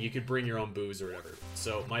our wedding, you could bring your own booze or whatever.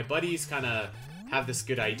 So my buddies kind of have this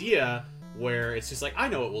good idea where it's just like, I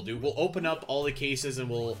know what we'll do. We'll open up all the cases and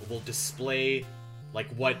we'll display like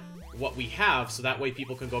what we have, so that way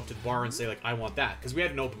people can go up to the bar and say like, I want that, because we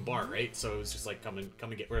had an open bar, right? So it was just like, come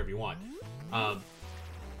and get whatever you want.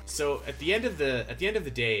 So at the end of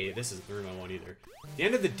the day, this is the room I want either. At the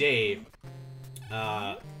end of the day,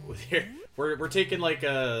 we're taking like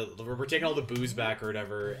we're taking all the booze back or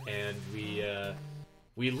whatever, and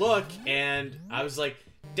we look, and I was like,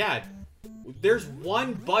 Dad, there's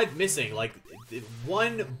one bud missing. Like,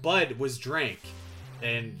 one bud was drank,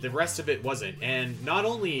 and the rest of it wasn't. And not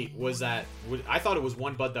only was that, I thought it was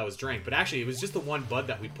one bud that was drank, but actually it was just the one bud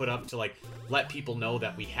that we put up to like let people know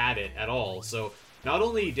that we had it at all. So not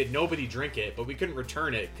only did nobody drink it, but we couldn't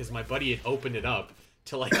return it because my buddy had opened it up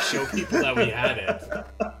to like show people that we had it.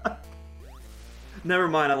 Never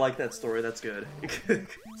mind, I like that story. That's good.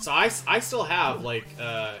 So I still have like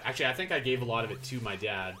actually I think I gave a lot of it to my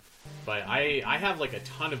dad, but I have like a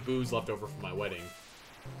ton of booze left over from my wedding.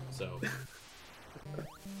 So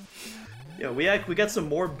yeah, we got some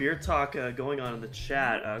more beer talk going on in the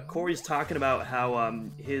chat. Corey's talking about how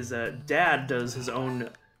his dad does his own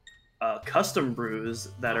custom brews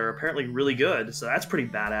that are apparently really good. So that's pretty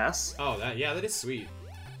badass. Oh, that is sweet.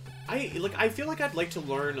 I feel like I'd like to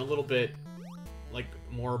learn a little bit like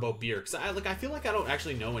more about beer, because I feel like I don't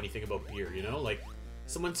actually know anything about beer, you know? Like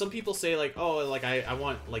some people say like, oh, like I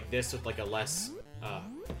want like this with like a less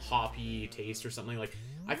hoppy taste or something. Like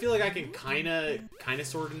I feel like I can kind of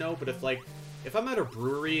sort of know, but if I'm at a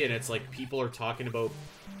brewery and it's like people are talking about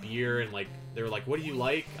beer and like they're like, what do you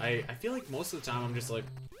like? I feel like most of the time I'm just like,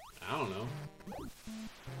 I don't know.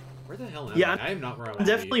 Where the hell am I? I am not where I want to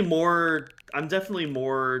be. I'm definitely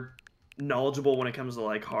more knowledgeable when it comes to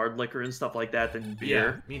like hard liquor and stuff like that than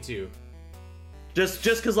beer. Yeah, me too. Just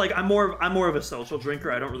because like I'm more of a social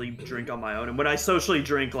drinker. I don't really drink on my own, and when I socially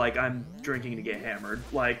drink, like I'm drinking to get hammered.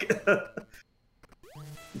 Like,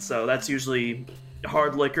 so that's usually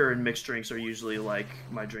hard liquor and mixed drinks are usually like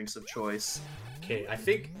my drinks of choice. Okay, I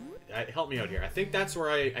think help me out here. I think that's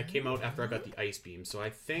where I came out after I got the ice beam. So I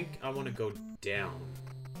think I want to go down.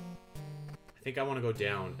 I think I want to go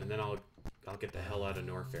down, and then I'll get the hell out of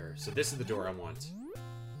Norfair. So this is the door I want.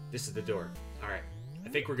 This is the door. All right. I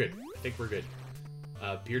think we're good.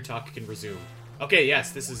 Beer talk can resume. Okay,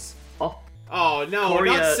 yes, this is... Oh no, Corey,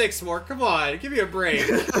 not 6 more. Come on, give me a break.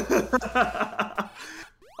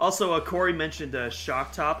 Also, Corey mentioned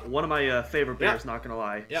Shock Top. One of my favorite beers, not gonna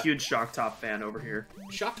lie. Yep. Huge Shock Top fan over here.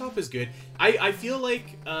 Shock Top is good. I feel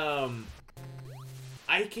like I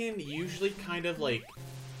can usually kind of like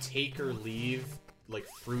take or leave like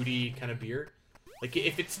fruity kind of beer. Like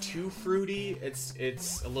if it's too fruity,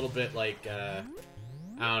 it's a little bit like I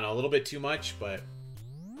don't know, a little bit too much, but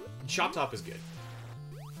Shock Top is good.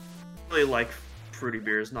 I really like fruity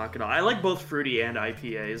beers, not gonna lie. I like both fruity and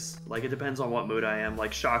IPAs. Like it depends on what mood I am.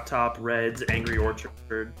 Like Shock Top, Reds, Angry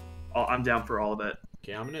Orchard. I'm down for all of it.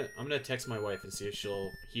 Okay, I'm gonna text my wife and see if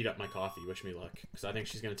she'll heat up my coffee. Wish me luck, because I think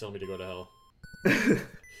she's gonna tell me to go to hell.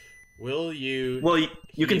 Will you? Well,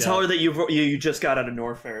 you can tell her that you just got out of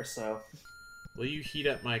Norfair, so. Will you heat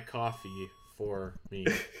up my coffee for me?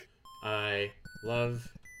 I love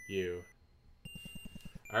you.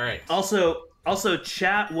 All right. Also,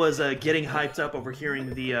 chat was getting hyped up over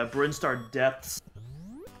hearing the Brinstar Depths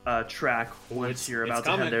track once you're about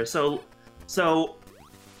to head there. So,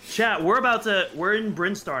 chat, we're in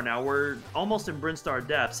Brinstar now. We're almost in Brinstar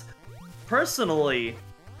Depths. Personally,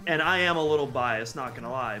 and I am a little biased, not gonna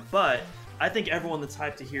lie, but I think everyone that's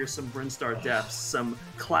hyped to hear some Brinstar Depths, some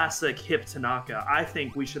classic hip Tanaka, I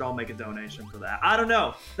think we should all make a donation for that. I don't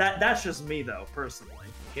know. That's just me though, personally.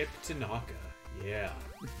 Hip Tanaka, yeah.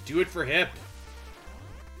 Do it for hip.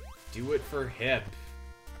 Do it for hip.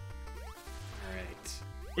 All right.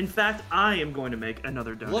 In fact, I am going to make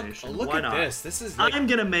another donation. Look Why at not? this. This is like... I'm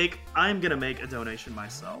gonna make a donation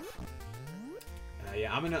myself.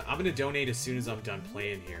 Yeah, I'm gonna donate as soon as I'm done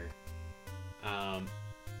playing here. How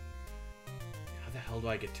the hell do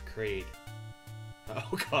I get to Kraid?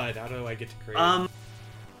 Oh god, how do I get to Kraid?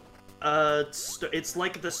 It's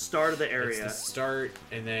like the start of the area. It's the start,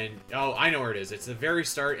 and then I know where it is. It's the very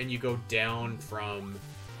start, and you go down from.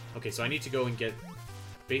 Okay, so I need to go and get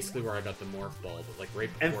basically where I got the morph ball, but like right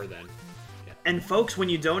before then. Yeah. And folks, when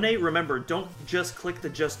you donate, remember, don't just click the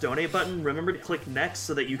Just Donate button. Remember to click Next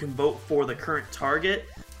so that you can vote for the current target,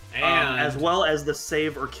 and as well as the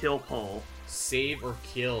Save or Kill poll. Save or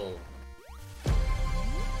kill.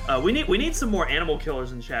 We need some more animal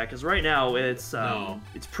killers in chat, because right now it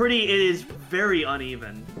is very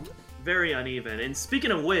uneven. Very uneven. And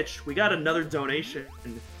speaking of which, we got another donation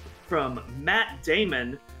from Matt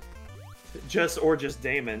Damon, just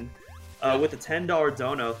Damon, with a $10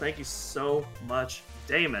 dono. Thank you so much,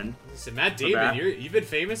 Damon. Listen, Matt Damon, you've been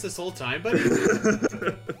famous this whole time, buddy.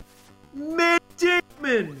 Matt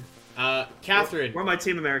Damon! Catherine. We're my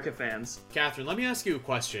Team America fans. Catherine, let me ask you a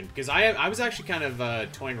question, because I was actually kind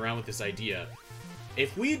of toying around with this idea.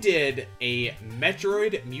 If we did a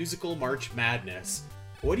Metroid Musical March Madness,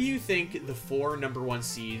 what do you think the 4 #1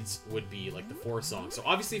 seeds would be? Like the 4 songs. So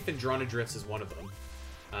obviously Phendrana Drifts is one of them.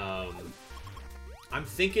 I'm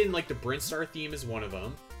thinking like the Brintstar theme is one of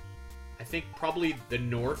them. I think probably the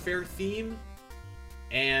Norfair theme.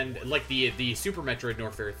 And like the Super Metroid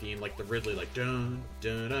Norfair theme, like the Ridley, like dun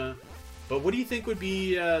dun dun. But what do you think would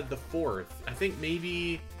be the 4th? I think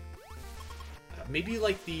maybe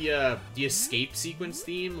like the escape sequence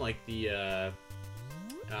theme, like the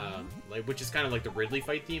like which is kind of like the Ridley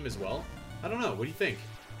fight theme as well. I don't know. What do you think?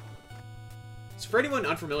 So for anyone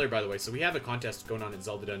unfamiliar, by the way, so we have a contest going on in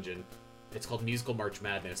Zelda Dungeon. It's called Musical March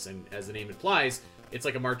Madness, and as the name implies, it's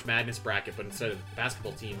like a March Madness bracket, but instead of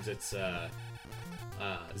basketball teams, it's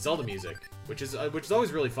Zelda music, which is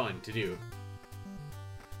always really fun to do.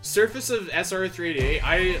 Surface of SR388,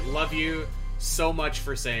 I love you so much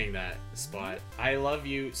for saying that, Spot. I love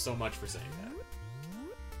you so much for saying that.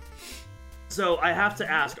 So I have to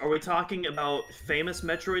ask, are we talking about famous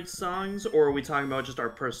Metroid songs, or are we talking about just our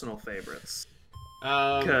personal favorites?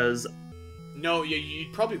 Because... no,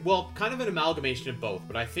 you'd probably... Well, kind of an amalgamation of both,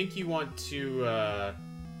 but I think you want to...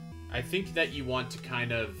 I think that you want to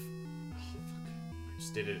kind of... Oh, fuck. I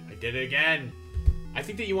just did it. I did it again! I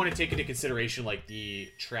think that you want to take into consideration, like, the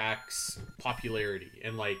track's popularity,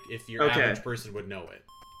 and, like, if your average person would know it.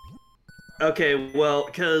 Okay, well,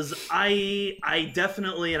 because I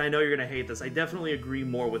definitely, and I know you're going to hate this, I definitely agree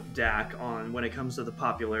more with Dak on when it comes to the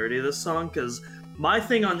popularity of this song, because my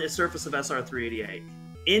thing on the Surface of SR388,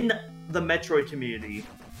 in the Metroid community,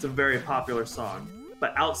 it's a very popular song,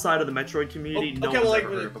 but outside of the Metroid community, no one's ever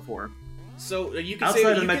heard it before. So you can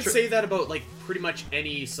say that about, like, pretty much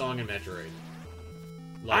any song in Metroid.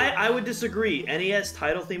 Like, I would disagree. NES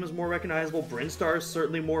title theme is more recognizable. Brintstar is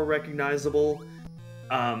certainly more recognizable.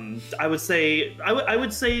 I would say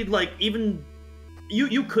like even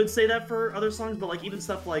you could say that for other songs, but like even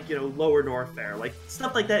stuff like, you know, Lower Norfair, like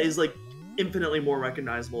stuff like that is like infinitely more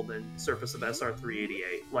recognizable than Surface of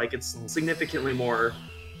SR388. Like it's significantly more,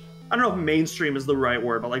 I don't know if mainstream is the right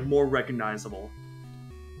word, but like more recognizable.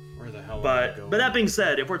 Where the hell but that being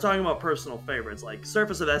said, if we're talking about personal favorites, like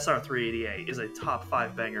Surface of SR388 is a top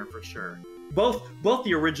 5 banger for sure. Both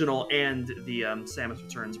the original and the Samus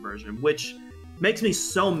Returns version, which makes me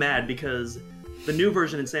so mad because the new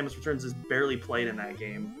version in Samus Returns is barely played in that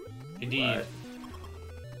game. Indeed.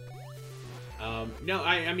 No,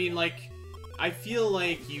 I mean, like, I feel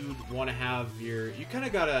like you'd want to have you kind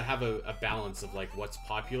of gotta have a balance of like what's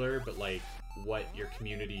popular, but like what your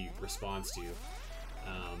community responds to.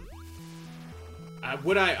 I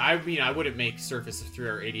wouldn't make Surface of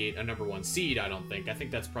 388 a #1 seed, I don't think. I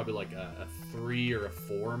think that's probably like a 3 or a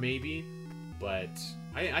 4 maybe. But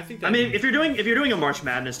I think that... I mean, if you're doing a March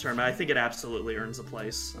Madness tournament, I think it absolutely earns a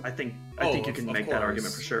place. I think you can make that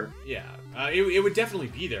argument for sure. Yeah. It would definitely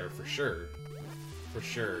be there for sure. For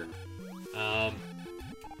sure.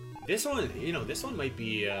 This one might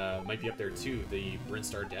be up there too, the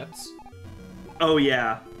Brintstar Depths. Oh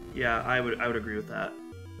yeah. Yeah, I would agree with that.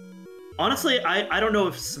 Honestly, I don't know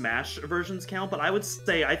if Smash versions count, but I would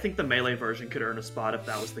say I think the Melee version could earn a spot if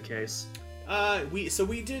that was the case.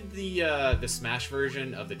 We did the Smash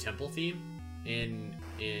version of the Temple theme in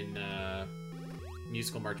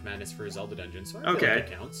Musical March Madness for Zelda Dungeon, so I feel like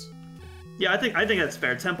it counts. Yeah, I think that's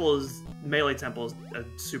fair. Melee Temple is a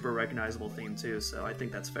super recognizable theme too, so I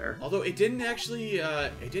think that's fair. Although it didn't actually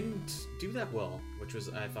it didn't do that well, which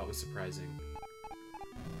I thought was surprising.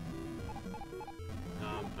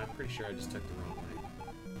 I'm pretty sure I just took the wrong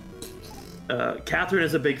way. Catherine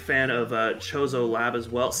is a big fan of Chozo Lab as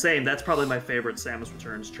well. Same, that's probably my favorite Samus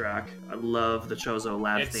Returns track. I love the Chozo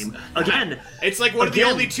Lab theme. Again, it's like one of the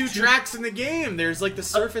only 2 tracks in the game. There's like the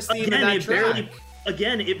surface theme in that track.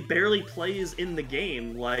 It barely plays in the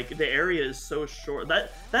game. Like the area is so short.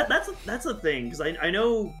 That's a thing, because I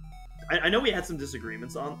know we had some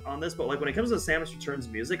disagreements on this, but like when it comes to Samus Returns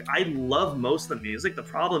music, I love most of the music. The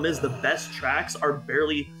problem is the best tracks are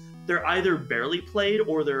they're either barely played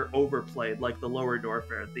or they're overplayed, like the Lower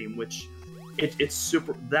Norfair theme, which it's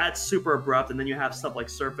super abrupt, and then you have stuff like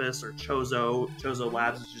Surface or Chozo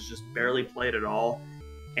Labs, which is just barely played at all.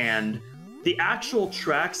 And the actual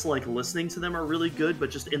tracks, like listening to them, are really good,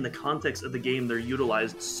 but just in the context of the game, they're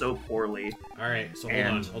utilized so poorly. All right, so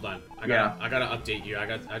hold on. I gotta update you.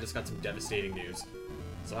 I just got some devastating news.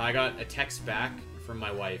 So I got a text back from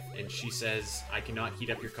my wife, and she says, "I cannot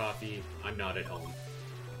heat up your coffee. I'm not at home."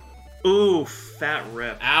 Ooh, fat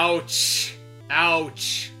rip. Ouch!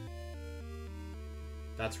 Ouch!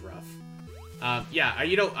 That's rough. Yeah,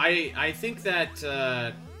 you know, I think that,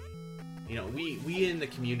 you know, we in the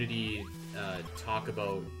community talk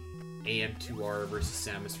about AM2R versus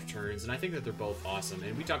Samus Returns, and I think that they're both awesome,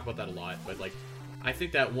 and we talk about that a lot, but, like, I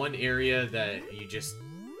think that one area that you just...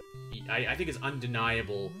 I think it's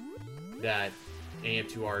undeniable that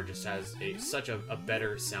AM2R just has such a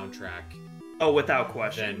better soundtrack. Oh, without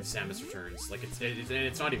question. Than Samus Returns. Like,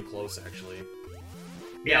 it's not even close, actually.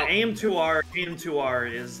 Yeah,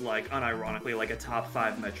 AM2R is, like, unironically, like, a top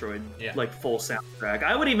 5 Metroid, like, full soundtrack.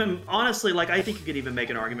 I would even, honestly, like, I think you could even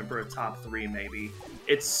make an argument for a top 3, maybe.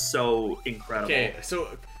 It's so incredible. Okay, so,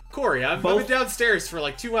 Corey, I've been downstairs for,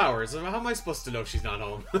 like, 2 hours. How am I supposed to know she's not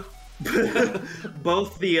home?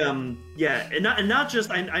 Both the, yeah, and not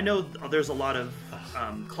just, I know there's a lot of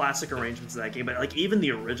classic arrangements of that game, but, like, even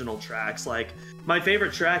the original tracks, like, my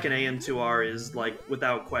favorite track in AM2R is, like,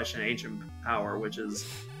 without question, Ancient Power, which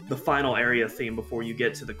is the final area theme before you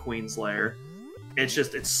get to the Queen's Lair. It's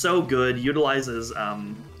just, it's so good, utilizes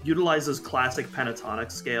classic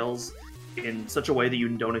pentatonic scales in such a way that you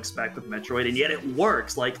don't expect with Metroid, and yet it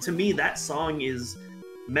works. Like, to me, that song is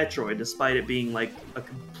Metroid, despite it being, like, a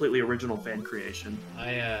completely original fan creation.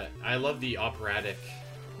 I love the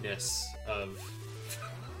operaticness of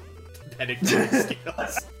pentatonic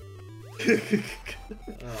scales.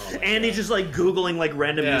 And he's just like googling like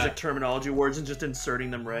random music terminology words and just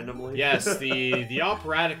inserting them randomly. Yes, the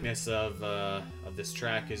operaticness of this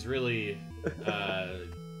track is really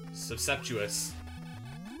subceptuous.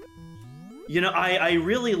 You know, I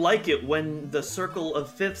really like it when the circle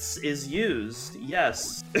of fifths is used.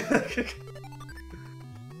 Yes.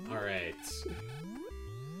 All right.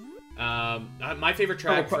 My favorite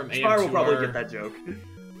track from AM2R. Spyro will probably get that joke.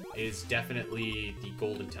 Is definitely the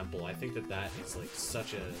Golden Temple. I think that is like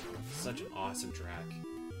such an awesome track.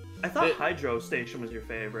 I thought Hydro Station was your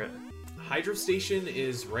favorite. Hydro Station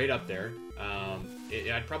is right up there.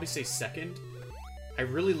 I'd probably say second. I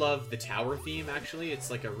really love the tower theme. Actually,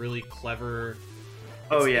 it's like a really clever.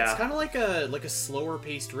 It's kind of like a slower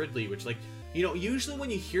paced Ridley, which, like, you know, usually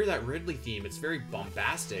when you hear that Ridley theme, it's very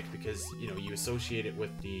bombastic because, you know, you associate it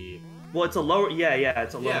with the. Well, it's a lower,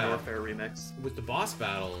 it's a lower Norfair remix with the boss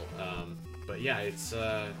battle. But yeah, it's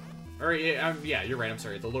you're right. I'm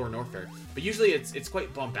sorry, the lower Norfair. But usually it's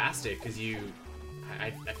quite bombastic because I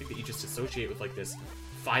think that you just associate with like this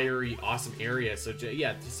fiery, awesome area. So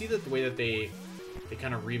yeah, to see that the way that they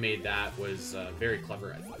kind of remade that was very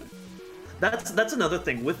clever, I thought. That's another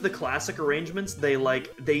thing with the classic arrangements. They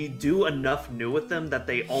do enough new with them that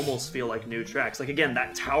they almost feel like new tracks. Like, again,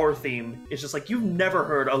 that tower theme is just like you've never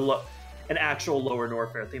heard an actual lower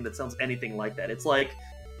Norfair theme that sounds anything like that. It's like,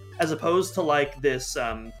 as opposed to like this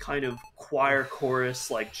kind of choir chorus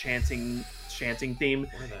like chanting theme,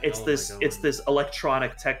 it's this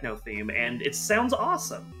electronic techno theme, and it sounds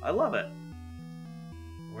awesome. I love it.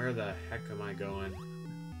 Where the heck am I going?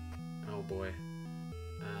 Oh boy.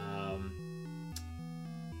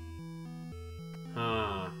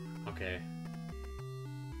 Okay.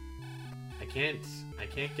 I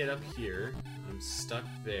can't get up here. I'm stuck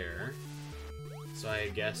there. So I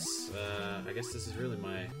guess this is really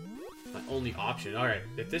my only option. All right,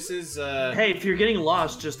 if this is Hey, if you're getting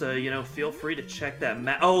lost, just feel free to check that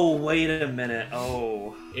map. Oh, wait a minute.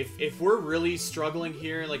 Oh. If we're really struggling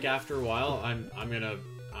here, like after a while, I'm gonna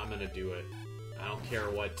do it. I don't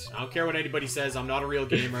care what anybody says. I'm not a real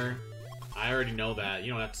gamer. I already know that.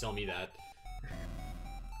 You don't have to tell me that.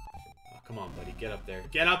 Oh, come on, buddy. Get up there.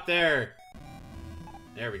 Get up there!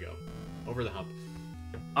 There we go. Over the hump.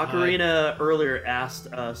 Ocarina earlier asked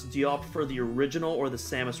us, do y'all prefer the original or the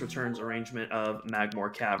Samus Returns arrangement of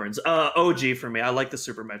Magmoor Caverns? OG for me. I like the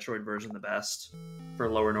Super Metroid version the best for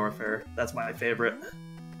Lower Norfair. That's my favorite.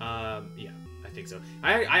 Yeah, I think so.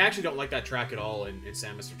 I actually don't like that track at all in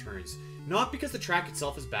Samus Returns. Not because the track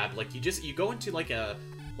itself is bad, but like you go into like a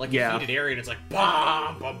heated area and it's like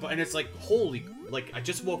bam, bam, bam, and it's like holy, like I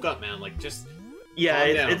just woke up, man, like just yeah,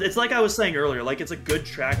 it's like I was saying earlier, like it's a good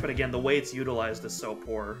track, but again the way it's utilized is so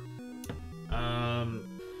poor. I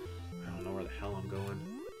don't know where the hell I'm going.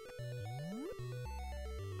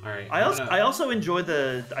 All right. I also enjoy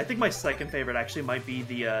I think my second favorite actually might be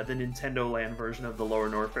the Nintendo Land version of the Lower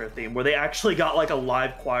Norfair theme, where they actually got like a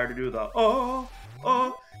live choir to do the oh.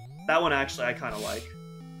 That one actually I kind of like.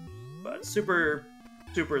 But Super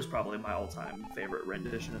is probably my all-time favorite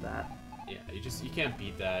rendition of that. Yeah, you can't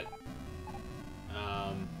beat that.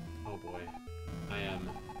 Oh boy,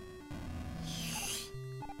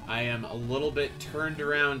 I am a little bit turned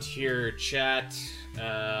around here, chat.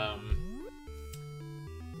 Gotta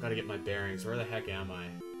get my bearings. Where the heck am I?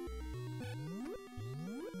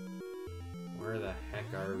 Where the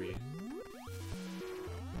heck are we?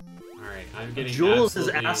 Alright, I'm getting Jules is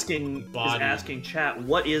asking chat,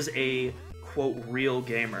 what is a quote real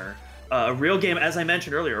gamer? A real game, as I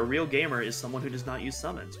mentioned earlier, a real gamer is someone who does not use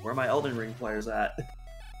summons. Where are my Elden Ring players at?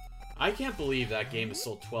 I can't believe that game has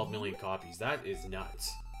sold 12 million copies. That is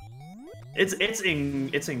nuts. It's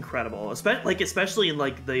incredible, especially in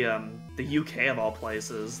like the UK of all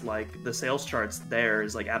places. Like the sales charts there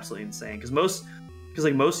is like absolutely insane because most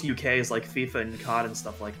UK is like FIFA and COD and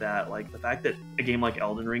stuff like that. Like the fact that a game like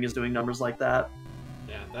Elden Ring is doing numbers like that,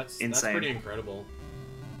 yeah, that's insane. That's pretty incredible.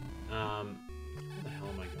 Where the hell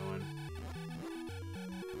am I going?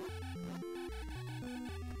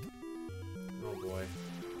 Oh boy.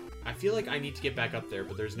 I feel like I need to get back up there,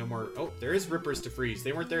 but there's no more... Oh, there is Rippers to freeze.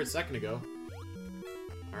 They weren't there a second ago.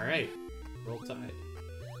 Alright. Roll Tide.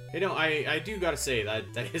 You know, I do gotta say, that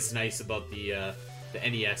is nice about the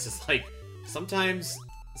NES. It's like, sometimes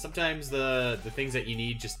the things that you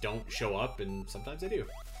need just don't show up, and sometimes they do.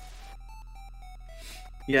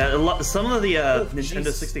 Yeah, some of the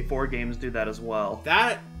Nintendo 64 games do that as well.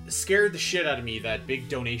 That scared the shit out of me, that big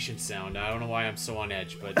donation sound. I don't know why I'm so on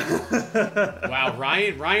edge, but... Wow,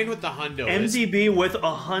 Ryan with the hundo. MDB with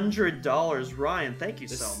 $100. Ryan, thank you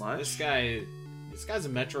so much. This guy's a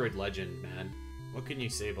Metroid legend, man. What can you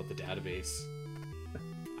say about the database?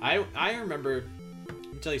 I remember...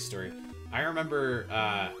 Let me tell you a story. I remember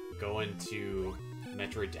going to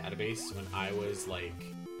Metroid database when I was like...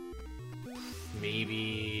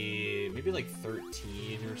 maybe like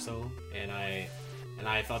 13 or so, and I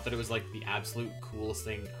thought that it was like the absolute coolest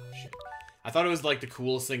thing. Oh shit! I thought it was like the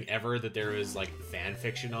coolest thing ever that there was like fan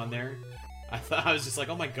fiction on there. I was just like,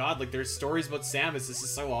 oh my god, like there's stories about Samus. This is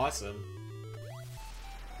so awesome.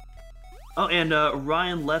 Oh, and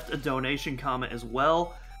Ryan left a donation comment as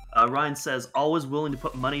well. Ryan says, always willing to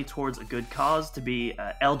put money towards a good cause, to be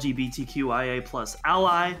LGBTQIA plus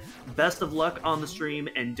ally. Best of luck on the stream,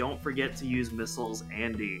 and don't forget to use missiles,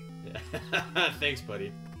 Andy. Thanks,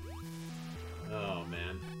 buddy. Oh,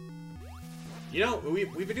 man. You know,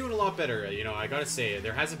 we've been doing a lot better, you know, I gotta say.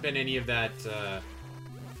 There hasn't been any of that,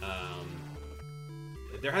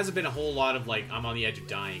 there hasn't been a whole lot of, like, I'm on the edge of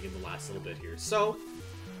dying in the last little bit here. So,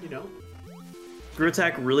 you know... Screw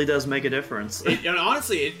attack really does make a difference. You know,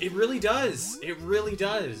 honestly, it really does. It really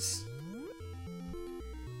does.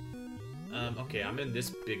 Okay, I'm in this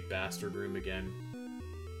big bastard room again.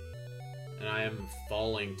 And I am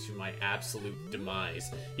falling to my absolute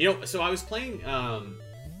demise. You know, so I was playing, I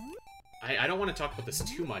don't want to talk about this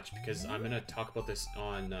too much, because I'm going to talk about this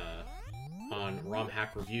on ROM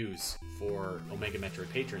Hack Reviews for Omega Metroid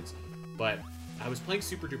patrons. But... I was playing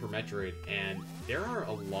Super Duper Metroid, and there are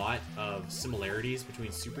a lot of similarities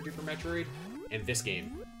between Super Duper Metroid and this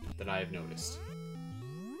game that I have noticed.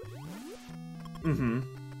 Mm-hmm.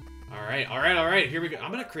 Alright, here we go. I'm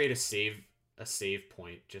gonna create a save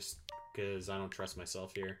point, just because I don't trust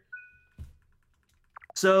myself here.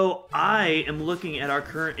 So, I am looking at our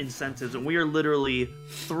current incentives, and we are literally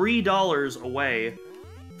 $3 away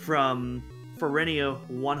from Ferenia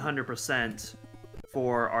 100%.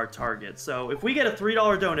 For our target. So if we get a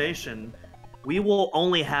 $3 donation, we will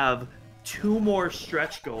only have 2 more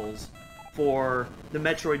stretch goals for the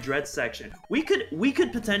Metroid Dread section. We could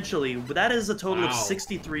potentially, that is a total of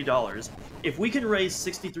 $63. If we can raise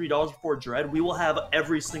 $63 before Dread, we will have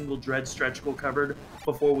every single Dread stretch goal covered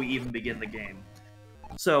before we even begin the game.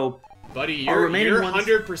 So, buddy, you're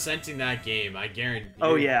 100%ing that game. I guarantee.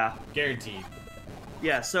 Oh yeah, guaranteed.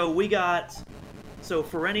 Yeah. So we got. So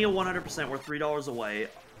Ferenia 100%, we're $3 away.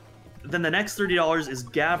 Then the next $30 is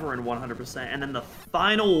Gavarin 100%, and then the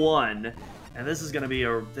final one, and this is gonna be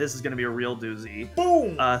a real doozy.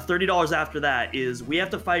 Boom! $30 after that is we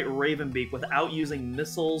have to fight Ravenbeak without using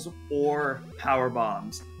missiles or power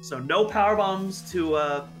bombs. So no power bombs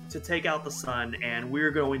to take out the sun, and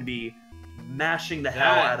we're going to be mashing the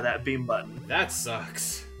hell out of that beam button. That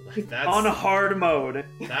sucks. That's on hard mode.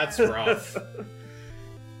 That's rough.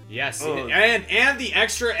 Yes, and the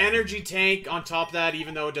extra energy tank on top of that,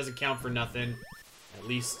 even though it doesn't count for nothing. At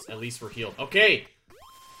least we're healed. Okay,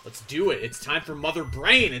 let's do it. It's time for Mother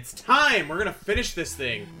Brain. It's time. We're gonna finish this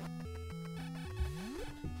thing.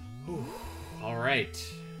 Whew. All right.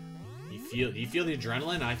 Do you feel the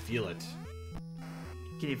adrenaline? I feel it.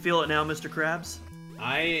 Can you feel it now, Mr. Krabs?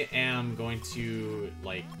 I am going to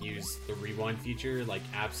like use the rewind feature like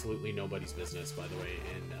absolutely nobody's business. By the way,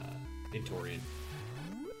 in Torian.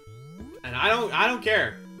 And I don't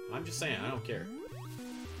care. I'm just saying, I don't care.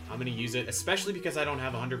 I'm gonna use it, especially because I don't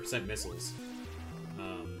have 100% missiles.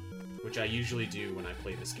 Which I usually do when I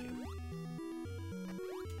play this game.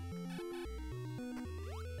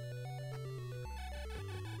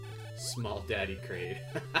 Small Daddy Kraid.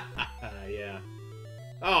 Yeah.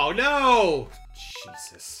 Oh no!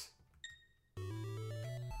 Jesus.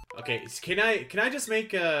 Okay, can I just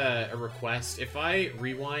make a request? If I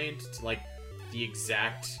rewind to like the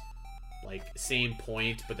exact like same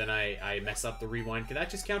point, but then I mess up the rewind, can that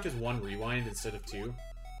just count as one rewind instead of two?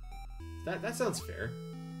 That sounds fair.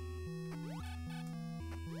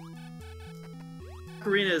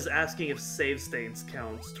 Karina is asking if save states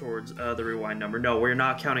counts towards the rewind number. No, we're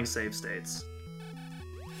not counting save states.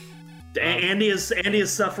 Andy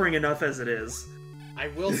is suffering enough as it is. I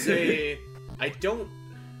will say I don't.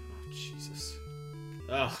 Oh, Jesus.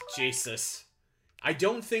 Oh, Jesus. I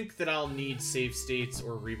don't think that I'll need save states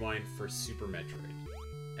or rewind for Super Metroid,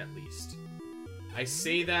 at least. I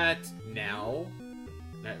say that now.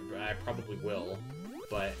 I probably will.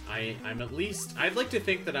 But I'm at least... I'd like to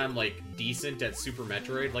think that I'm, like, decent at Super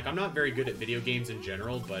Metroid. Like, I'm not very good at video games in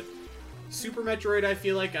general, but Super Metroid, I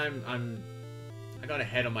feel like I got a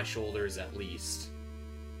head on my shoulders, at least.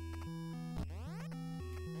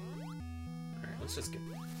 Alright, let's get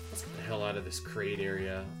the hell out of this crate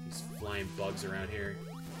area. These flying bugs around here.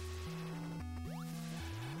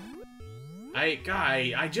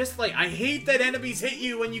 I just, like, I hate that enemies hit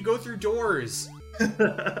you when you go through doors.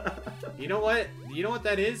 You know what? You know what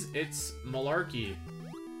that is? It's malarkey.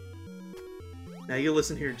 Now you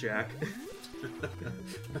listen here, Jack.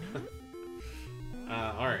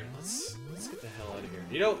 Alright, let's get the hell out of here.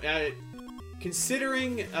 You know,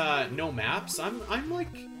 considering no maps, I'm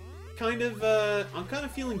like kind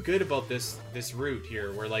of feeling good about this route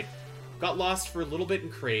here, where like got lost for a little bit in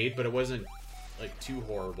Kraid, but it wasn't like too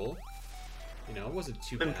horrible. You know, it wasn't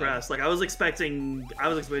too bad. Impressed. Like I was expecting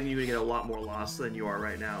you to get a lot more lost than you are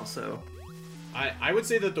right now, so I would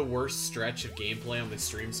say that the worst stretch of gameplay on the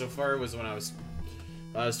stream so far was when I was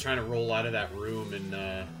trying to roll out of that room and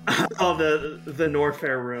oh, the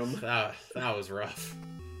Norfair room. That was rough.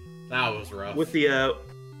 That was rough. With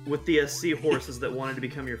the seahorses that wanted to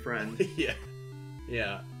become your friend.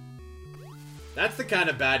 Yeah. That's the kind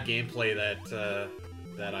of bad gameplay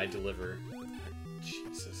that I deliver.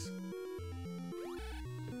 Jesus.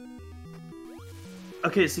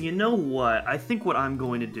 Okay, so you know what? I think what I'm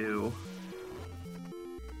going to do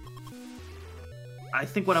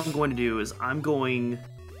is I'm going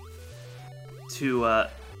to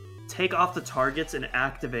take off the targets and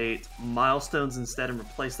activate milestones instead and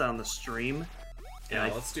replace that on the stream. Yeah,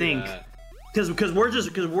 let's do that. Because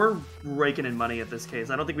we're raking in money at this case.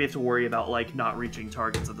 I don't think we have to worry about like not reaching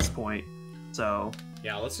targets at this point. So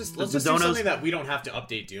yeah, let's just do something that we don't have to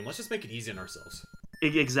update Doom. Let's just make it easy on ourselves.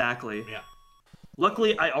 Exactly. Yeah.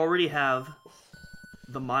 Luckily, I already have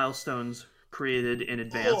the milestones created in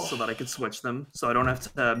advance so that I can switch them. So I don't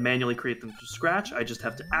have to manually create them from scratch. I just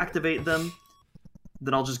have to activate them.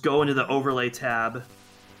 Then I'll just go into the overlay tab.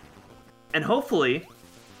 And hopefully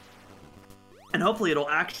it'll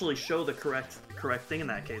actually show the correct thing in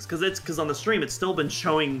that case. Because on the stream, it's still been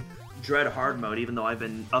showing Dread hard mode, even though I've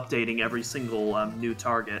been updating every single new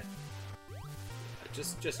target.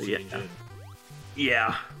 Just change it.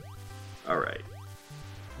 Yeah. Alright.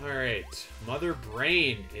 Alright, Mother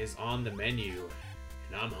Brain is on the menu,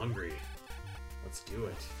 and I'm hungry. Let's do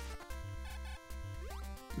it.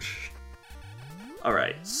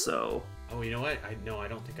 Alright, so... Oh, you know what? I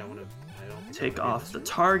don't think I want to... Take off the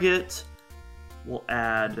target. We'll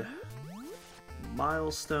add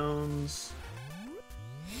milestones.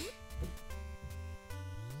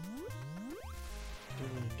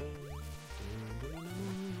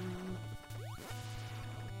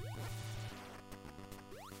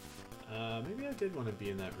 Maybe I did want to be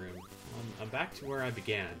in that room. I'm back to where I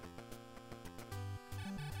began.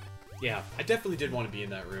 Yeah, I definitely did want to be in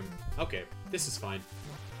that room. Okay, this is fine.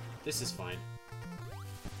 This is fine.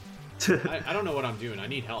 I don't know what I'm doing. I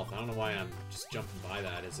need health. I don't know why I'm just jumping by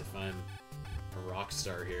that as if I'm a rock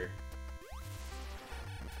star here.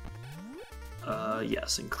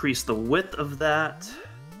 Yes, increase the width of that.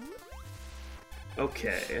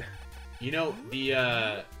 Okay. You know,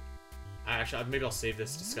 the, actually, maybe I'll save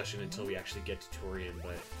this discussion until we actually get to Torian,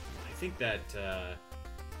 but I think that,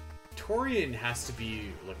 Torian has to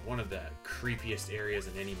be, like, one of the creepiest areas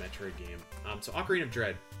in any Metroid game. So Ocarina of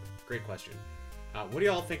Dread, great question. What do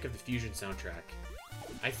y'all think of the Fusion soundtrack?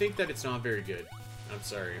 I think that it's not very good. I'm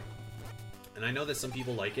sorry. And I know that some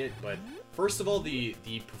people like it, but first of all, the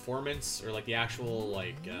performance, or like the actual,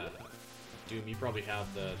 like, Doom, you probably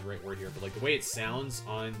have the right word here, but like the way it sounds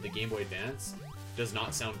on the Game Boy Advance does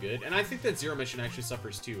not sound good. And I think that Zero Mission actually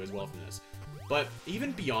suffers too as well from this. But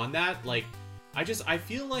even beyond that, like, I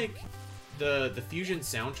feel like the Fusion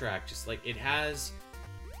soundtrack, just like, it has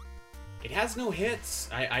no hits.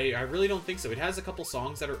 I really don't think so. It has a couple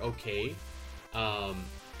songs that are okay.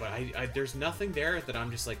 but there's nothing there that I'm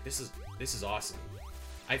just like, this is awesome.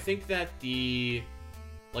 I think that the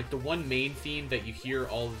one main theme that you hear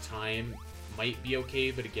all the time might be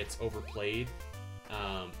okay, but it gets overplayed.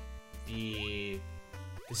 The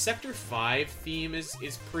Sector 5 theme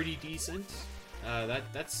is pretty decent.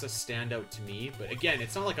 That's a standout to me, but again,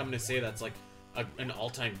 it's not like I'm gonna say that's like an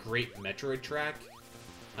all-time great Metroid track.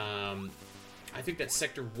 I think that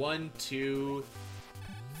Sector 1, 2,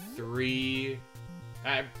 3,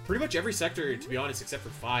 pretty much every sector, to be honest, except for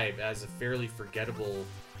 5, has a fairly forgettable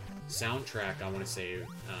soundtrack, I want to say.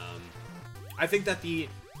 I think that the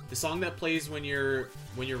song that plays when you're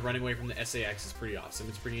running away from the SAX is pretty awesome.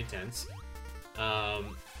 It's pretty intense.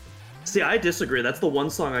 See, I disagree. That's the one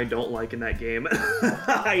song I don't like in that game.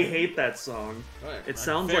 I hate that song. Right, it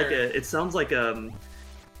sounds like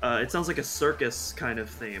a circus kind of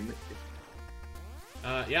theme.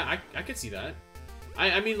 Yeah, I could see that.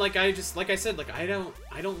 I mean, like I said, like I don't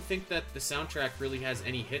think that the soundtrack really has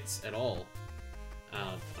any hits at all.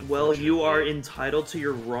 Well, you are entitled to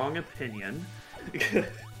your wrong opinion.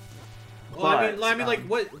 Well, I mean, like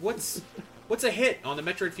what's a hit on the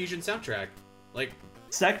Metroid Fusion soundtrack? Like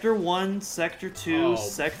Sector 1, Sector 2,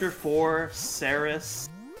 Sector 4, Ceres.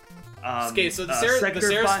 Okay, so the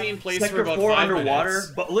Ceres theme plays for about 5 minutes. Sector 4 underwater,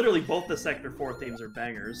 but literally both the Sector 4 themes are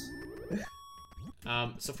bangers.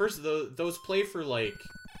 So first, those play for like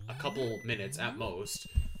a couple minutes at most.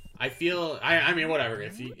 I mean, whatever.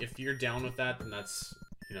 If you're down with that, then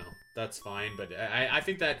that's fine. But I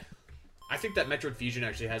think that Metroid Fusion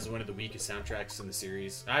actually has one of the weakest soundtracks in the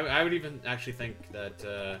series. I would even actually think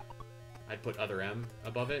that I'd put Other M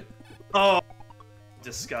above it. Oh,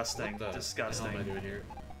 disgusting! Disgusting. What the hell am I doing here?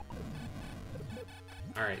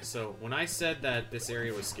 All right, so when I said that this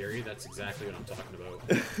area was scary, that's exactly what I'm talking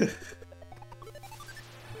about.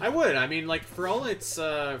 I would. I mean, like for all its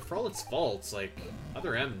faults, like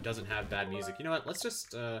Other M doesn't have bad music. You know what? Let's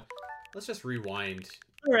just rewind.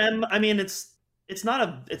 Other M. I mean, it's not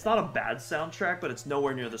a bad soundtrack, but it's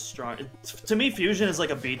nowhere near the strong. To me, Fusion is like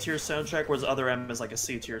a B tier soundtrack, whereas Other M is like a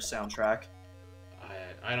C tier soundtrack.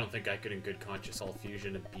 I don't think I could, in good conscience, call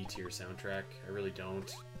Fusion a B tier soundtrack. I really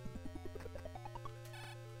don't.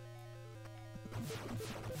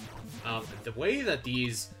 The way that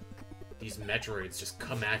these Metroids just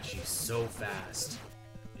come at you so fast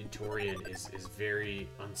in Torian is very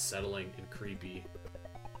unsettling and creepy.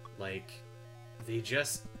 Like they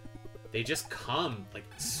just come like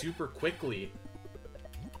super quickly.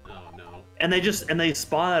 Oh no. And they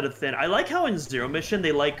spawn out of thin. I like how in Zero Mission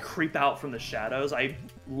they like creep out from the shadows. I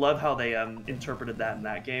love how they interpreted that in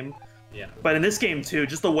that game. Yeah. But in this game too,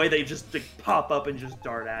 just the way they just like, pop up and just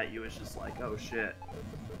dart at you is just like, oh shit.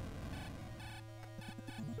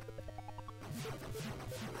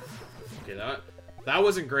 Okay, that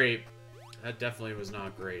wasn't great. That definitely was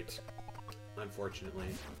not great. Unfortunately.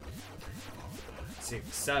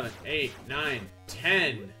 6, 7, 8, 9,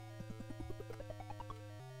 10.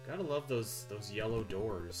 Gotta love those yellow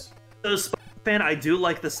doors. Fan, I do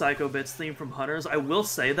like the Psycho Bits theme from Hunters. I will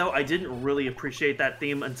say though, I didn't really appreciate that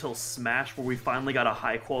theme until Smash, where we finally got a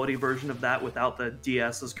high quality version of that without the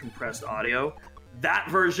DS's compressed audio. That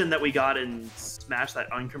version that we got in Smash,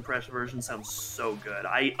 that uncompressed version, sounds so good.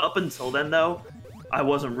 Up until then though, I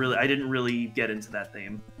didn't really get into that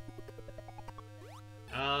theme.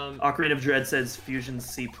 Ocarina of Dread says Fusion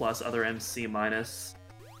C+, Other M C-. That's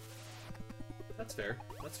fair.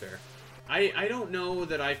 That's fair. I don't know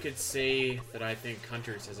that I could say that I think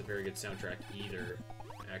Hunters has a very good soundtrack either,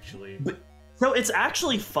 actually. So it's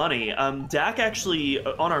actually funny. Dak actually,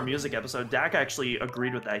 on our music episode, Dak actually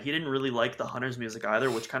agreed with that. He didn't really like the Hunters music either,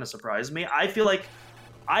 which kind of surprised me. I feel like,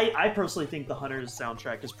 I personally think the Hunters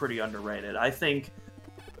soundtrack is pretty underrated. I think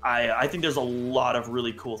there's a lot of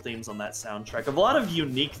really cool themes on that soundtrack. A lot of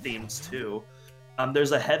unique themes too.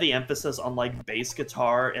 There's a heavy emphasis on like bass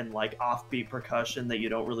guitar and like offbeat percussion that you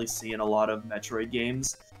don't really see in a lot of Metroid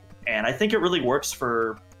games, and I think it really works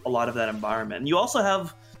for a lot of that environment. And you also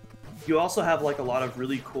have like a lot of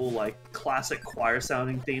really cool like classic choir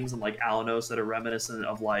sounding themes and like Alanos that are reminiscent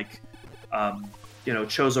of like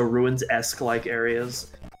Chozo Ruins-esque like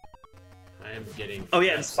areas. I am getting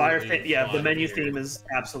Inspire the menu theme is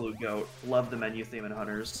absolute goat. Love the menu theme in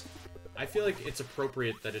Hunters. I feel like it's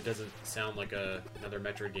appropriate that it doesn't sound like another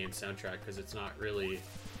Metroid game soundtrack, because it's not really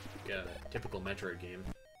like a typical Metroid game.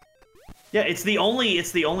 Yeah, it's the only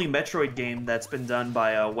Metroid game that's been done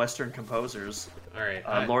by Western composers. All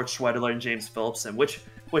right, Lord Schwedler and James Phillipson. Which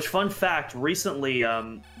fun fact? Recently,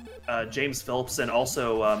 James Phillipson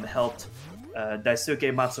also helped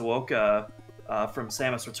Daisuke Matsuoka from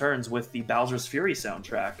Samus Returns with the Bowser's Fury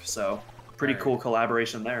soundtrack. So pretty cool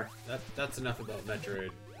collaboration there. That's enough about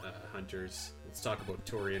Metroid. hunters. Let's talk about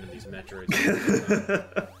Torian and these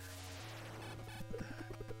Metroids.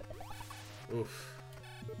 Oof.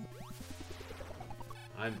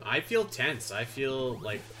 I feel tense. I feel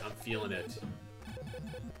like I'm feeling it.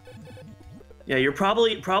 Yeah, you're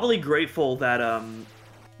probably grateful that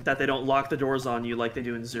that they don't lock the doors on you like they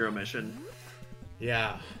do in Zero Mission.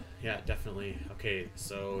 Yeah, definitely. Okay,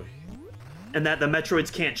 so... And that the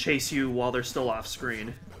Metroids can't chase you while they're still off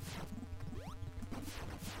screen.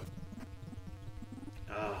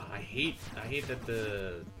 I hate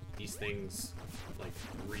that these things like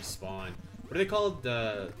respawn. What are they called?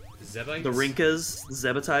 The Zebites? The Rinkas,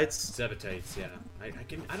 Zebatites. Zebatites, yeah.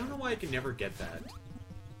 I don't know why I can never get that.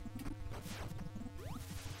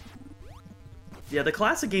 Yeah, the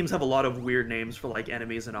classic games have a lot of weird names for like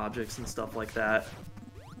enemies and objects and stuff like that.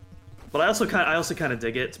 But I also kind of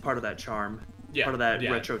dig it. It's part of that charm. Yeah, part of that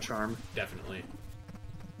retro charm. Definitely.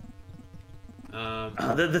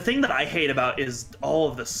 The thing that I hate about is all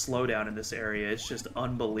of the slowdown in this area. It's just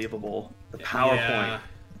unbelievable. The PowerPoint.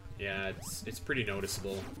 Yeah, it's pretty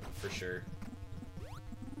noticeable for sure.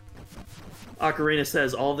 Ocarina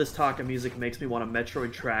says, all this talk of music makes me want a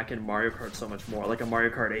Metroid track in Mario Kart so much more, like a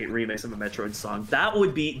Mario Kart 8 remix of a Metroid song. That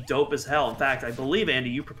would be dope as hell. In fact, I believe,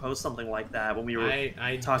 Andy, you proposed something like that when we were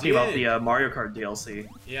talking about the Mario Kart DLC.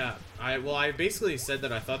 Yeah, I basically said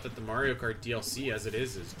that I thought that the Mario Kart DLC as it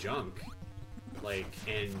is junk. Like,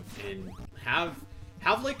 and have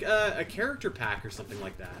like a character pack or something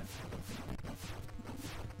like that.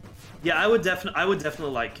 Yeah, I would definitely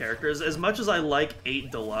like characters. As much as I like 8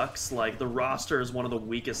 Deluxe, like, the roster is one of the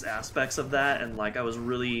weakest aspects of that, and, like, I was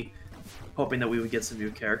really hoping that we would get some new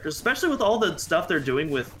characters, especially with all the stuff they're doing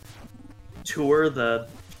with Tour, the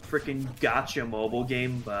freaking gacha mobile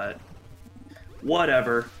game, but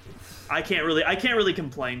whatever. I can't really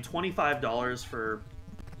complain. $25 for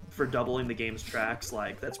doubling the game's tracks,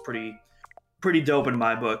 like, that's pretty dope in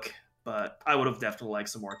my book, but I would have definitely liked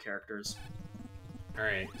some more characters.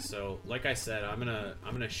 Alright, so like I said, I'm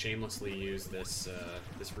gonna shamelessly use this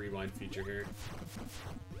this rewind feature here.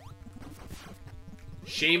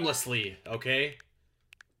 Shamelessly, okay?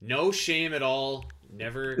 No shame at all.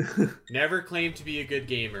 Never claim to be a good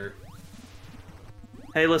gamer.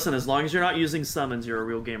 Hey, listen, as long as you're not using summons, you're a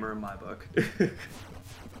real gamer in my book.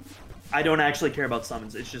 I don't actually care about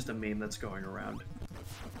summons, it's just a meme that's going around.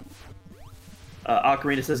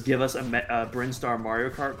 Ocarina says, give us a Brinstar Mario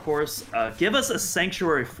Kart course. Give us a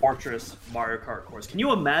Sanctuary Fortress Mario Kart course. Can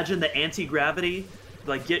you imagine the anti-gravity?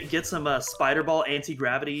 Like, get some Spider Ball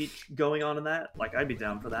anti-gravity going on in that? Like, I'd be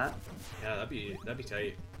down for that. Yeah, that'd be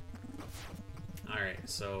tight. Alright,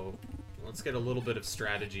 so let's get a little bit of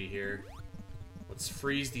strategy here. Let's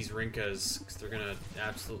freeze these Rinkas, because they're gonna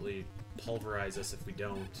absolutely pulverize us if we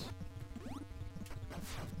don't.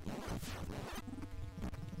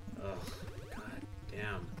 Ugh.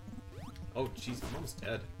 Damn. Oh, jeez, I'm almost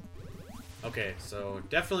dead. Okay, so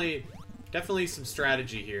definitely some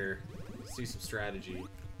strategy here. Let's do some strategy.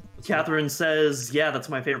 Catherine says, yeah, that's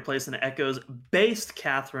my favorite place in Echoes. Based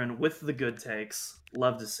Catherine with the good takes.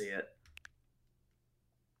 Love to see it.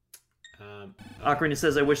 Ocarina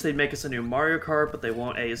says, I wish they'd make us a new Mario Kart, but they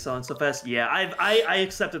won't. A is selling so fast. Yeah, I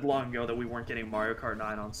accepted long ago that we weren't getting Mario Kart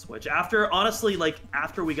 9 on Switch. Honestly,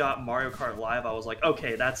 after we got Mario Kart Live, I was like,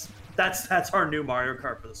 okay, that's our new Mario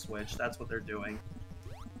Kart for the Switch. That's what they're doing.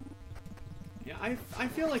 Yeah, I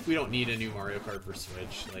feel like we don't need a new Mario Kart for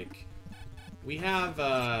Switch. Like, we have,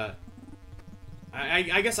 I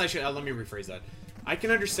guess I should, let me rephrase that. I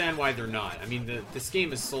can understand why they're not. I mean, this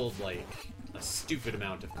game has sold, like, a stupid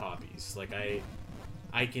amount of copies. Like,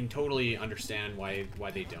 I can totally understand why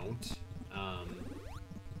they don't.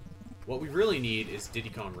 What we really need is Diddy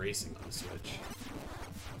Kong Racing on the Switch.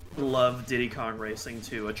 Love Diddy Kong Racing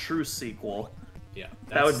 2, a true sequel. Yeah,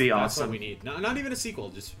 that would be awesome. That's what we need. Not even a sequel,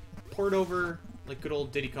 just port over like good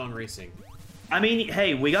old Diddy Kong Racing. I mean,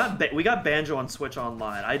 hey, we got Banjo on Switch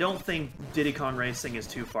Online. I don't think Diddy Kong Racing is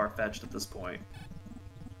too far-fetched at this point.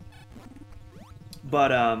 But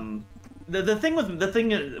the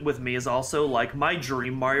thing with me is also, like, my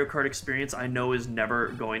dream Mario Kart experience I know is never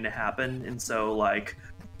going to happen, and so, like,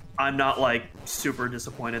 I'm not, like, super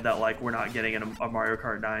disappointed that, like, we're not getting a Mario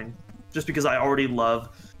Kart 9, just because I already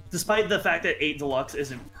love, despite the fact that 8 Deluxe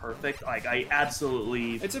isn't perfect, like, I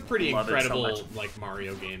absolutely it's a pretty incredible so like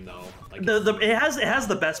Mario game though. Like, it has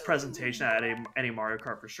the best presentation at any Mario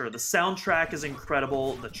Kart for sure. The soundtrack is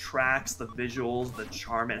incredible, the tracks, the visuals, the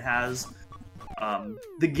charm it has.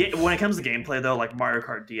 When it comes to gameplay though, like, Mario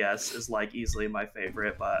Kart DS is, like, easily my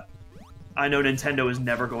favorite, but I know Nintendo is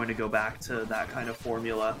never going to go back to that kind of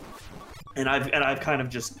formula, and I've kind of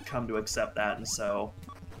just come to accept that, and so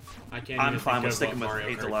I can't I'm even fine think with of sticking what with Mario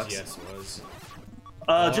 8 Kart Deluxe. DS was.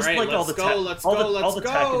 Just right, like all the tech, all the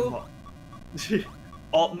tech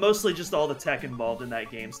involved. Mostly just all the tech involved in that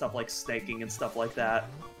game, stuff like staking and stuff like that.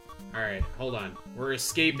 All right, hold on. We're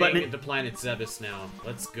escaping the planet Zebes now.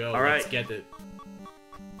 Let's go. Let's get it.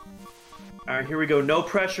 All right, here we go. No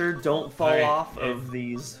pressure. Don't fall off of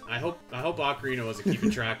these. I hope Ocarina wasn't keeping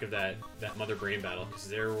track of that Mother Brain battle, because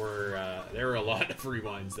there were a lot of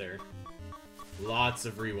rewinds there. Lots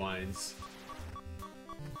of rewinds.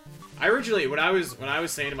 I originally, when I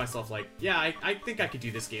was saying to myself, like, yeah, I think I could do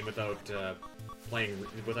this game without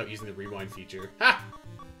without using the rewind feature. Ha!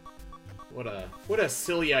 What a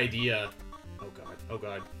silly idea. Oh god. Oh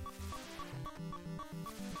god.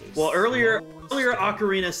 Okay, well, earlier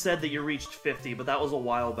Ocarina said that you reached 50, but that was a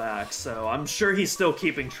while back, so I'm sure he's still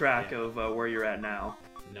keeping track of where you're at now.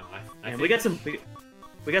 No, and we got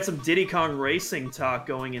some Diddy Kong Racing talk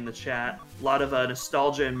going in the chat. A lot of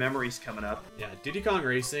nostalgia and memories coming up. Yeah, Diddy Kong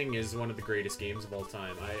Racing is one of the greatest games of all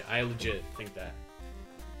time. I legit think that.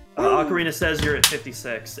 Ocarina says you're at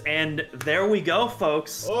 56, and there we go,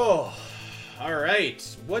 folks. Oh, all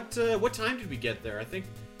right. What time did we get there? I think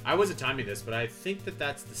I wasn't timing this, but I think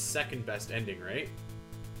that's the second best ending, right?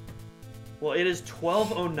 Well, it is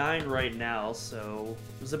 12:09 right now, so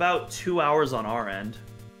it was about 2 hours on our end.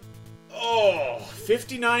 Oh,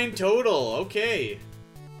 59 total. Okay.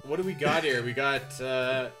 What do we got here? We got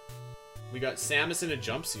Samus in a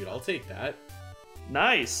jumpsuit. I'll take that.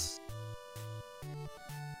 Nice.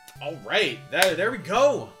 All right. There we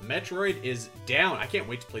go. Metroid is down. I can't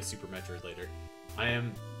wait to play Super Metroid later.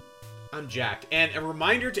 I'm jacked. And a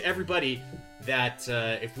reminder to everybody that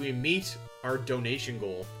if we meet our donation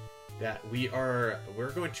goal, that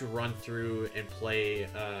we're going to run through and play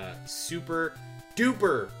Super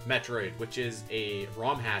Duper Metroid, which is a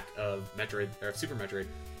ROM hack of Metroid or Super Metroid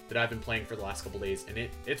that I've been playing for the last couple days, and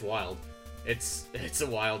it's wild. It's a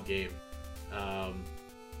wild game.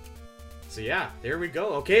 So yeah, there we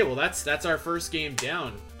go. Okay, well that's our first game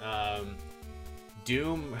down.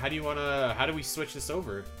 Doom, how do we switch this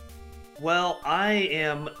over? Well, I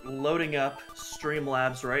am loading up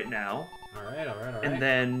Streamlabs right now. All right. And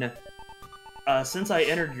then since I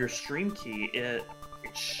entered your stream key, it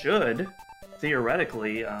should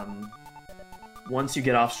theoretically, once you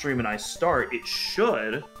get off stream and I start, it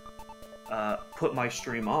should put my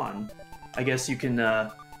stream on. I guess you can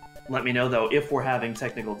let me know, though, if we're having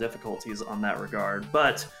technical difficulties on that regard.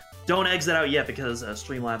 But don't exit out yet, because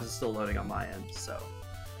Streamlabs is still loading on my end, so...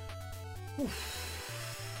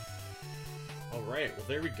 Alright, well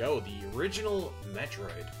there we go. The original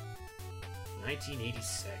Metroid.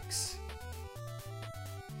 1986.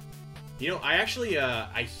 You know, I actually,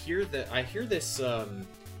 I hear this,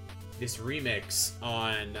 this remix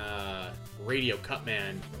on, Radio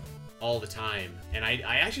Cutman all the time, and I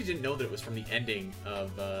actually didn't know that it was from the ending of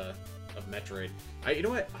Metroid. You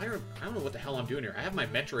know what? I don't know what the hell I'm doing here. I have my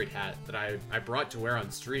Metroid hat that I brought to wear on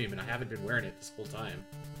stream, and I haven't been wearing it this whole time.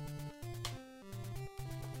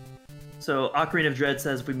 So, Ocarina of Dread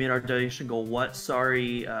says, we made our donation goal. What?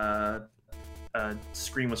 Sorry,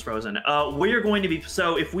 screen was frozen. We are going to be...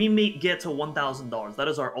 So, if we get to $1,000, that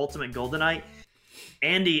is our ultimate goal tonight.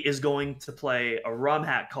 Andy is going to play a ROM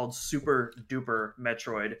hack called Super Duper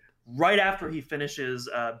Metroid right after he finishes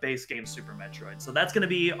base game Super Metroid. So that's going to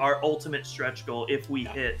be our ultimate stretch goal if we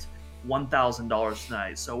hit $1,000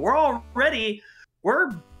 tonight. So we're already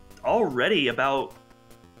about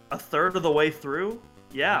a third of the way through.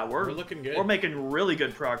 Yeah, we're looking good. We're making really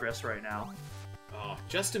good progress right now. Oh,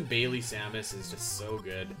 Justin Bailey Samus is just so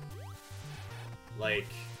good. Like,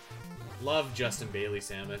 love Justin Bailey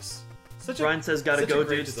Samus. Ryan says, gotta go,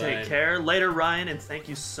 dudes. Take care. Later, Ryan, and thank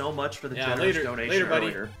you so much for the generous donation later, buddy.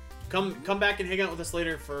 earlier. Come back and hang out with us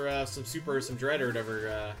later for some Super or some Dread or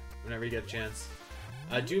whatever, whenever you get a chance.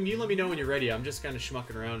 Doom, you let me know when you're ready. I'm just kind of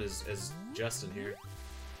schmucking around as Justin here.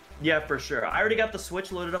 Yeah, for sure. I already got the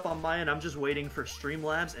Switch loaded up on mine. I'm just waiting for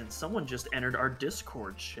Streamlabs, and someone just entered our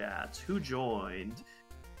Discord chat. Who joined?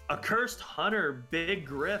 Accursed Hunter, Big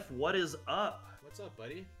Griff, what is up? What's up,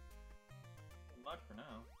 buddy? Not much for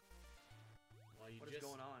now. What is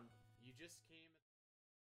going on?